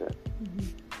yes to it.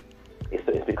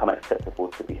 It's become acceptable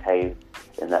to behave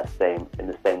in the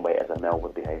same way as a male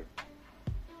would behave.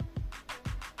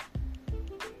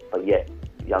 But yet,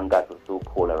 young guys will still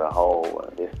call her a hoe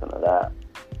and this and that.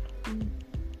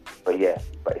 But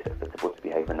it's acceptable to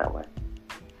behave in that way.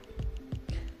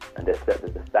 And the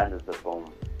standards have gone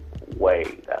way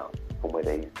down from where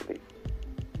they used to be.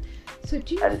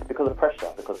 And it's because of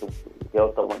pressure, because the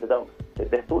girls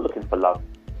they're still looking for love,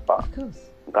 but of course,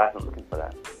 guys aren't looking for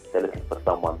that. They're looking for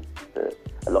someone.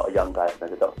 A lot of young guys now,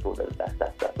 they don't feel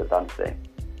that's the done thing.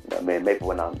 You know what I mean? Maybe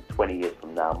when I'm 20 years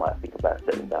from now, I might think about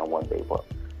settling down one day, but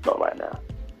not right now.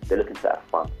 They're looking to have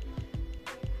fun.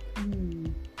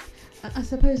 I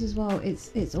suppose as well,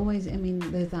 it's always, I mean,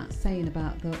 there's that saying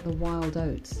about the wild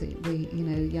oats,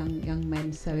 young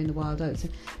men sowing the wild oats,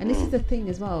 and this is the thing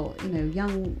as well,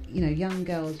 young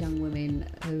girls, young women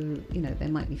who, they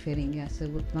might be feeling yes, I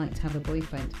would like to have a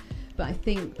boyfriend, but I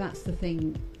think that's the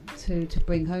thing to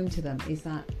bring home to them is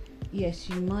that yes,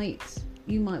 you might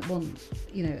want,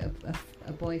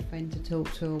 a boyfriend to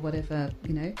talk to or whatever,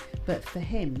 but for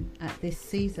him at this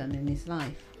season in his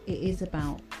life, it is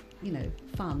about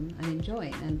fun and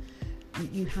enjoying, and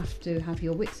you have to have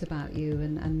your wits about you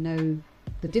and know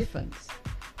the difference.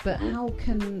 But how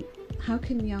can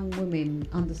young women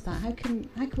understand? How can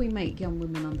we make young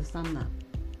women understand that?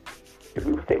 If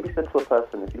we said to a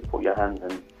person, if you put your hands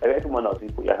in, everyone knows if you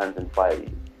put your hands in fire,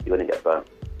 you're going to get burnt.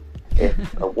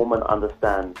 If a woman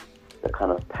understands the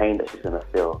kind of pain that she's going to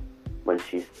feel when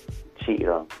she's cheated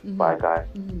on by a guy,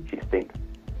 she'd think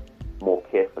more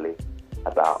carefully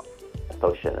about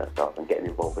associating herself and getting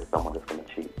involved with someone that's going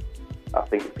to cheat. I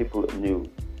think if people knew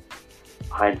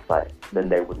hindsight, then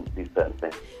they wouldn't do certain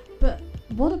things. But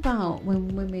what about when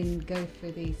women go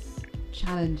through these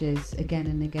challenges again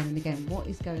and again and again? What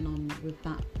is going on with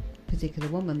that particular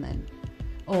woman then?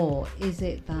 Or is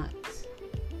it that,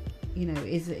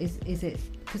 is it,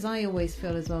 because I always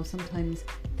feel as well, sometimes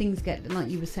things get, like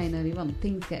you were saying earlier on,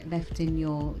 things get left in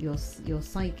your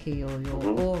psyche or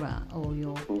your aura or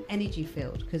your energy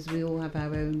field, because we all have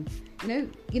our own, you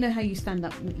know how you stand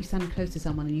close to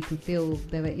someone and you can feel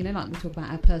their, like we talk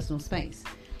about our personal space.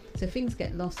 So things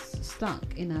get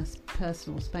stuck in our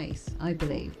personal space, I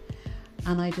believe.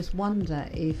 And I just wonder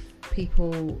if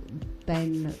people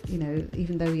then,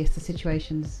 even though yes, the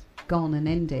situation's gone and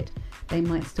ended, they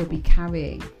might still be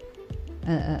carrying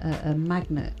a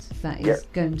magnet that is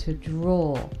going to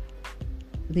draw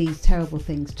these terrible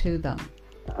things to them.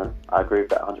 I agree with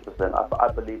that 100%.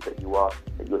 I believe that you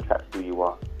attract who you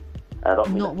are. And I don't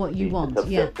mean not what you want. To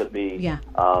be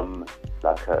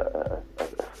like a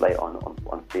slate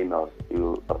on females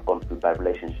who have gone through bad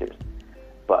relationships.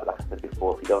 But like I said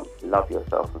before, if you don't love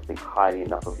yourself and think highly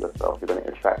enough of yourself, you're going to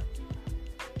attract.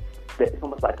 It's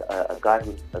almost like a guy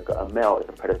a male is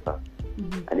a predator,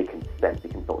 and he can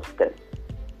sort of sense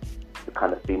the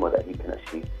kind of female that he can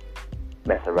actually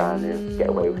mess around with, get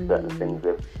away with certain things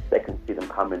with. They can see them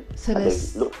coming, so and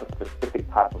they look for a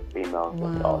specific type of female.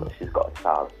 Wow. She's got a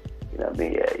child. You know what I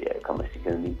mean? Yeah. Come on, she's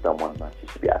going to need someone, man. She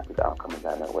should be happy that I'm coming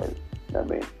down that way. You know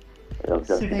what I mean?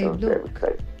 So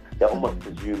they almost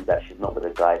presume that she's not with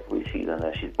a guy who cheating on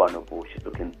her. She's vulnerable. She's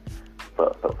looking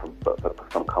for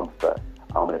some comfort.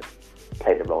 I'm going to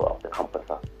play the role of the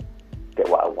comforter, get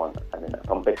what I want, and then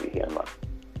I'm basically hit and run.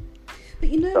 But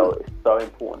so it's so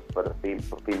important for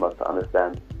females to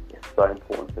understand. It's so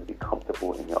important to be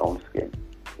comfortable in your own skin.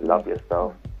 Love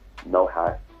yourself. Know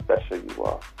how special you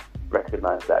are.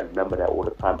 recognize that and remember that all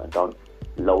the time, and don't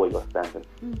lower your standards.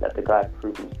 Let the guy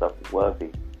prove himself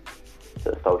worthy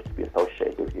to be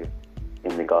associated with you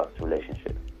in regards to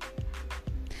relationships.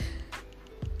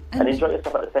 And enjoy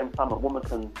yourself at the same time. A woman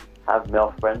can have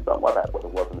male friends. Don't worry about what the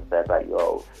world's going to say about you.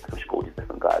 Oh, I'm sure all these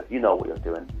different guys. You know what you're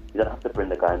doing. You don't have to bring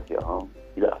the guy into your home.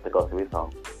 You don't have to go to his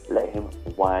home. Let him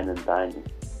wine and dine you.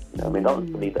 You know what I mean?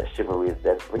 Don't believe that chivalry is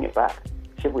dead. Bring it back.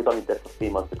 Chivalry is only dead for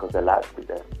females because they're allowed to be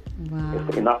dead. Wow.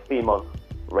 If enough females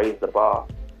raise the bar,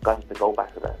 guys have to go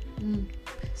back to that.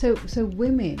 So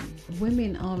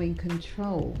women are in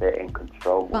control. They're in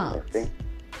control.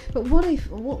 But what if,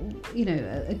 you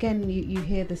know, again, you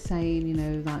hear the saying, you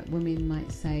know, like women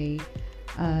might say,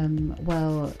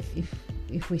 well,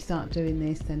 if we start doing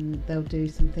this, then they'll do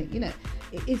something. You know,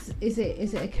 is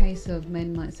it a case of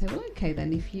men might say, well, okay,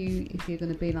 then if you're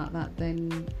going to be like that,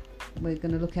 then we're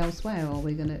going to look elsewhere, or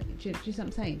we're going to. Do you see what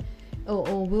I'm saying?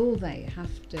 Or will they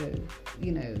have to,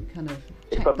 you know, kind of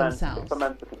check themselves? If a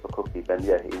man's looking for cookie, then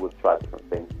yeah, he would try different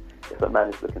things. If a man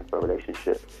is looking for a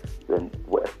relationship, then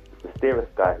the serious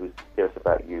guy who's serious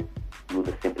about you, you will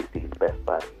just simply see his best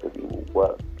side, because he will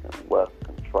work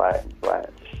and try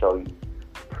to show you,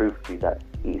 prove to you that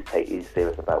he's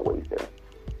serious about what he's doing,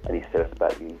 and he's serious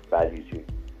about you, values you,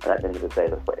 and at the end of the day,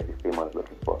 that's what every female is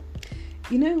looking for.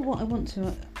 You know what I want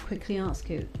to quickly ask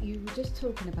you? You were just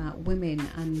talking about women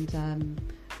and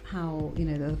how, you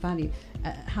know, the value,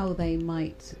 how they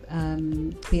might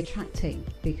be attracting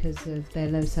because of their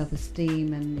low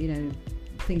self-esteem and, you know,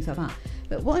 things like that.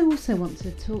 But what I also want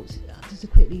to talk to, just to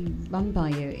quickly run by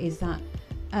you, is that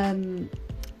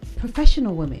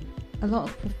professional women, a lot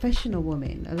of professional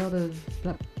women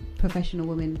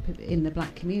in the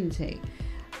black community.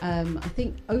 I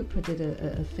think Oprah did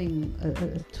a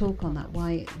talk on that,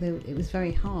 why it was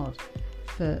very hard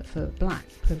for black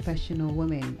professional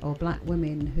women, or black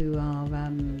women who are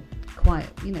quite,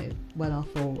 you know, well off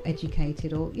or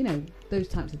educated, or, you know, those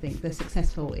types of things. They're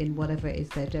successful in whatever it is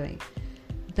they're doing.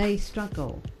 They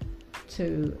struggle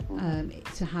to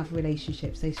have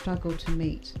relationships. They struggle to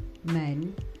meet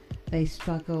men. They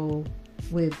struggle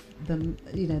with them,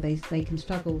 you know, they can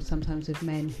struggle sometimes with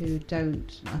men who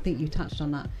don't. I think you touched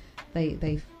on that.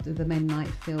 The men might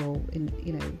feel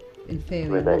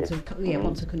inferior,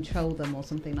 want to control them or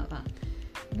something like that.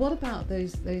 What about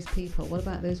those people? What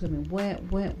about those women?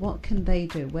 What can they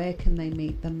do? Where can they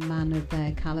meet the man of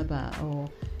their caliber? Or,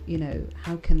 you know,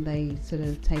 how can they sort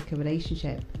of take a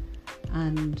relationship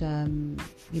and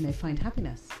you know, find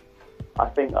happiness? I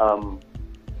think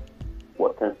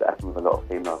what tends to happen with a lot of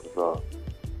females as well,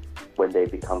 when they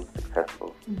become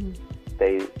successful,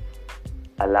 they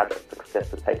allow that success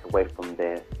to take away from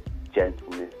their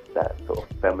gentleness, that sort of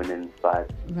feminine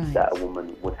side that a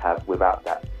woman would have without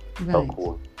that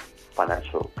so-called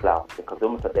financial clout. Because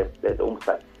there's almost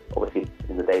like, obviously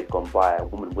in the days gone by, a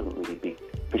woman wouldn't really be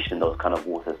fishing in those kind of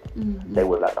waters. They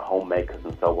were like the homemakers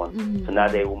and so on. So now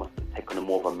they almost take on a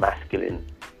more of a masculine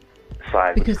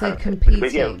side, because they're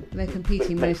competing. They're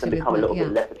competing mostly with, become a little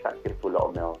bit less attractive to a lot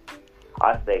of males.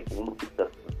 I say a woman keeps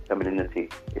the femininity,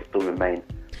 it still remains,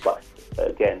 but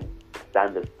again,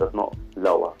 standards does not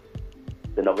lower.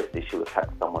 Then obviously she'll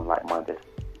attract someone like-minded,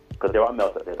 because there are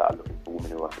males out there that are looking for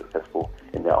women who are successful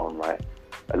in their own right.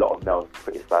 A lot of males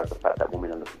criticise the fact that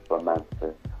women are looking for a man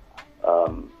to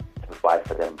provide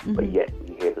for them, but yet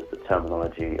you hear the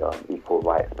terminology equal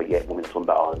rights, but yet women are talking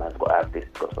about, oh, the man's got to have this,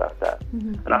 got to have that.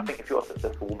 And I think if you're a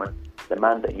successful woman, the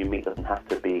man that you meet doesn't have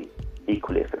to be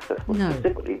equally successful. No.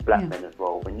 Specifically black men as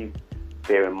well. When you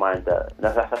bear in mind that,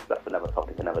 that's another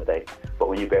topic, another day, but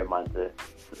when you bear in mind the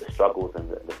struggles and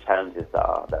the challenges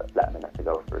that black men have to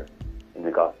go through in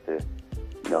regards to,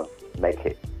 you know, make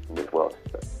it in this world,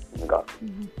 in regards to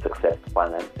success,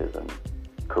 finances and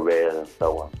careers and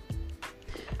so on.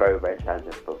 It's very, very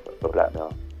challenging for black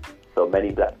males. So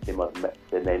many black females,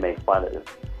 they may find that there's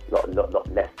a lot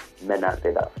less men out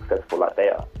there that are successful like they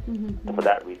are. So for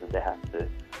that reason, they have to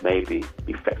maybe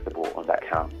be flexible on that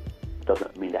count. It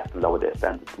doesn't mean they have to lower their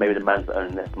standards. Maybe the man's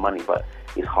earning less money, but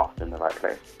his heart's in the right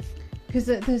place. Because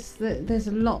there's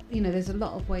a lot, you know, there's a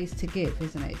lot of ways to give,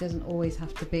 isn't it? It doesn't always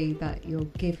have to be that you're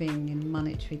giving in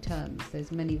monetary terms.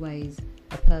 There's many ways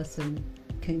a person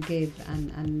can give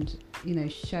and you know,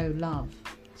 show love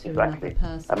to another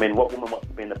person. I mean, what woman wants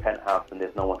to be in the penthouse and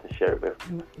there's no one to share it with?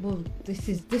 Well, this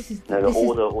is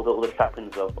all the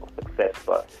trappings of success,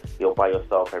 but you're by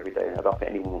yourself every day. I don't think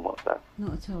any woman wants that.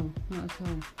 Not at all.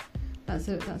 That's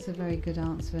a very good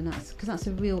answer, and that's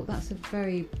a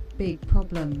very big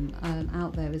problem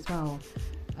out there as well,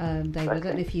 David. I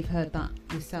don't know if you've heard that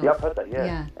yourself. Yeah, I've heard that.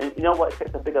 Yeah. And you know what? It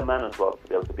takes a bigger man as well to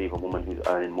be able to be with a woman who's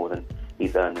earning more than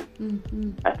he's earning,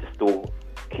 and to still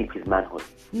keep his manhood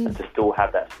and to still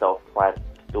have that self-pride, to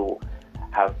still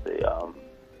have the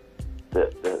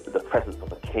presence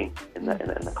of a king in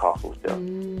the castle still,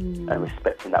 and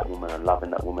respecting that woman and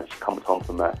loving that woman. She comes home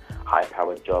from a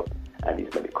high-powered job, and he's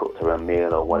maybe cooked her a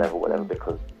meal or whatever,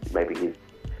 because maybe he's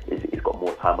got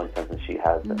more time on his hands than she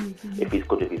has. And if he's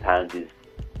good with his hands, he's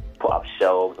put up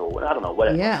shelves or I don't know,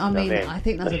 whatever. Yeah, I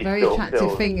think that's a very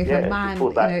attractive thing. If a man,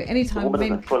 anytime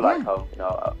men,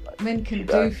 men can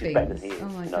do things. Oh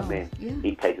my God. Yeah.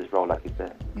 He plays his role like he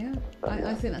said. Yeah, so,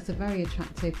 I think that's a very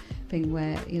attractive thing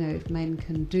where, if men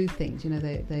can do things,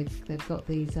 they've got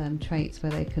these traits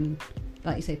where they can,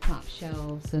 like you say, put up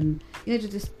shelves and,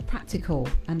 just practical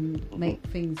and make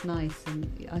things nice. And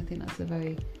I think that's a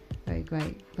very, very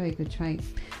great, very good trait.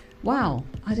 Wow,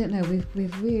 I don't know.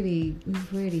 We've really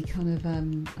kind of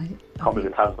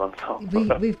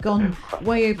we've gone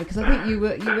way over, because I think you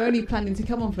were only planning to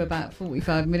come on for about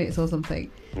 45 minutes or something.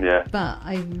 Yeah. But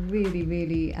I really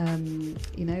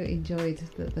enjoyed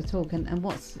the talk, and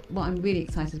what I'm really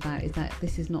excited about is that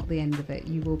this is not the end of it.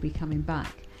 You will be coming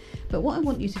back. But what I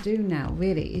want you to do now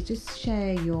really is just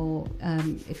share your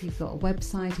if you've got a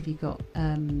website, if you've got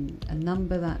a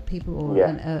number that people, or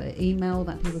an email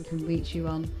that people can reach you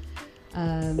on.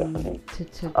 Definitely.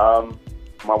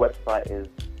 My website is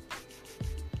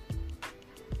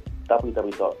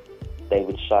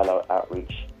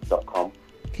www.davidshilohoutreach.com.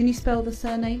 Can you spell the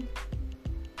surname?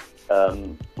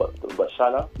 What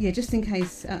Shiloh? Yeah, just in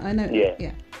case. I know.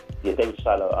 Yeah, David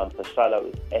Shiloh. So Shiloh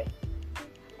is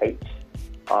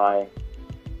SHILOH,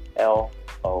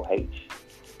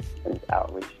 and it's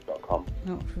outreach.com.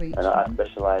 Outreach. And I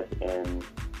specialise in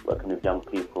working with young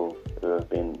people who have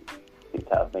been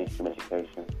kicked out of mainstream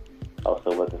education. I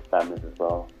also work with families as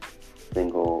well,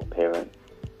 single parents,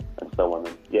 and so on.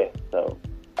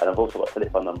 And I've also got a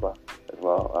telephone number as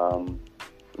well.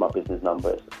 My business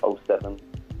number is 07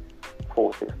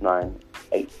 469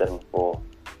 874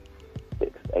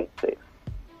 686.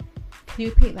 Can you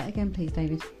repeat that again, please,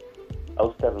 David?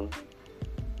 07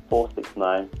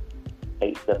 469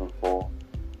 874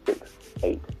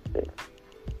 686.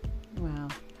 Wow,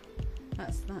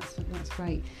 that's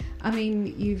great. I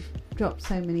mean, you've dropped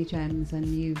so many gems, and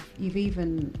you've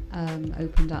even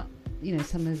opened up,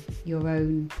 some of your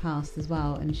own past as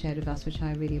well, and shared with us, which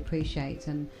I really appreciate.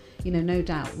 And no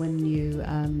doubt when you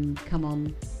come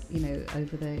on,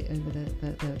 over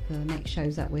the next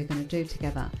shows that we're going to do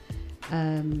together,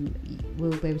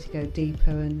 we'll be able to go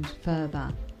deeper and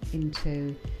further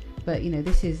into. But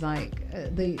this is like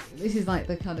the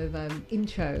kind of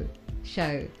intro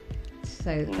show,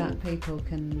 so that people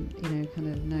can kind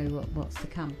of know what's to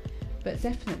come. But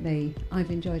definitely, I've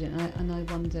enjoyed it, and I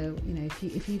wonder,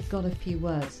 if you've got a few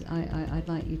words, I'd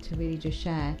like you to really just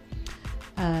share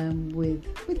with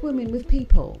women, with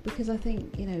people, because I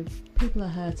think people are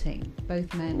hurting.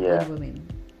 Both men and women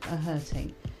are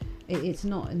hurting. It's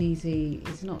not an easy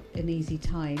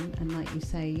time, and like you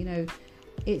say,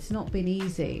 it's not been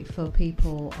easy for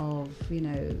people of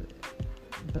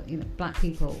black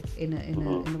people in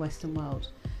the Western world,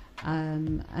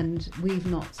 and we've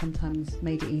not sometimes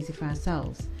made it easy for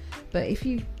ourselves. But if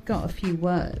you've got a few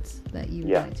words that you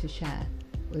would like to share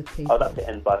with people, I'd like to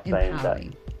end by saying that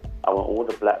I want all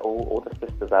the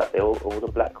sisters out there, all the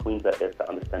black queens out there, to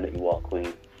understand that you are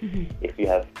queens. If you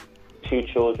have 2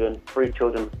 children, 3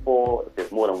 children, 4, if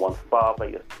there's more than one father,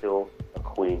 you're still a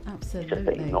queen. Absolutely. It's just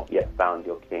that you've not yet found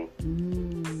your king.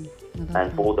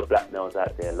 And for all the black males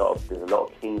out there, there's a lot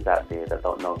of kings out there that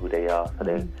don't know who they are. So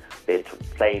they're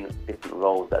playing different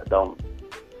roles that don't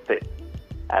fit.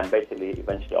 And basically,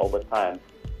 eventually, over time,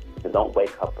 if they don't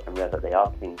wake up and realize that they are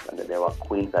kings and that there are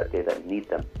queens out there that need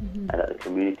them, and that the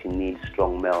community needs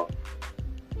strong males,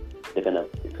 it's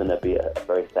gonna be a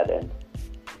very sad end.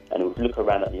 And if we look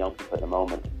around at the young people at the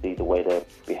moment to see the way they're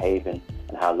behaving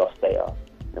and how lost they are,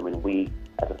 we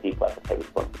as a people have to take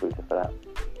responsibility for that.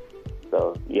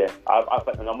 So I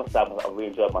must say I really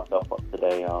enjoyed myself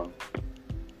today.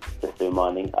 Just doing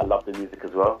mining. I love the music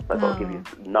as well. So I've got to give you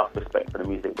enough respect for the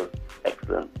music. It was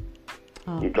excellent.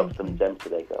 You dropped some gems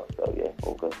today, girl. So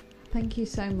all good. Thank you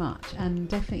so much, and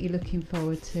definitely looking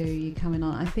forward to you coming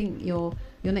on. I think your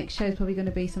next show is probably going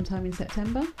to be sometime in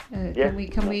September. Can we?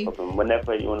 Problem.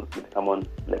 Whenever you want me to come on,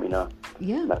 let me know.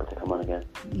 Yeah. I'm happy to come on again.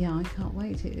 Yeah, I can't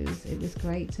wait. It was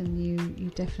great, and you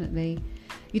definitely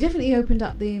opened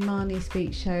up the Imani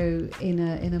Speak show in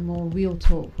a more real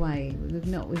talk way. We've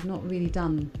not really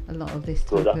done a lot of this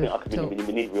type of talk. We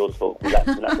need real talk. We like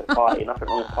to party. Nothing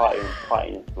wrong with partying.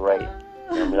 Partying is great.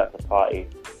 We like to party,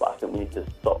 but I think we need to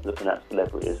stop looking at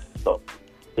celebrities, stop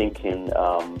thinking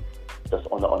just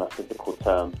on a physical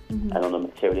term and on a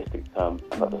materialistic term,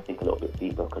 and start to think a little bit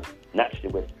deeper, because naturally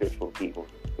we're spiritual people,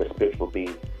 we're spiritual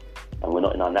beings, and we're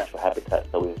not in our natural habitat,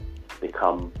 so we've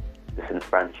become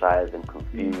disenfranchised and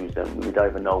confused, and we don't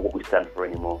even know what we stand for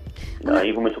anymore.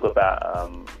 Even when we talk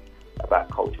about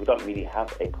culture, we don't really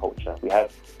have a culture. We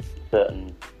have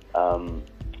certain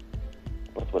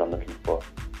what's what I'm looking for?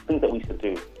 Things that we used to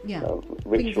do,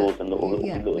 rituals and little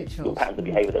patterns of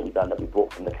behaviour that we've done, that we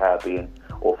brought from the Caribbean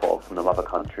or from another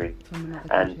country.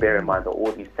 And bear in mind that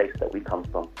all these places that we come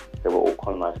from, they were all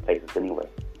colonised places anyway.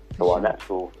 So our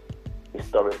natural,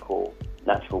 historical,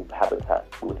 natural habitat,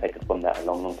 we were taken from that a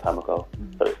long, long time ago.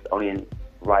 So it's only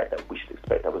right that we should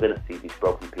expect that we're going to see these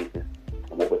broken pieces.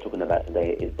 And what we're talking about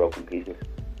today is broken pieces.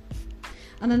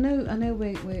 And I know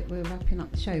we're wrapping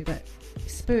up the show, but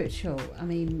spiritual, I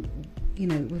mean,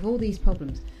 with all these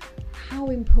problems, how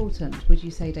important would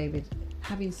you say, David,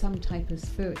 having some type of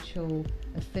spiritual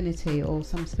affinity or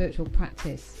some spiritual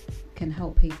practice can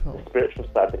help people? The spiritual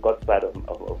side, the God side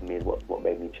of me is what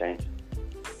made me change.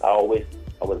 I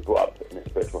was brought up in a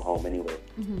spiritual home anyway,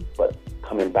 but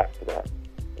coming back to that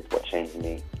is what changed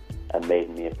me and made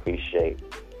me appreciate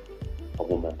a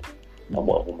woman and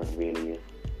what a woman really is.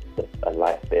 A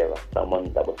life bearer,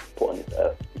 someone that was put on this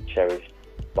earth to be cherished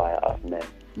by us men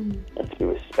and to be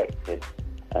respected,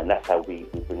 and that's how we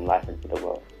bring life into the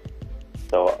world.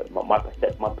 So my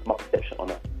perception on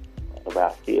the way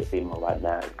I see a female right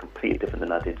now is completely different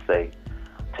than I did, say,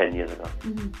 10 years ago.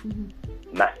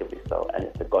 Massively so, and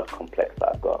it's the God complex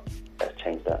that I've got that's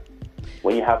changed that.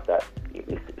 When you have that,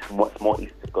 it's more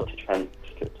easy to go to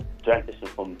transition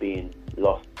from being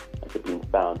lost and to being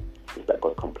found. Is that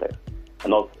God complex.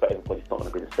 And also for everybody, it's not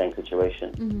going to be the same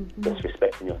situation. Just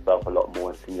respecting yourself a lot more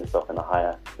and seeing yourself in a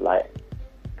higher light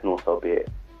can also be it.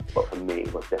 But for me,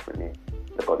 it was definitely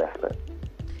the God aspect.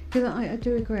 Because I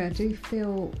do agree. I do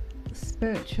feel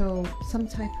spiritual, some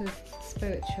type of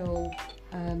spiritual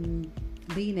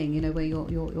leaning, where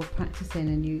you're practicing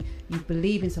and you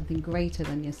believe in something greater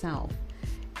than yourself,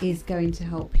 is going to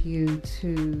help you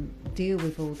to deal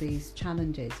with all these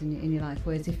challenges in your life.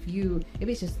 Whereas if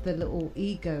it's just the little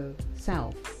ego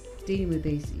self dealing with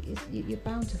these, you're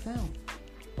bound to fail.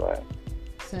 Right.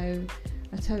 So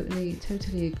I totally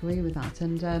agree with that.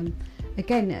 And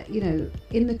again,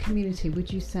 in the community,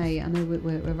 would you say, I know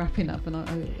we're wrapping up and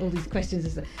all these questions,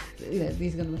 these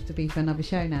are going to have to be for another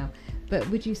show now, but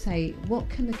would you say, what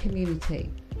can the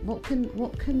community, what can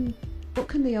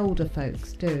the older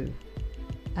folks do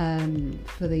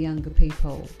for the younger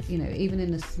people, even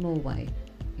in a small way,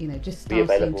 just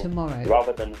starting tomorrow,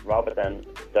 rather than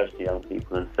judge the young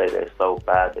people and say they're so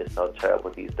bad, they're so terrible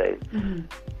these days.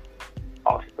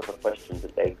 Ask yourself a question: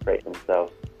 did they create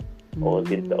themselves, or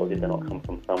did they not come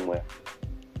from somewhere?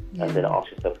 And then ask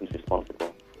yourself who's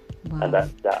responsible. And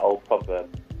that old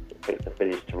proverb, it takes a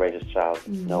village to raise a child.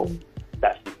 No,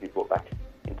 that should be brought back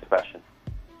into fashion.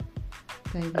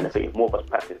 And I think if more of us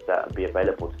practice that and be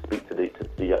available to speak to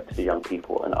the young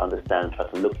people and understand and try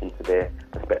to look into their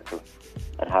perspective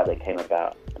and how they came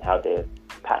about and how their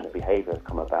pattern of behaviour has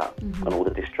come about, and all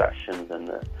the distractions and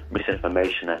the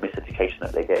misinformation and miseducation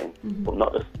that they're getting, but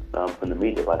not just from the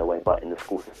media, by the way, but in the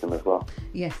school system as well.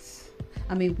 Yes.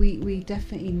 I mean, we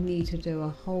definitely need to do a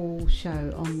whole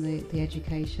show on the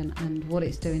education and what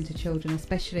it's doing to children,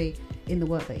 especially in the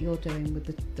work that you're doing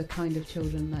with the kind of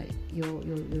children that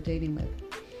you're dealing with.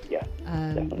 Yeah,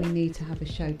 we need to have a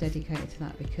show dedicated to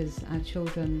that, because our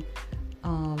children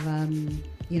are,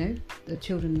 the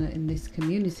children in this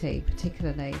community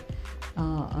particularly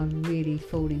are really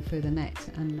falling through the net,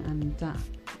 and that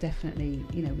definitely,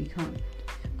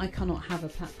 I cannot have a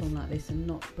platform like this and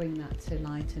not bring that to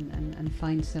light and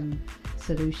find some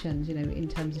solutions, in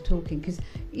terms of talking, because,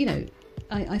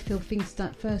 I feel things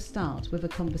first start with a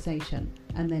conversation,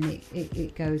 and then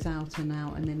it goes out, and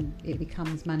then it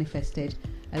becomes manifested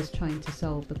as trying to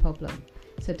solve the problem.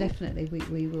 So definitely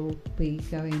we will be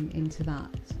going into that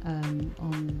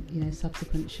on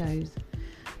subsequent shows.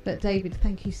 But David,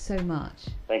 thank you so much.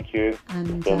 Thank you.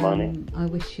 And I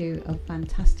wish you a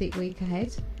fantastic week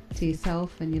ahead, to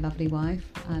yourself and your lovely wife.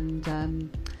 And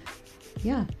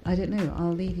I don't know,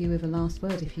 I'll leave you with a last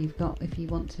word if you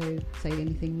want to say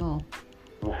anything more.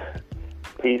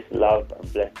 Peace, love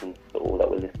and blessings to all that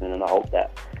were listening, and I hope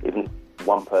that even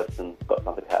one person got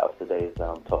something out of today's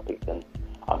topic, then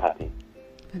I'm happy.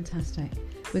 Fantastic.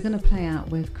 We're going to play out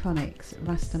with Chronic's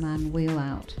Rastaman Wheel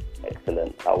Out.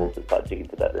 Excellent. I will start jigging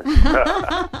to that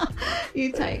then.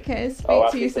 You take care.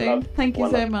 Speak to you soon. Thank you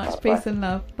so much. Bye. Peace and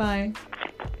love. Bye.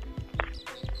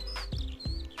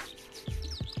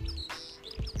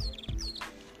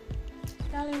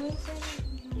 Darling,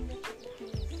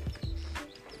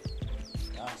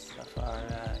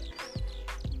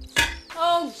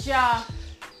 Ja.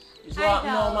 Is what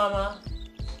no, mama?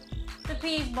 The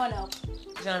peas burn up.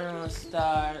 General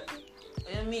Star.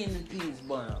 What you mean the peas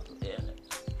burn up? Yeah.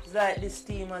 It's like this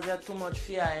team has got too much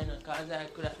fear, you know, because I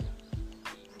could have.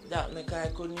 That make I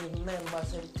couldn't even remember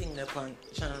something upon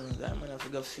channels. I'm gonna have to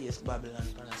go face Babylon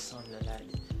on a Sunday like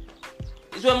this.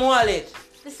 It's where more late.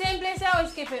 The same place I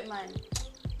always keep it, man.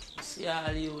 See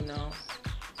all you now.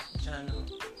 Channel.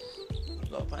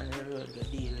 Go up on the road, go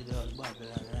deal with all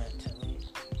Babylon right away.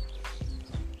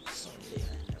 Sunday I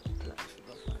have plans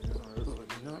to go on the road,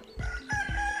 you know.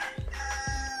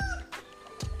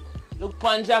 Look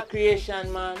Panja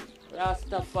creation, man.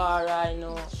 Rastafari, you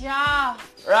know. Ja.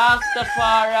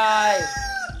 Rastafari.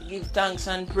 Give thanks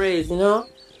and praise, you know.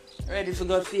 Ready to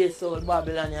go face old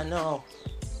Babylon, you know.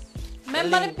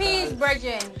 Remember the peas,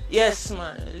 brethren? Yes,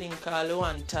 man. Link all the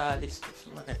one tall this stuff,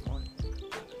 man.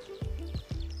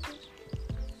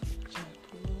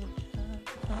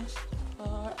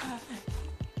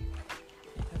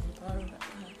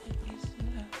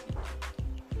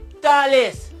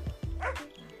 Talis!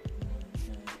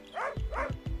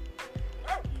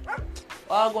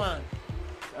 What going?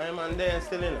 I'm on there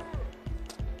still in it.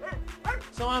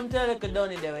 So I'm telling you, down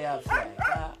there we have fly.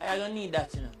 I don't need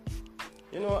that, you know.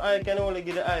 You know, I can only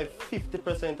give the eye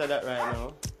 50% of that right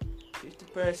now.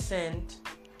 50%.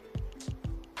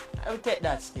 I will take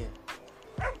that still.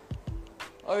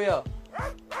 Hurry up.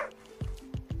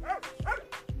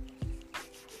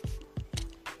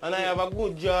 And I have a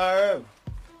good jar.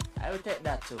 I will take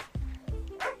that too.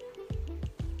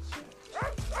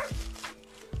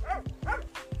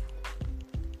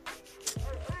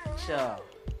 Sure.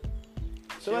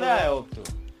 So what I up to?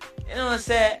 You know what I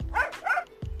say?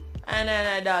 And then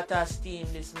I daughter steam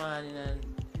this morning and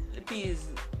the peas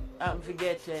I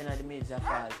forget you know the midst of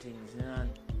all things, you know. And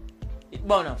it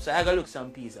burn up, so I gotta look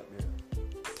some peas up there.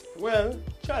 Well,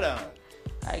 shut on.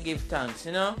 I give thanks,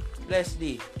 you know. Bless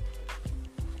thee.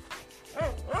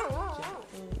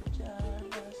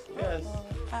 Yes.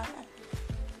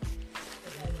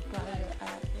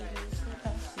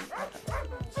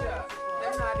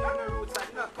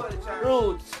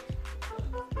 Roots.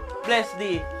 Bless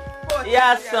thee.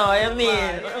 Yes, sir, you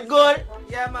mean? Good?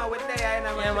 Yeah, man, we're there, you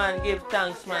know. Yeah, man, give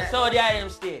thanks, man. So the I am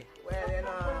stay. Well, you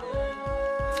know.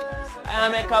 I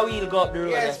make a wheel go up the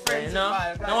road, Yes, you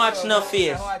know? Don't watch no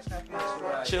face.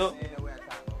 Sure.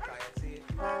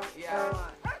 Yeah, man.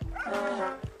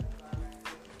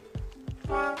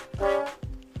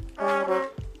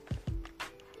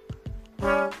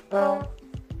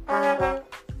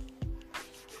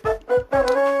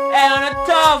 Hey, on a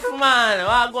tough man.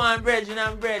 What go on, brethren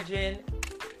and brethren?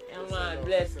 Yeah, man,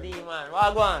 bless thee, man.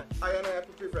 What go on? I know I have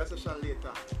to prepare a session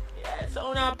later. Yeah, so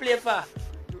we not play for?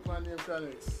 Group man named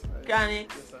Chronics.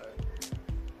 Chronics? Yes, sir.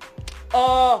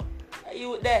 Oh,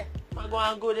 you there? I go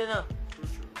on good enough.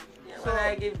 Yeah, man,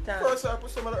 I give thanks. First, I put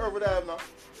some of the herb that I have now.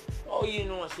 Oh, you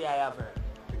know, see, I have her.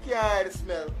 You can't hide the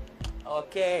smell.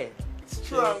 Okay. It's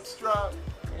strong, strong.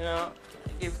 You know,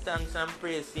 give thanks and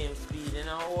praise same speed, you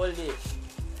know, hold it.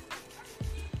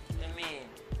 I mean,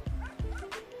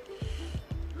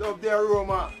 Love the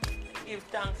aroma. give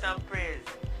thanks and praise.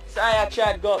 So I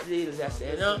tried go up the hills, I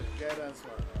say, you know? Guidance,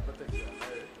 man. Protection.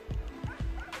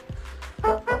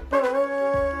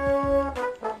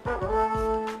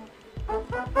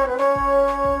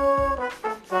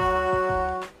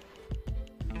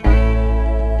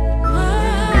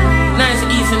 Nice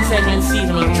easy segment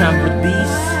seasonal trampled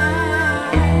beast.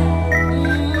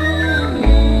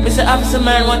 Mr. Officer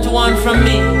Man, what you want from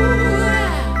me?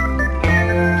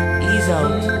 Ease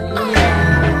out.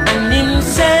 And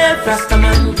himself,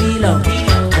 Rastaman below.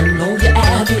 I know you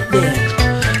have it there.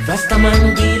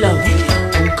 Rastaman below.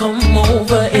 Oh, come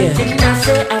over here. Then I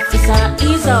say, Officer,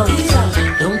 ease out.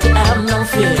 Don't you have no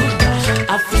fear.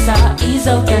 Officer, ease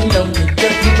out and don't be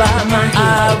dirty by my ear.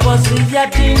 I was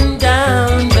yachting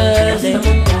down Berlin,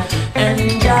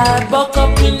 and I buck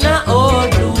up in a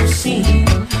old blue scene.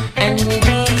 And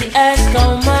he asked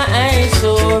how my eyes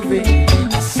so red.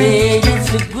 I say it's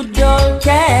the good old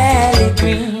Cali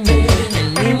green.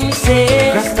 And him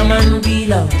say, Rastaman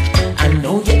below, I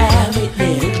know you have it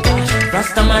there.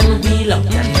 Rastaman below,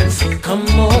 come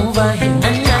over here.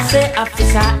 And I say,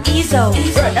 Officer, ease out.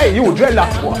 Hey, you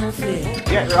dreadlock boy.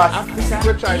 Yeah, Ras,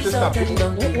 we're trying to stop it.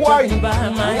 Who are you? You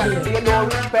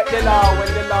don't respect the law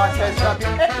when the law says stop it.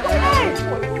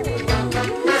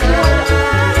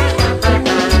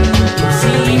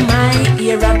 See my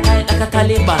ear up like a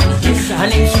Taliban.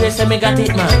 And him swear say me got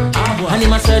it, man. And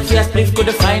him a search for a spliff,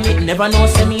 couldn't find it. Never know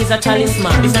say me is a chalice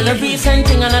man. This is a recent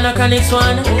thing and an anachronic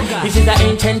one. This is a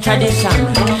ancient tradition.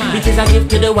 It is a gift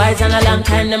to the wise and a long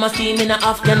time them a steam in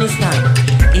Afghanistan,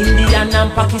 India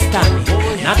and Pakistan.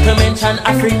 Not to mention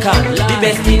Africa. The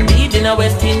best indeed in a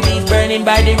West Indies, burning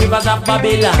by the rivers of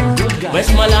Babylon.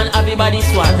 Westmoreland, everybody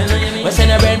swat. West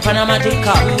in a brain Panamatic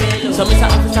car. So Mr.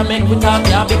 Officer make we talk,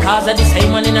 yeah, because of the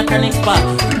same one in a chronic spot.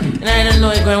 And I don't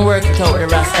know you're going to work it out the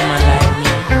Rasta man like me.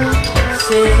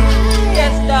 Say,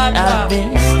 I've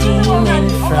been steaming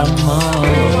from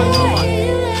morning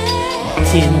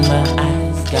till my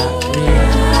eyes got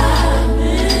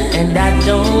red, and I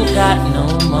don't got no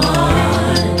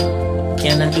more.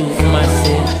 Can I do for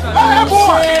myself?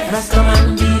 Rastaman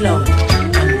be low, I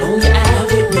know you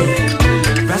have it ready.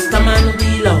 Rastaman be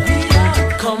low,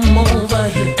 come over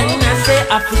here. And I say,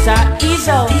 officer, ease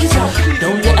out,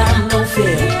 don't you have no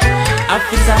fear.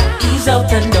 Officer, ease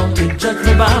out and don't you judge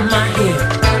me by my hair.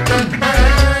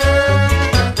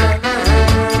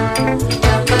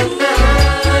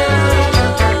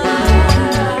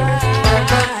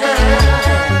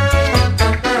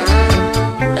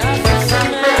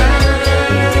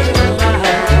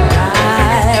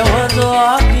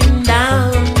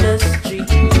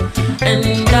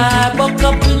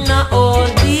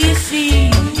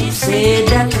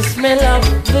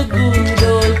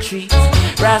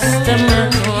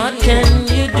 Rastaman, what can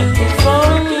you do for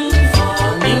me?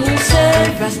 Me say,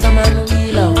 Rastaman be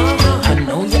low, I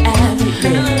know you have it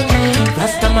there.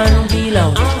 Rastaman be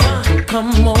low,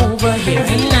 come over here.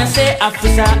 And I say,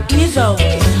 officer, ease out,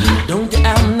 don't you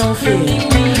have no fear.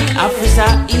 Officer,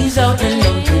 ease out and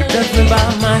don't you judge me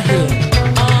by my hair.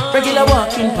 Regular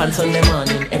walking pants on the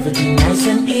morning, everything nice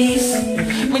and easy.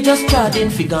 Me just trotting,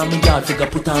 figure me yard, figure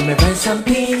put on me rice and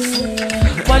peas.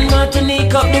 One more to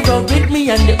sneak up the road with me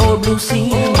and the old blue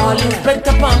sea. All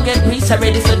Inspector Pong get grease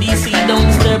ready so DC don't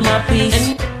disturb my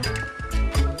peace.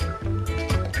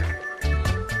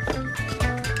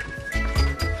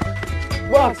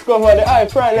 Box cover the eye,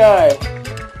 front eye.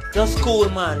 Just cool,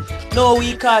 man. No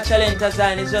we car challenge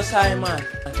design, it's just high, man.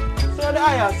 So the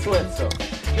eye are sweat, so.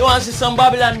 You want to see some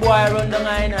Babylon boy run down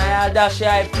eye, I'll dash your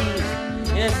eye, please.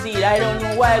 You see, I don't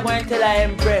know why I'm going to tell I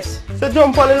impress. So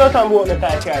jump on the lot and boat the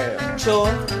car carrier.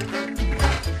 Sure.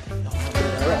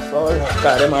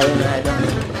 God, them are running eye down.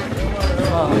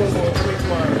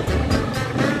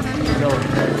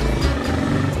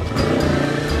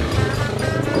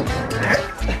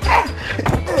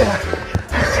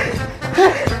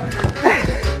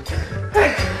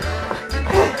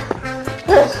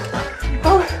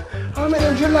 How many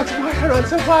dreadlocks run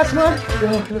so fast, man?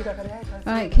 Look at that.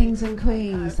 Right, kings and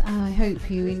queens, I hope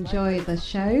you enjoyed the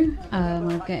show.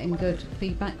 I'm getting good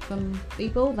feedback from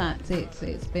people that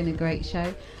it's been a great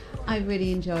show. I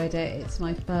really enjoyed it. It's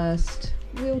my first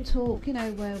real talk, you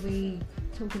know, where we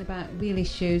talking about real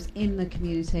issues in the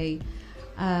community,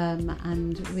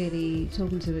 and really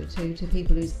talking to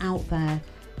people who's out there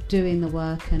doing the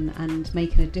work and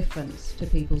making a difference to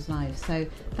people's lives. So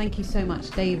thank you so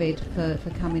much, David, for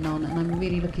coming on, and I'm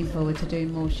really looking forward to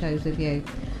doing more shows with you.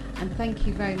 And thank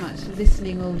you very much,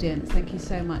 listening audience. Thank you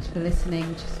so much for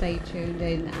listening. To stay tuned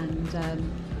in and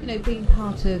you know, being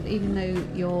part of, even though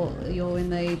you're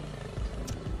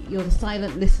the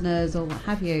silent listeners or what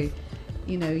have you.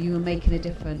 You know, you are making a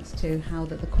difference to how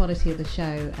the quality of the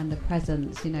show and the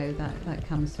presence, you know, that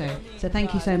comes through. So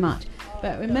thank you so much.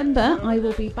 But remember, I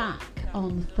will be back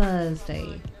on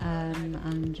Thursday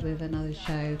and with another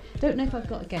show. Don't know if I've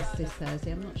got a guest this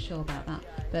Thursday. I'm not sure about that.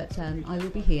 But I will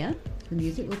be here. The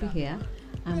music will be here.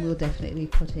 And we'll definitely be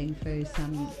putting through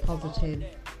some positive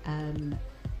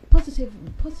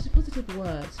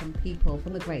words from people,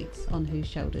 from the greats on whose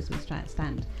shoulders we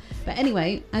stand. But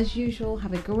anyway, as usual,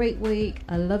 have a great week.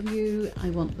 I love you.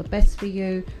 I want the best for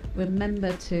you.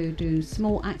 Remember to do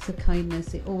small acts of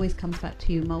kindness. It always comes back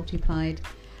to you multiplied.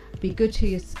 Be good to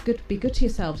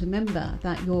yourselves. Remember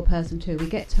that you're a person too. We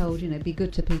get told, you know, be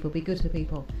good to people, be good to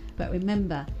people. But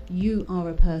remember, you are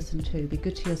a person too. Be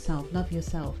good to yourself. Love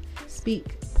yourself.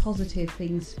 Speak positive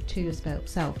things to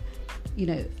yourself. You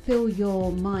know, fill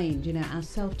your mind. You know, our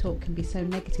self-talk can be so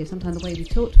negative. Sometimes the way we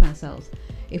talk to ourselves,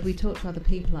 if we talk to other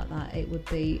people like that, it would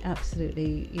be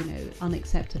absolutely, you know,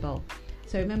 unacceptable.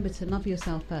 So remember to love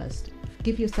yourself first.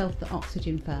 Give yourself the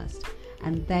oxygen first,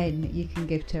 and then you can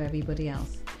give to everybody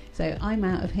else. So I'm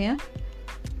out of here.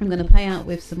 I'm going to play out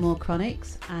with some more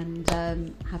chronics and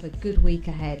have a good week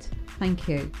ahead. Thank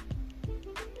you.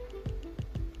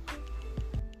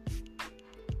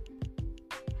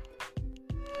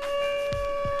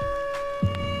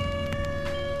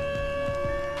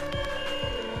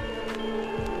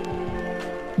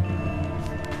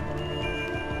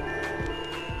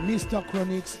 Mr.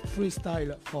 Chronix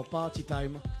freestyle for party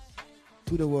time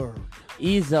to the world.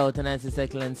 Ease out and as the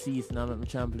second and cease now. Let me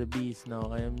trample the beast now.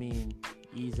 I mean,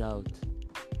 ease out.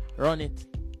 Run it.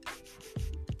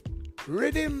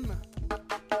 Rhythm.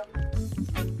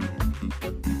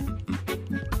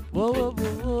 Whoa, whoa,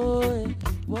 whoa,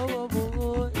 whoa, whoa,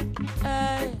 whoa,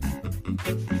 hey.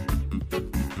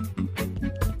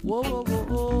 Whoa, whoa,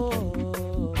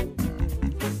 whoa,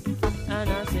 and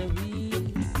I say we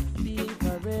be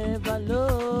forever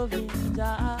loving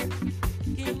Jah.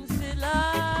 King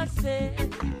Selassie,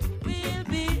 we'll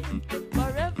be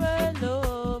forever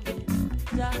loving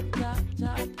Jah, Jah,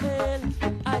 Jah. Well,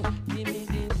 I give me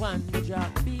the one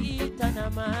drop beat and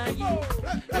I'm a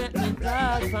let me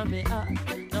talk from me heart.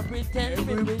 No pretend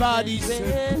everybody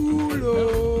say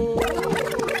cool.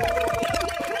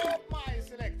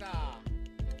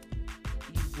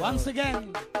 Once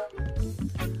again.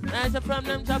 Nice from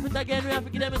them drop it again. We have to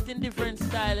give them a different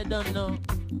style. I don't know.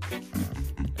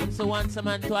 And so once a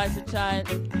man, twice a child.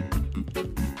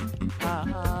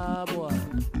 Ah, boy.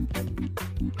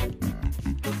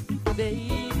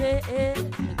 Baby,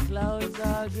 the clouds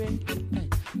are gray,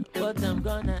 but I'm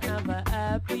gonna have a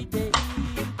happy day.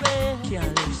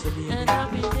 Can't live to be and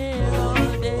I'll be there all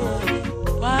day.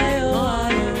 Why, oh,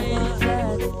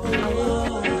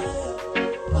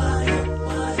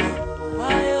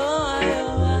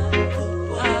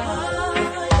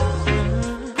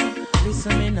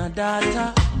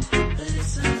 daughter,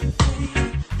 listen.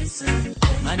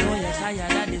 I know you're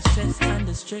tired of the stress and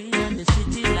the strain and the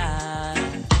city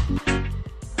life.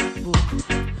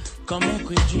 Come make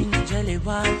we drink jelly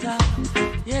water.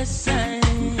 Yes, I.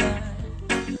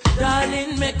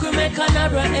 Darling, make we make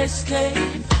another escape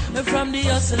from the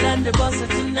hustle and the bustle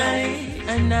tonight.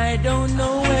 And I don't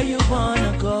know where you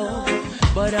wanna go,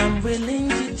 but I'm willing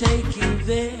to take you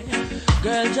there.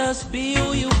 Girl, just be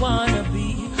who you wanna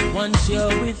be. Once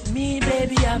you're with me,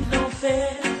 baby, I've no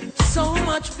fear. So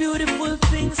much beautiful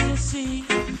things to see.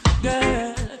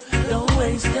 Girl, don't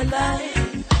waste your life.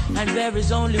 And there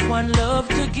is only one love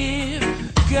to give.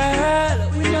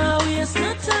 Girl, we now waste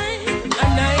no time.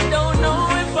 And I don't know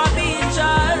if I beach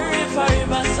or if I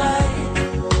riverside.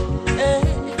 Hey,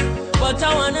 but I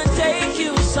wanna take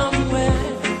you somewhere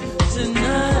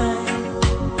tonight.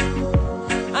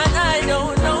 And I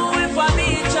don't know if I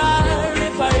beach or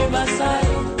if I riverside.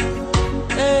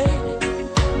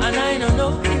 And I don't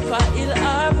know if I hill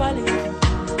or valley,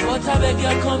 but I beg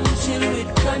you come chill with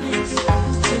Chronix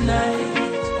tonight.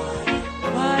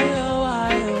 Why, oh,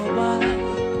 why,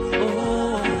 oh,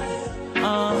 why,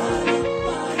 oh,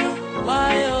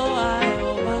 why, oh, why.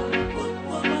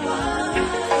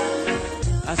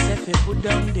 I said if you put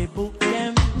down the book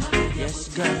them, yes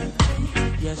girl,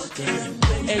 yes girl.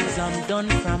 Exam done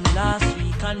from last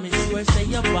week and me sure say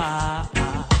you pass.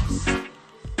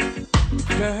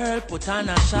 Girl, put on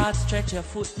a short, stretch your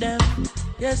foot them.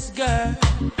 Yes, girl.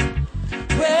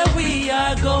 Where we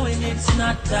are going, it's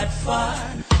not that far.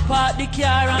 Park the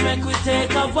car and make we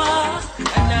take a walk.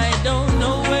 And I don't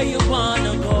know where you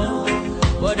wanna go,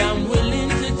 but I'm willing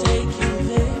to take you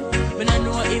there. But I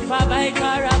know if I bike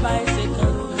or a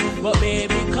bicycle, but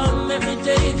baby, come let me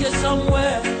take you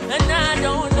somewhere. And I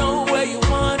don't know where you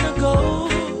wanna go.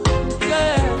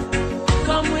 Girl,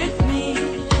 come with me,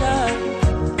 love.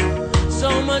 So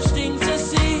much things to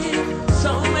see,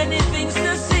 so many things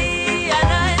to see. And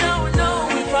I don't know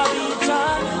if I beach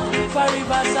or if I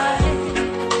riverside.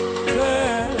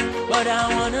 Girl, but I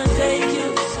wanna take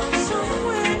you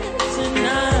somewhere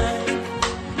tonight.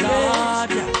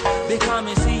 Lord, yeah. Because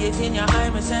me see it in your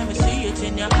eye, me say me see it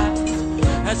in your eyes.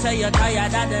 I say you're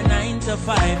tired of the 9 to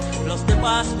 5. Plus the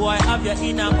boss boy have you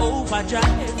in a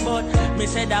overdrive. But me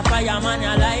say that fireman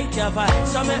you like your vibe.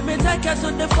 So make me take you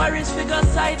to the forest figure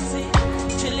sightsee.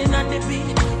 Chilling on the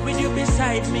beach with you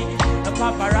beside me. The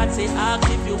paparazzi ask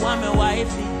if you want me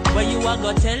wifey. But you are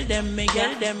gonna tell them me,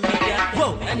 girl, them me,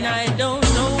 girl. And I don't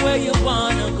know where you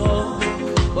wanna go,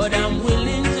 but I'm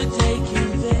willing to take you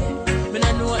there. But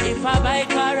I know if I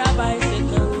bike or a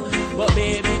bicycle, but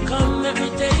baby, come let me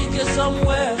take you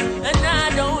somewhere. And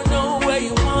I don't know where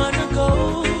you wanna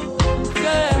go.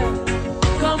 Girl,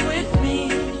 come with me,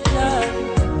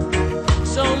 love.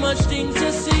 So much things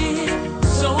to see,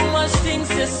 so much things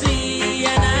to see.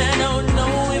 And I don't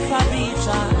know if I beach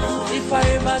or if I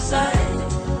riverside.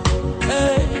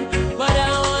 Hey, but I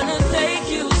wanna take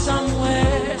you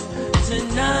somewhere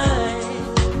tonight,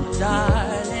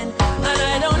 darling. And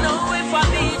I don't know if I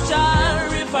beach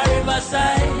or if I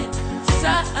riverside.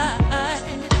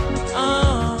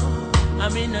 I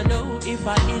mean I know if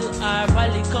I hill or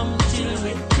valley, come chill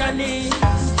with Chronix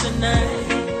tonight.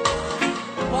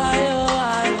 Why, oh,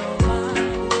 why,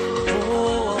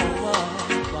 oh, why, oh,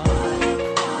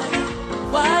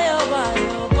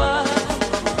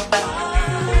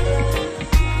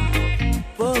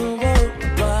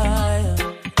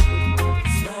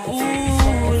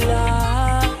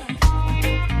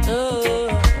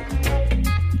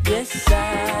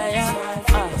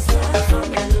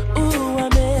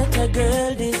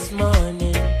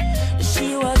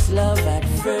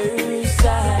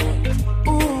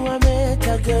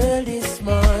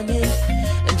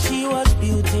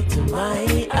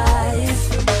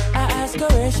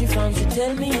 where she from, she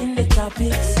tell me in the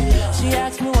tropics. She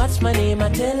asked me what's my name, I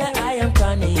tell her I am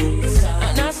Connie.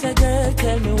 And I said, girl,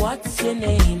 tell me what's your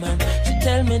name. And she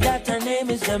tell me that her name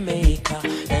is Jamaica.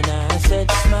 And I said,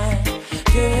 smile,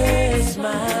 girl,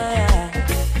 smile.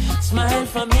 Smile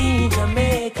for me,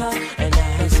 Jamaica. And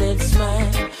I said,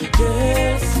 smile,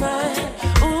 girl, smile.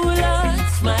 Ooh, Lord,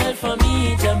 smile for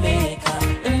me, Jamaica.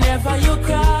 And never you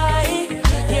cry,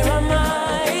 here am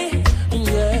I.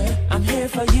 Yeah, I'm here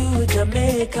for you,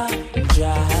 Jamaica.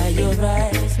 Dry your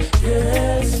eyes,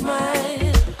 girl,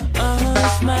 smile.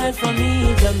 Smile for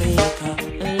me, Jamaica.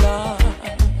 Lord,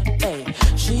 hey,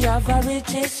 she have a rich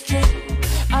history.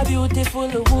 A beautiful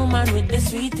woman with the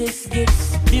sweetest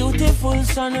gifts. Beautiful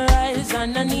sunrise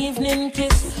and an evening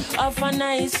kiss of a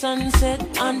nice sunset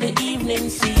on the evening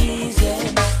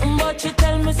season. But she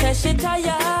tell me, say she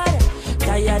tired.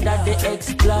 Tired of the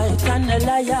exploit and the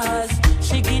liars.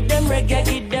 She give them reggae,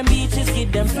 give them beaches,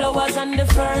 give them flowers and the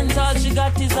ferns. All she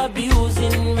got is abuse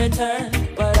in return.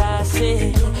 But I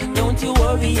say, don't you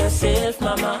worry yourself,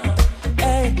 mama.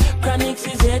 Hey, Chronix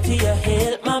is here to your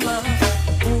help, mama.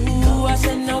 Ooh, I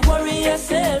said, no worry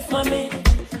yourself, mommy.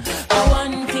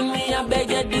 One thing me, I beg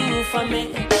you do for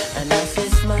me. And I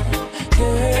said, smile,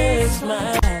 girl,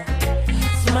 smile.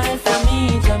 Smile for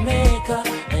me, Jamaica.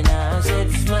 And I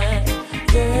said, smile,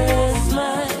 girl,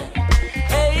 smile.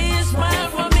 Hey, smile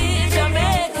for me,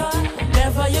 Jamaica.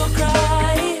 Never you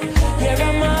cry, here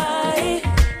am I.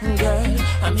 Girl,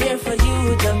 I'm here for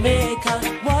you, Jamaica.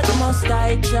 What must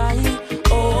I try?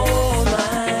 Oh,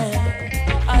 my.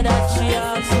 That she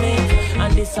asked me,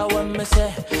 and this I want me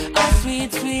say, a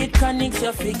sweet, sweet Chronix,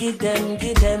 you forgive them,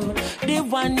 give them. The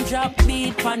one drop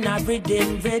beat pan a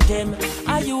rhythm.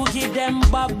 Are you give them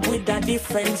bob with a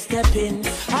different step in?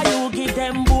 Are you give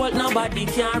them bolt, nobody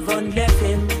can run left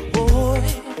him, boy.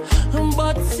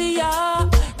 But see ya,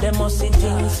 they must see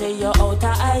things, say you're out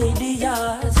of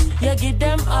ideas. You give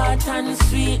them art and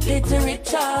sweet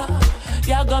literature.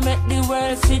 You gonna make the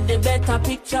world see the better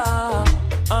picture.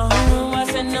 I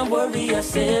said, no worry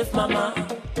yourself, mama.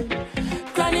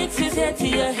 Chronix is here to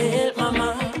your help,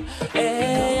 mama.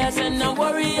 Hey, I said, no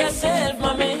worry yourself,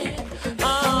 mommy.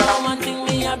 One thing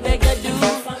me, I beg you do.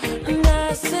 And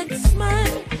I said,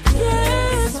 smile,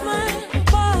 yeah, smile,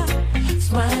 boy.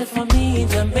 Smile for me,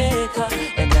 Jamaica.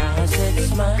 And I said,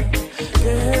 smile,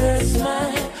 girl,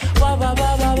 smile, wah, wah,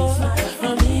 wah, wah, wah.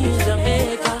 For me,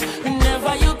 Jamaica.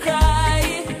 Never you cry,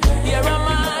 here am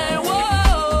I,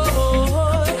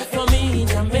 whoa. For me,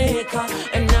 Jamaica.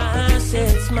 And I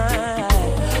said, smile,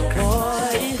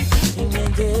 boy. In the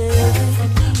day,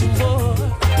 whoa,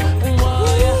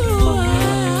 whoa, yeah.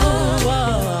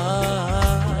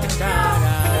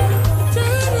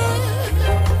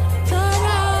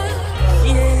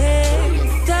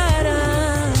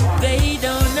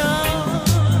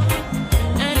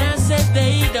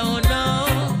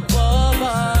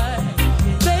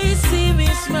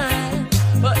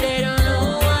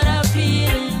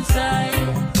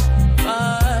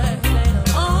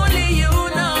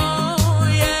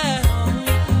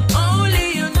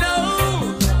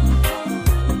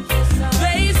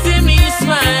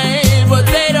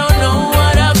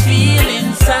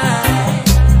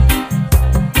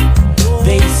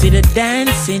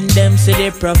 Dancing them see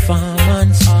the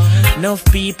performance. Enough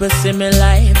people see me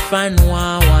life and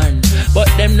want one, but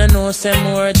them no know say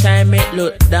more time it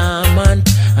look dormant.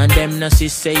 And them no see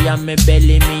say I'm me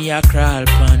belly me a crawl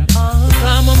pan.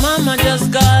 Cause my mama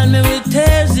just call me with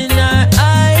tears in her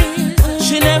eyes.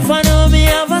 She never know me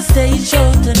have a stage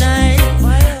show tonight.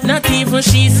 Not even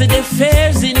she see the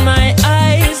fears in my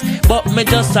eyes. But me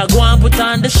just a go and put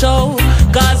on the show.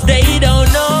 Cause they don't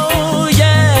know,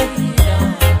 yeah.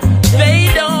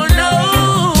 They don't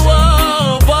know,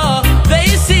 oh, oh. They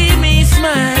see me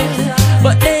smile,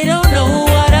 but they don't know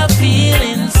what I feel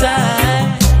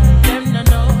inside. Them no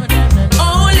know,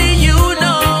 only you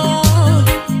know,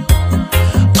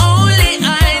 only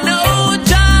I know,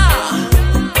 Jah.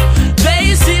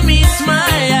 They see me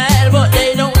smile, but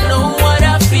they don't know what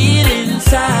I feel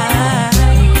inside.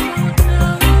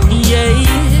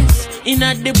 Yes, in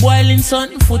at the boiling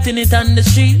sun, putting it on the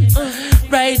street.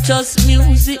 Righteous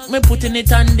music, me putting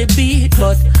it on the beat.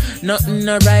 But nothing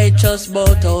no righteous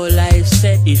about how life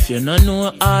said. If you no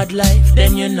know hard life,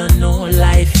 then you no know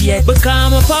life yet.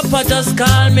 Because my papa just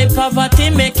call me poverty,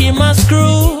 make him a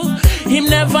screw. Him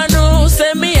never know,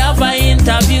 say me have a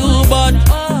interview. But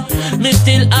me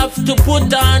still have to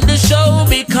put on the show.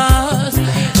 Because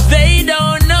they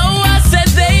don't know, I said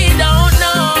they don't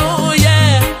know,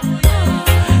 yeah.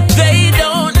 They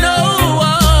don't know.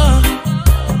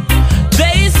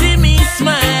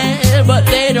 But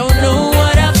they don't know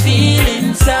what I feel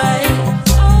inside.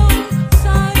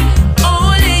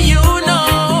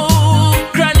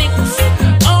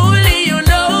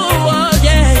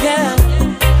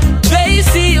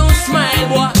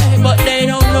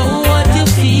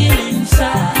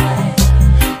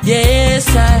 Yes,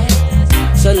 I.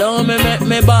 So long me make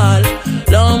me ball,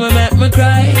 long me make me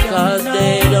cry, cause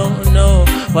they don't know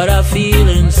what I feel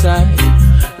inside.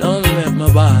 Long me make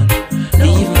me ball,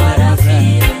 leave me make me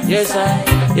cry. Yes,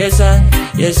 I, yes, I,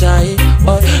 yes, I.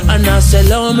 Oh, and I say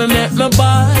long me make me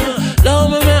ball,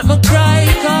 long me make me cry,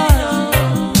 cause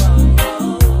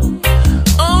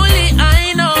only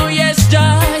I know, yes,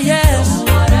 Jah, yes.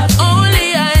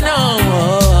 Only I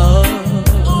know.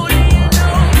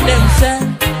 Them say,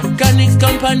 Canics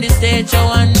come on the stage, I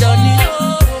want done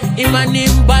it. Him and him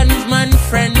bandsman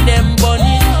friend, them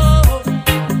bunny.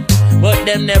 But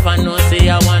them never know, say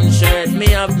I one shirt. Me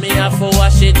have to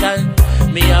wash it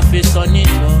and me have to sun it.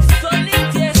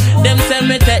 Them say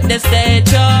me take the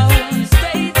stage off.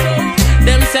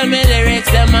 Them say me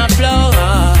lyrics, them a flow.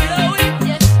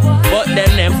 But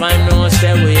them never know,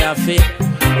 say we have to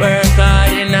work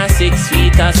hard in a 6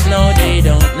 feet of snow. They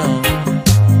don't know.